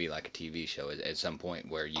 It's going to be like a TV show at some point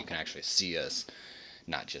where you can actually see us,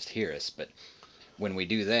 not just hear us. But when we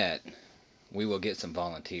do that, we will get some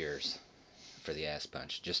volunteers for the ass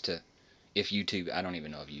punch. Just to, if YouTube, I don't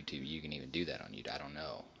even know if YouTube you can even do that on YouTube. I don't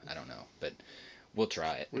know, but we'll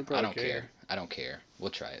try it. I don't care. I don't care. We'll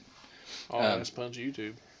try it. I'll ass punch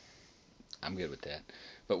YouTube. I'm good with that.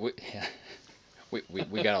 But we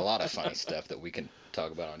got a lot of funny stuff that we can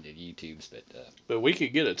talk about on the YouTubes, but we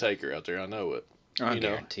could get a taker out there. I know it. I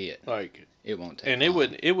guarantee it. Like it won't take. And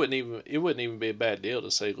long. it wouldn't even be a bad deal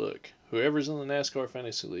to say, look, whoever's in the NASCAR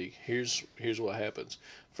Fantasy League, here's what happens.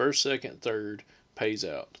 First, second, third pays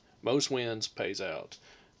out. Most wins pays out.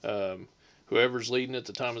 Whoever's leading at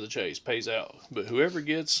the time of the chase pays out. But whoever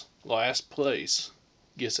gets last place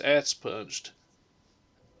gets ass punched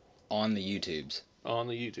on the YouTubes. On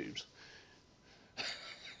the YouTubes.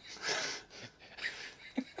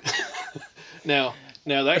 Now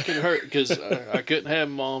that could hurt because I couldn't have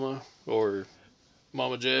Mama or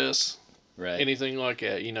Mama Jess, right? Anything like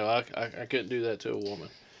that. I couldn't do that to a woman.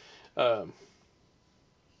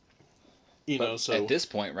 So at this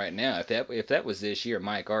point right now, if that was this year,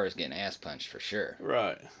 Mike R is getting ass punched for sure.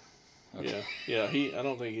 Right. Okay. Yeah. I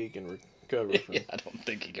don't think he can recover from. Yeah, I don't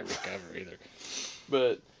think he can recover either.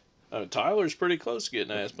 But Tyler's pretty close to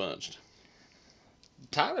getting ass punched.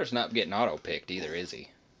 Tyler's not getting auto picked either, is he?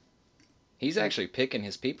 He's actually picking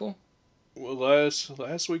his people. Well,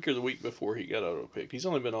 last week or the week before he got auto picked. He's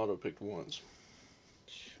only been auto picked once.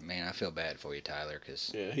 Man, I feel bad for you, Tyler,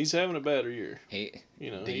 because he's having a better year. The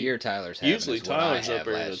year Tyler's having. Usually is Tyler's what I up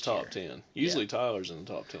there in the last top year. 10. Usually Tyler's in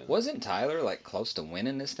the top 10. Wasn't Tyler like close to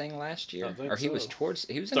winning this thing last year? I think Or he so. was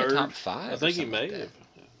he was in Third. the top 5. I think he or may like have.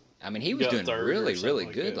 I mean, he was doing really, really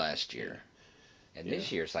like good that. last year. And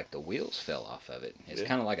this year, it's like the wheels fell off of it. It's Yeah.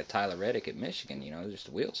 kind of like a Tyler Reddick at Michigan, just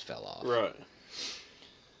the wheels fell off. Right.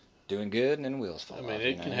 Doing good, and then wheels fall off. I mean,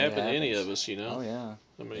 it can happen to any of us, Oh, yeah.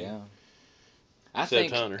 I mean, yeah. I except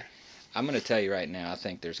think, Hunter. I'm going to tell you right now, I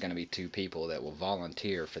think there's going to be 2 people that will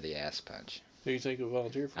volunteer for the ass punch. Who do you think will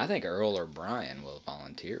volunteer for? I think Earl or Brian will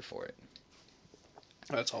volunteer for it.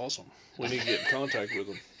 That's awesome. We need to get in contact with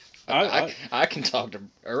them. I can talk to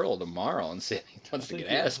Earl tomorrow and see if he wants to get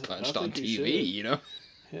ass punched on TV,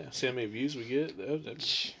 Yeah, see how many views we get? That'd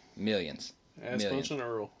Millions. ass punching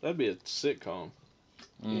Earl. That'd be a sitcom.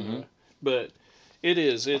 Mm-hmm. But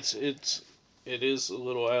it's it is a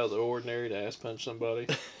little out of the ordinary to ass punch somebody,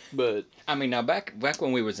 but I mean, now back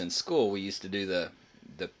when we was in school, we used to do the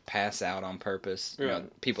pass out on purpose. You know,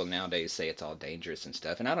 right. people nowadays say it's all dangerous and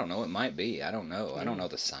stuff, and I don't know. It might be. I don't know. I don't know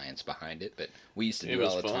the science behind it, but we used to It do it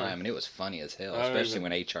was all the fun. time, and it was funny as hell, I especially even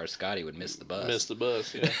when H.R. Scotty would miss the bus. missed the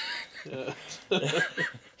bus. Yeah, yeah.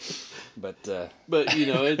 But But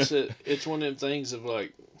it's one of them things of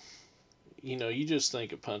like, you just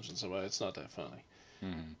think of punching somebody. It's not that funny.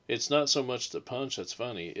 mhm. It's not so much the punch that's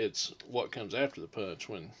funny. It's what comes after the punch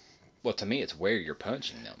when. Well, to me, it's where you're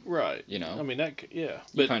punching them. Right. You know, I mean yeah. you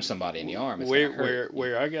But punch somebody in the arm, it's where gonna hurt.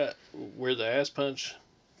 where the ass punch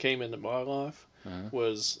came into my life Uh-huh.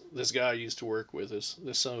 was this guy I used to work with. This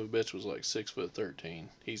son of a bitch was like 6'13".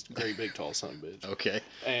 He's a great big tall son of a bitch. Okay.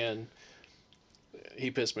 And he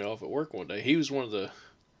pissed me off at work one day. He was one of the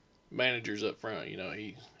managers up front.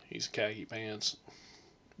 He's khaki pants,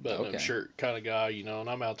 button up Okay. shirt kind of guy. And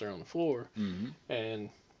I'm out there on the floor, Mm-hmm. and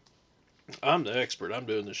I'm the expert. I'm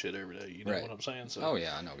doing this shit every day. You know Right. what I'm saying? So Oh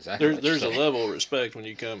yeah, I know exactly. there's what a you're level of respect when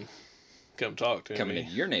you come talk to coming me.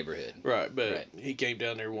 into your neighborhood. Right, but Right. he came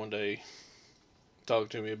down there one day,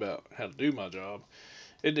 talked to me about how to do my job.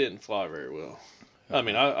 It didn't fly very well. I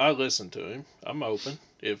mean, I listened to him. I'm open.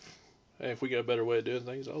 If we got a better way of doing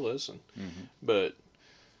things, I'll listen. Mm-hmm. But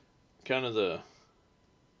kind of the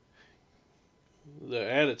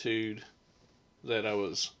attitude that I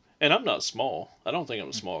was, and I'm not small. I don't think I'm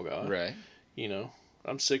a small guy. Right. You know,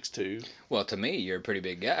 I'm 6'2". Well, to me, you're a pretty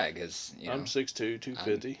big guy because I'm 6'2",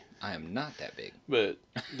 250. I am not that big. But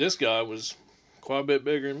this guy was quite a bit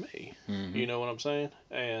bigger than me. Mm-hmm. You know what I'm saying?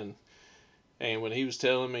 And when he was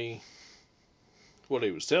telling me what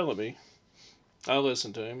he was telling me, I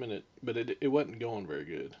listened to him, but it wasn't going very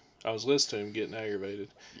good. I was listening to him getting aggravated.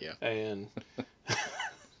 Yeah. And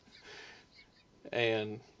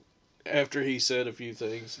and after he said a few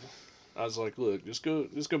things, I was like, "Look, just go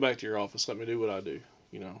back to your office. Let me do what I do.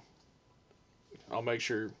 I'll make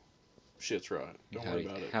sure shit's right. Don't worry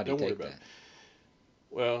about it. How do Don't you worry take about that? it."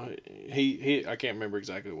 Well, he I can't remember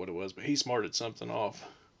exactly what it was, but he smarted something off,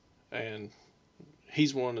 and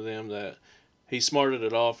he's one of them that he smarted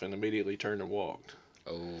it off and immediately turned and walked.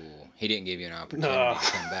 Oh, he didn't give you an opportunity No.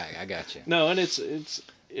 to come back. I got you. No, and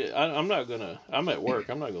I'm not gonna. I'm at work.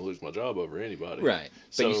 I'm not gonna lose my job over anybody. Right,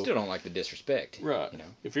 but you So- still don't like the disrespect. Right. You know.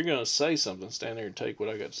 If you're gonna say something, stand there and take what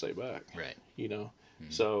I got to say back. Right. Mm-hmm.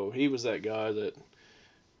 So he was that guy that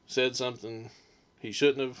said something he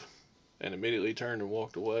shouldn't have, and immediately turned and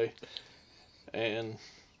walked away. And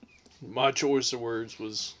my choice of words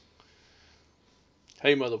was,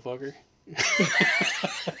 "Hey, motherfucker."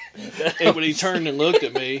 And when he turned and looked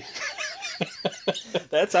at me,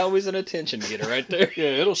 That's always an attention getter right there. yeah,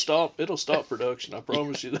 it'll stop production. I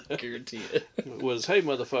promise you that. Guarantee it. Was, "Hey,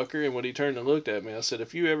 motherfucker." And when he turned and looked at me, I said,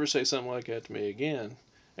 "If you ever say something like that to me again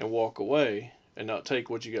and walk away and not take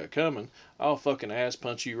what you got coming, I'll fucking ass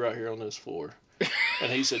punch you right here on this floor."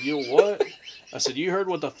 And he said, "You'll what?" I said, "You heard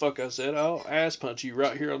what the fuck I said. I'll ass punch you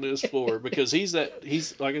right here on this floor." Because he's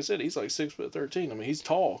like I said, he's like 6'13". I mean, he's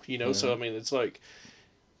tall, So I mean, it's like,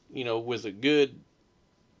 with a good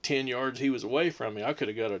 10 yards he was away from me, I could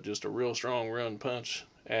have got just a real strong run punch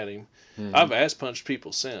at him. Mm-hmm. I've ass punched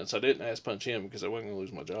people since. I didn't ass punch him because I wasn't gonna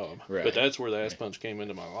lose my job. Right. But that's where the ass punch came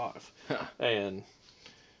into my life. And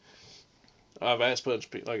I've ass punched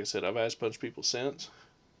people. Like I said, I've ass punched people since,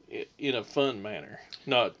 in a fun manner,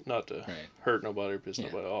 not to Right. hurt nobody or piss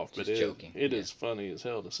nobody off. But Just joking. it is funny as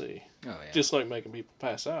hell to see. Oh yeah. Just like making people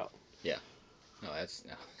pass out. No, that's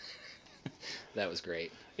no. That was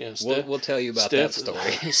great. Yeah, We'll tell you about that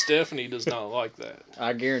story. Stephanie does not like that.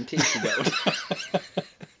 I guarantee she don't.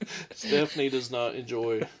 Stephanie does not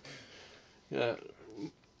enjoy.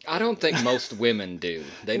 I don't think most women do.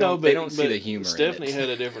 They No, don't. They don't see the humor Stephanie in it. had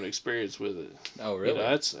a different experience with it. Oh really?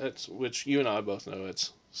 That's which you and I both know.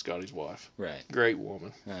 It's Scotty's wife. Right. Great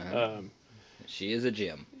woman. Uh-huh. She is a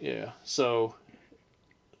gem. Yeah. So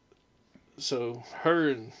her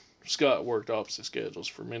and Scott worked opposite schedules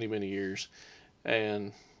for many, many years,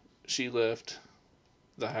 and she left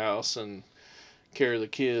the house and care of the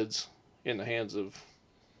kids in the hands of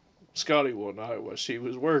Scotty one night while she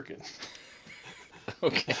was working.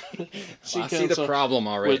 Okay. She Well, I see comes the on- problem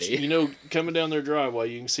already. Which, coming down their driveway,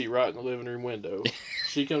 you can see right in the living room window.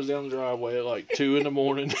 She comes down the driveway at like 2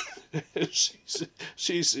 a.m.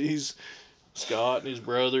 she sees Scott and his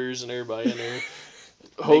brothers and everybody in there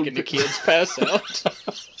Making the kids pass out.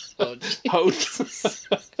 Oh, Jesus.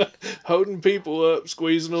 holding people up,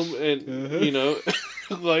 squeezing them, and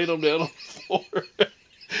laying them down on the floor.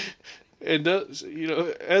 And does,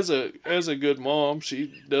 as a good mom,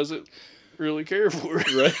 she doesn't really care for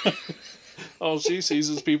it. Right. All she sees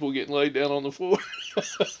is people getting laid down on the floor.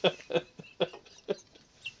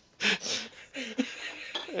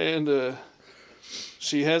 And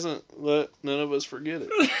she hasn't let none of us forget it,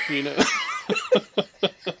 you know.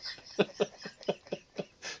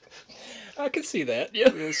 I can see that.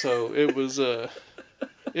 Yeah. Yeah, so it was a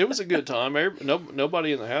good time.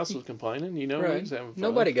 Nobody in the house was complaining, you know. We Right. was having fun.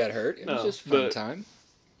 Nobody got hurt. It was No, just fun time.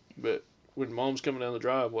 but when Mom's coming down the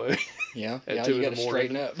driveway Yeah. at Yeah. two You in got the to morning,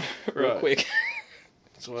 straighten up real right? quick.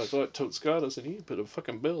 So I thought, told Scott, I said, you need to put a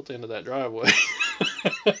fucking belt into that driveway.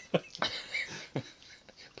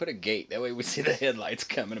 Put a gate. That way we see the headlights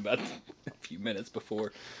coming about a few minutes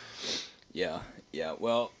before. Yeah. Yeah.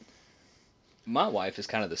 Well, my wife is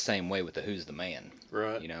kind of the same way with the Who's the Man.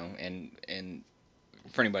 Right. You know, and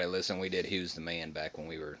for anybody listening, we did Who's the Man back when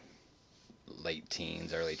we were late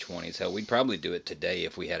teens, early 20s. Hell, we'd probably do it today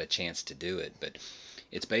if we had a chance to do it, but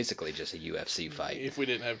it's basically just a UFC fight. If we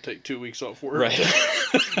didn't have to take 2 weeks off work. Right.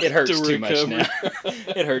 It hurts to too much recover. now.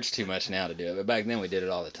 It hurts too much now to do it, but back then we did it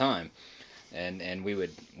all the time. And we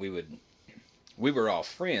were all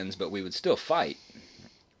friends, but we would still fight.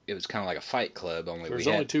 It was kind of like a fight club, only There's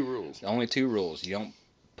we only had 2 rules. only 2 rules. You don't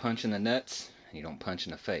punch in the nuts, and you don't punch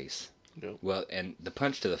in the face. Yep. Well, and the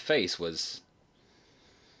punch to the face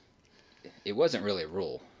it wasn't really a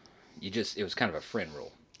rule. It was kind of a friend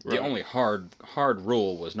rule. Right. The only hard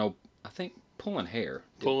rule was I think pulling hair.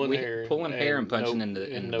 Pulling hair and punching in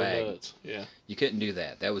the bag. Nuts. Yeah. You couldn't do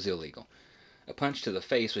that. That was illegal. A punch to the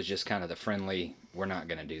face was just kind of the friendly, we're not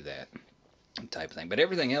going to do that type of thing. But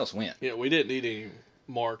everything else went. Yeah, we didn't need any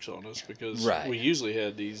marks on us because Right. we usually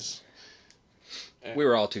had these. We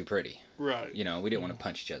were all too pretty. Right. You know, we didn't want to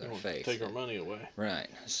punch each other in the face. Take our money away. Right.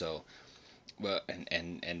 So, well,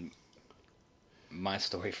 and my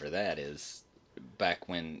story for that is back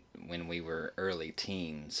when we were early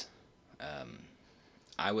teens,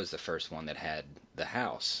 I was the first one that had the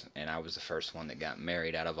house, and I was the first one that got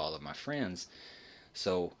married out of all of my friends.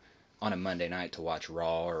 So on a Monday night to watch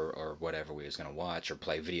Raw or whatever we was going to watch, or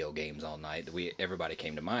play video games all night, everybody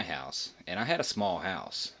came to my house, and I had a small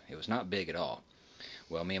house. It was not big at all.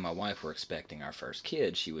 Well, me and my wife were expecting our first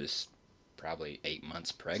kid. She was probably 8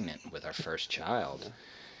 months pregnant with our first child.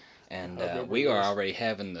 And we were already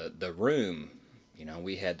having the room. You know,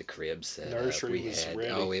 we had the crib set Nursery up. was ready.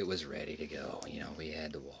 Oh, it was ready to go. You know, we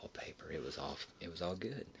had the wallpaper. It was all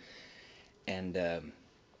good. And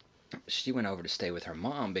she went over to stay with her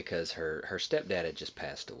mom because her stepdad had just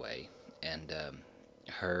passed away, and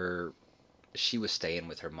she was staying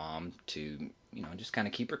with her mom to, you know, just kind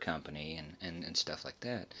of keep her company and stuff like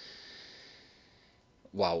that.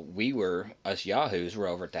 While us yahoos were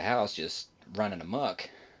over at the house just running amok,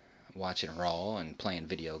 watching Raw and playing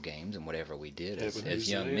video games and whatever we did as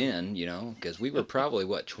young men, you know, because we were probably,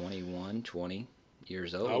 21, 20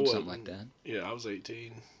 years old, something like that. Yeah, I was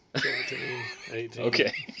 18, 17, 18.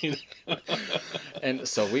 Okay. And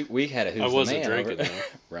so we had a Who's the Man. I wasn't drinking, though.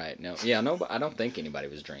 Right. No. Yeah, no, I don't think anybody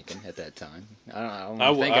was drinking at that time. I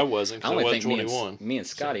wasn't, because I wasn't 21. Me and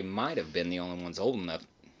Scotty might have been the only ones old enough.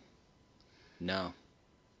 No.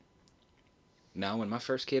 No, when my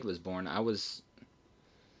first kid was born, I was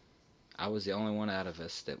the only one out of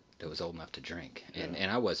us that was old enough to drink, and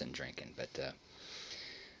I wasn't drinking,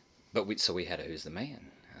 but we had a Who's the Man.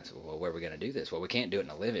 I said, well, where are we going to do this? Well, we can't do it in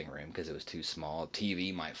the living room because it was too small.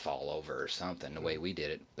 TV might fall over or something the way we did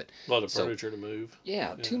it. But a lot of furniture to move.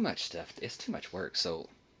 Yeah, too much stuff. It's too much work. So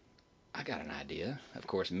I got an idea. Of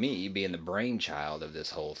course, me being the brainchild of this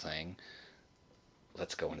whole thing,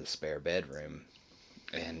 let's go into the spare bedroom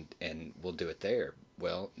and we'll do it there.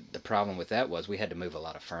 Well, the problem with that was we had to move a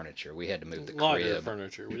lot of furniture. We had to move the crib. A lot of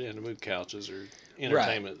furniture. We didn't have to move couches or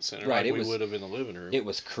entertainment center like we would have in the living room. It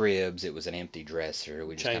was cribs. It was an empty dresser.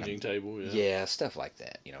 We just changing table. Yeah, stuff like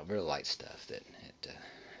that. You know, real light stuff.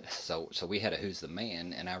 So we had a Who's the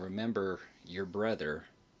Man, and I remember your brother,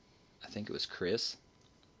 I think it was Chris.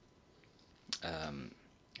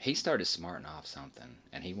 He started smarting off something,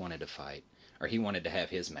 and he wanted to fight, or he wanted to have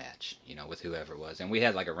his match, you know, with whoever it was, and we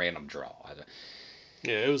had like a random draw.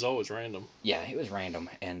 Yeah, it was always random. Yeah, it was random,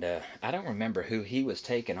 and I don't remember who he was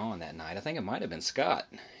taking on that night. I think it might have been Scott.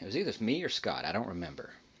 It was either me or Scott. I don't remember,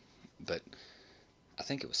 but I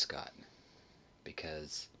think it was Scott,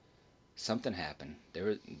 because something happened.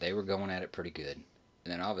 They were going at it pretty good,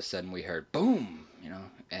 and then all of a sudden we heard boom, you know,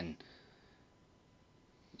 and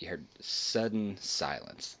you heard sudden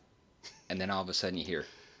silence, and then all of a sudden you hear,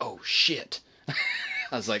 oh shit.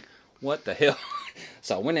 I was like, what the hell?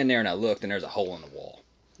 So I went in there and I looked, and there's a hole in the wall.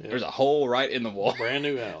 Yeah. There's a hole right in the wall. Brand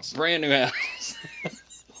new house. Brand new house.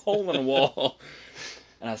 Hole in the wall.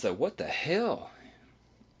 And I said, what the hell?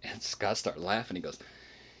 And Scott started laughing. He goes,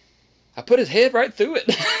 I put his head right through it.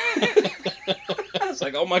 I was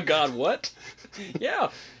like, oh my God, what? Yeah,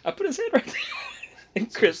 I put his head right there.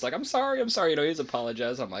 And Chris like, I'm sorry. You know, he's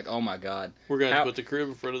apologized. I'm like, oh my God. We're going to have How, to put the crib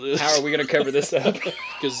in front of this. how are we going to cover this up?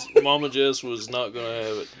 Because Mama Jess was not going to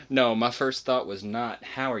have it. No, my first thought was not,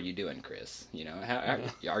 how are you doing, Chris? You know,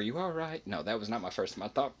 Yeah. are you all right? No, that was not my first. My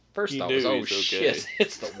first You thought knew was, oh he's okay. shit,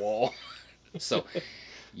 it's the wall. So,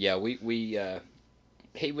 yeah,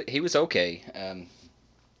 he was okay.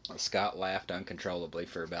 Scott laughed uncontrollably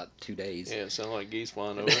for about 2 days. Yeah, it sounded like geese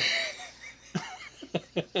flying over.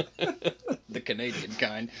 The Canadian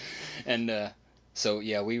kind. And so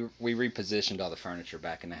yeah, we repositioned all the furniture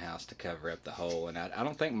back in the house to cover up the hole. And I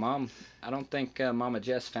don't think Mama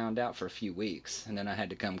Jess found out for a few weeks. And then I had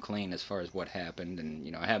to come clean as far as what happened. And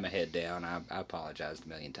you know, I had my head down. I apologized a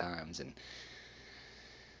million times, and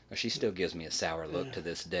she still gives me a sour look to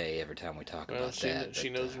this day every time we talk about that. She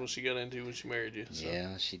knows what she got into when she married you. So.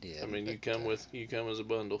 Yeah, she did. I mean, you come as a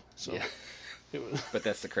bundle. So. Yeah. But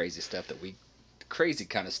that's the crazy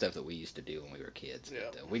kind of stuff that we used to do when we were kids. Yeah.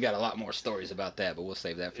 But, we got a lot more stories about that, but we'll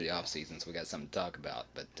save that for the off season, so we got something to talk about.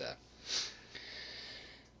 But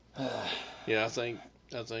yeah, I think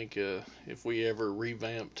if we ever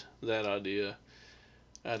revamped that idea,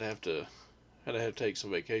 I'd have to take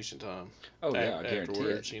some vacation time. Oh yeah, I guarantee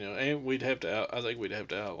afterwards, it. you know, and I think we'd have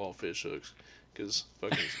to outlaw fish hooks, because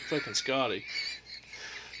fucking Scotty.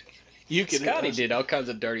 Scotty did all kinds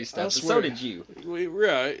of dirty stuff, but so did you.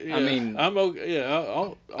 Right. Yeah. I mean, I'm okay. Yeah,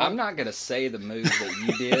 I'm not gonna say the move that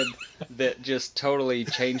you did that just totally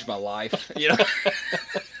changed my life. You know,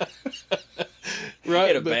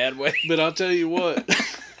 right, in a bad way. But I'll tell you what,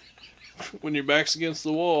 when your back's against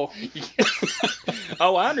the wall.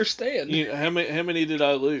 Oh, I understand. You know, how many did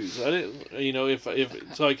I lose? I didn't. You know, if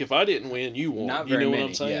it's like if I didn't win, you won. Not you very know many. What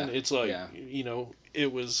I'm saying? Yeah. It's like yeah. You know,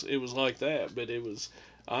 it was like that, but it was.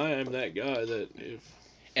 I am that guy that if.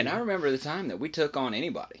 And I remember the time that we took on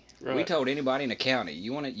anybody. Right. We told anybody in the county,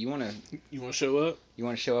 you want to show up? You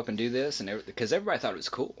want to show up and do this, and because everybody thought it was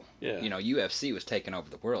cool. Yeah. You know, UFC was taking over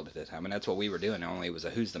the world at the time, and that's what we were doing. Only it was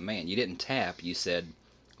a who's the man. You didn't tap. You said,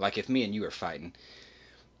 like if me and you were fighting,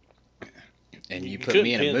 and you put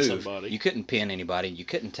me in a move, somebody. You couldn't pin anybody. You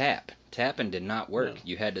couldn't tap. Tapping did not work. No.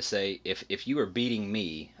 You had to say, if you were beating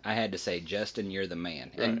me, I had to say, Justin, you're the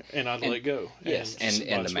man. Right. And I'd let go. Yes,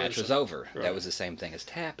 and the match was over. Right. That was the same thing as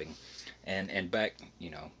tapping. And back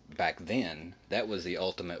then, that was the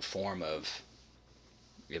ultimate form of.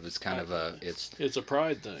 It was kind of it's a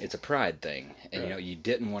pride thing. It's a pride thing, and right. You know, you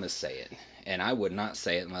didn't want to say it, and I would not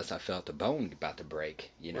say it unless I felt the bone about to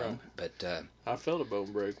break. You know, right. but I felt a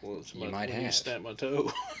bone break once. You might have. You snapped my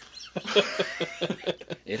toe.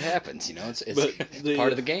 It happens, you know. It's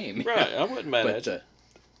part of the game. Right, I wasn't mad at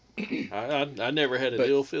you. I never had an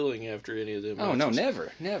ill feeling after any of them. Oh no,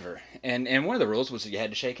 never. And one of the rules was you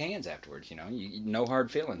had to shake hands afterwards. You know, no hard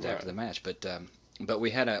feelings after the match. But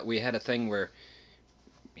we had a thing where,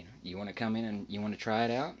 you know, you want to come in and you want to try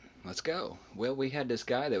it out. Let's go. Well, we had this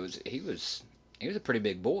guy that was a pretty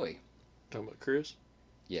big boy. Talking about Chris?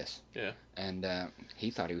 Yes. Yeah. And he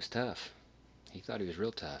thought he was tough. He thought he was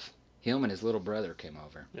real tough. Him and his little brother came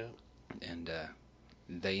over. Yeah. And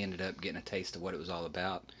they ended up getting a taste of what it was all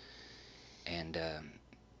about. And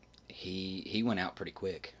he went out pretty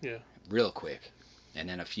quick. Yeah. Real quick. And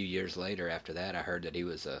then a few years later after that, I heard that he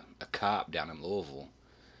was a cop down in Louisville.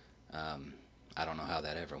 I don't know how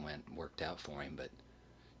that ever worked out for him, but,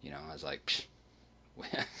 you know, I was like, psh,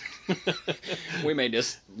 we made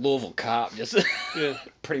this Louisville cop just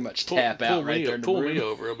pretty much tap out right there in the room. Pull me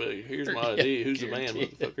over. I'll be, here's my ID. Who's the man,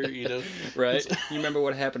 motherfucker? You know, right? You remember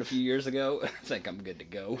what happened a few years ago? I think I'm good to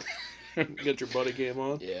go. Got your body cam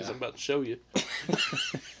on? Yeah. Because I'm about to show you.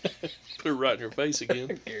 Put it right in your face again.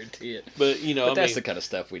 I guarantee it. But you know, that's the kind of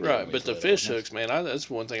stuff we do. Right, but the fish hooks, man, that's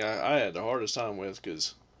one thing I had the hardest time with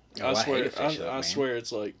because I swear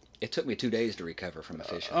it's like. It took me 2 days to recover from a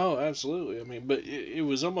fish hook. Oh, absolutely. I mean, but it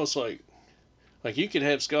was almost like you could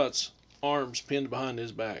have Scott's arms pinned behind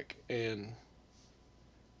his back and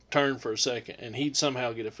turn for a second, and he'd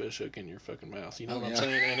somehow get a fish hook in your fucking mouth. You know what I'm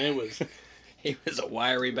saying? And it was. He was a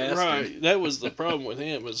wiry bastard. Right. That was the problem with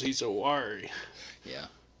him, was he's so wiry. Yeah.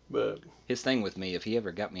 But his thing with me, if he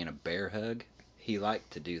ever got me in a bear hug, he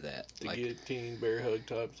liked to do that. The guillotine bear hug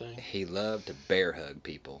type thing. He loved to bear hug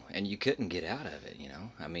people, and you couldn't get out of it, you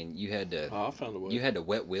know? I mean, you had to... Oh, I found a way. You had to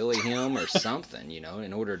wet willy him or something, you know,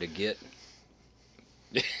 in order to get...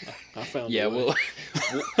 I found a way.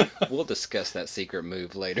 We'll discuss that secret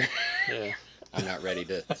move later. Yeah. I'm not ready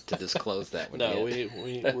to disclose that one No,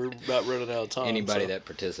 yet. we're about running out of time. Anybody so. that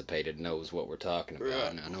participated knows what we're talking about. Right.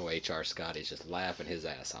 And I know HR Scotty's just laughing his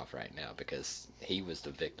ass off right now because he was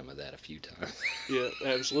the victim of that a few times. Yeah,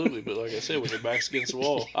 absolutely. But like I said, when your back's against the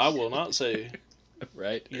wall, I will not say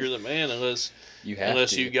Right? you're the man unless You have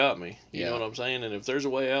to. you got me. You know Yeah. what I'm saying? And if there's a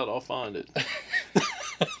way out, I'll find it.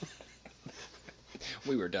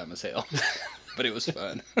 We were dumb as hell, but it was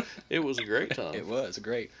fun. It was a great time. It was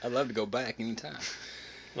great. I'd love to go back anytime.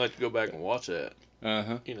 I'd like to go back and watch that.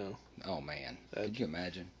 Uh-huh. You know. Oh man, could you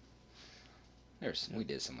imagine? We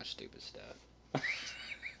did so much stupid stuff.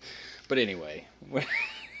 But anyway,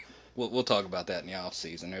 we'll talk about that in the off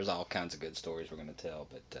season. There's all kinds of good stories we're gonna tell.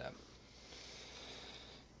 But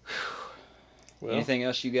well, anything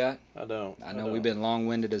else you got? I don't. I know we've been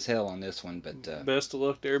long-winded as hell on this one, but best of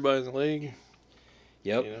luck to everybody in the league.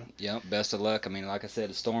 Yep, You know? yep. Best of luck. I mean, like I said,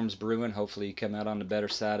 the storm's brewing. Hopefully, you come out on the better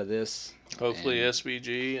side of this. Hopefully, And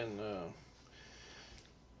SVG and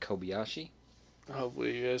Kobayashi.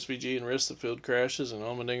 hopefully SVG and rest of the field crashes and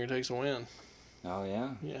Allmendinger takes a win. Oh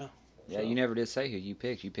yeah. Yeah. Yeah, So. you never did say who you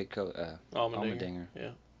picked. You picked Allmendinger. Yeah.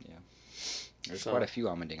 There's quite a few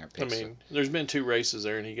Allmendinger picks. I mean, there's been 2 races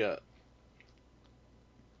there, and he got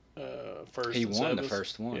first. He and won seventh. the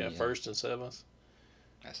first one. Yeah, first and 7th.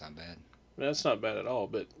 That's not bad. That's not bad at all.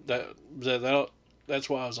 But that's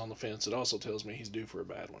why I was on the fence. It also tells me he's due for a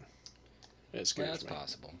bad one. It scares Yeah, it's me.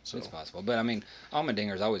 possible. So. It's possible. But I mean,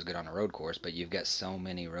 Allmendinger's always good on a road course. But you've got so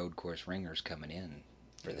many road course ringers coming in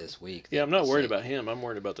for this week. Yeah, I'm not worried about him. I'm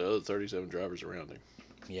worried about the other 37 drivers around him.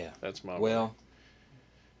 Yeah, that's my. Well,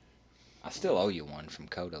 I still owe you one from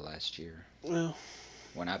Coda last year. Well,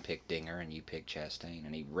 when I picked Dinger and you picked Chastain,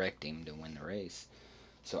 and he wrecked him to win the race.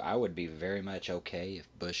 So I would be very much okay if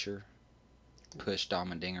Buescher pushed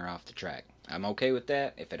Allmendinger off the track. I'm okay with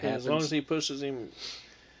that if it happens. As long as he pushes him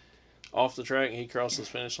off the track and he crosses the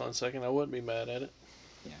finish line second, I wouldn't be mad at it.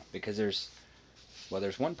 Yeah, because there's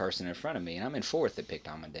one person in front of me, and I'm in 4th that picked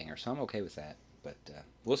Allmendinger, so I'm okay with that. But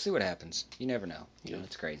we'll see what happens. You never know. You know,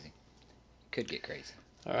 it's crazy. Could get crazy.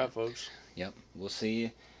 All right, folks. Yep. We'll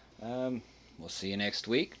see you. We'll see you next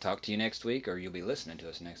week. Talk to you next week, or you'll be listening to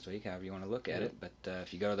us next week, however you want to look at it. But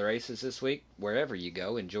if you go to the races this week, wherever you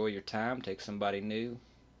go, enjoy your time. Take somebody new.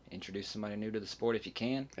 Introduce somebody new to the sport if you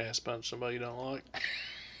can. Ass punch somebody you don't like.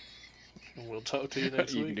 And we'll talk to you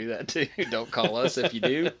next You week. can do that too. Don't call us if you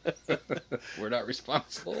do. We're not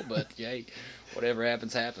responsible, but yay, whatever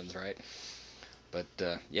happens, happens, right? But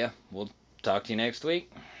yeah, we'll talk to you next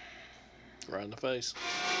week. Right in the face.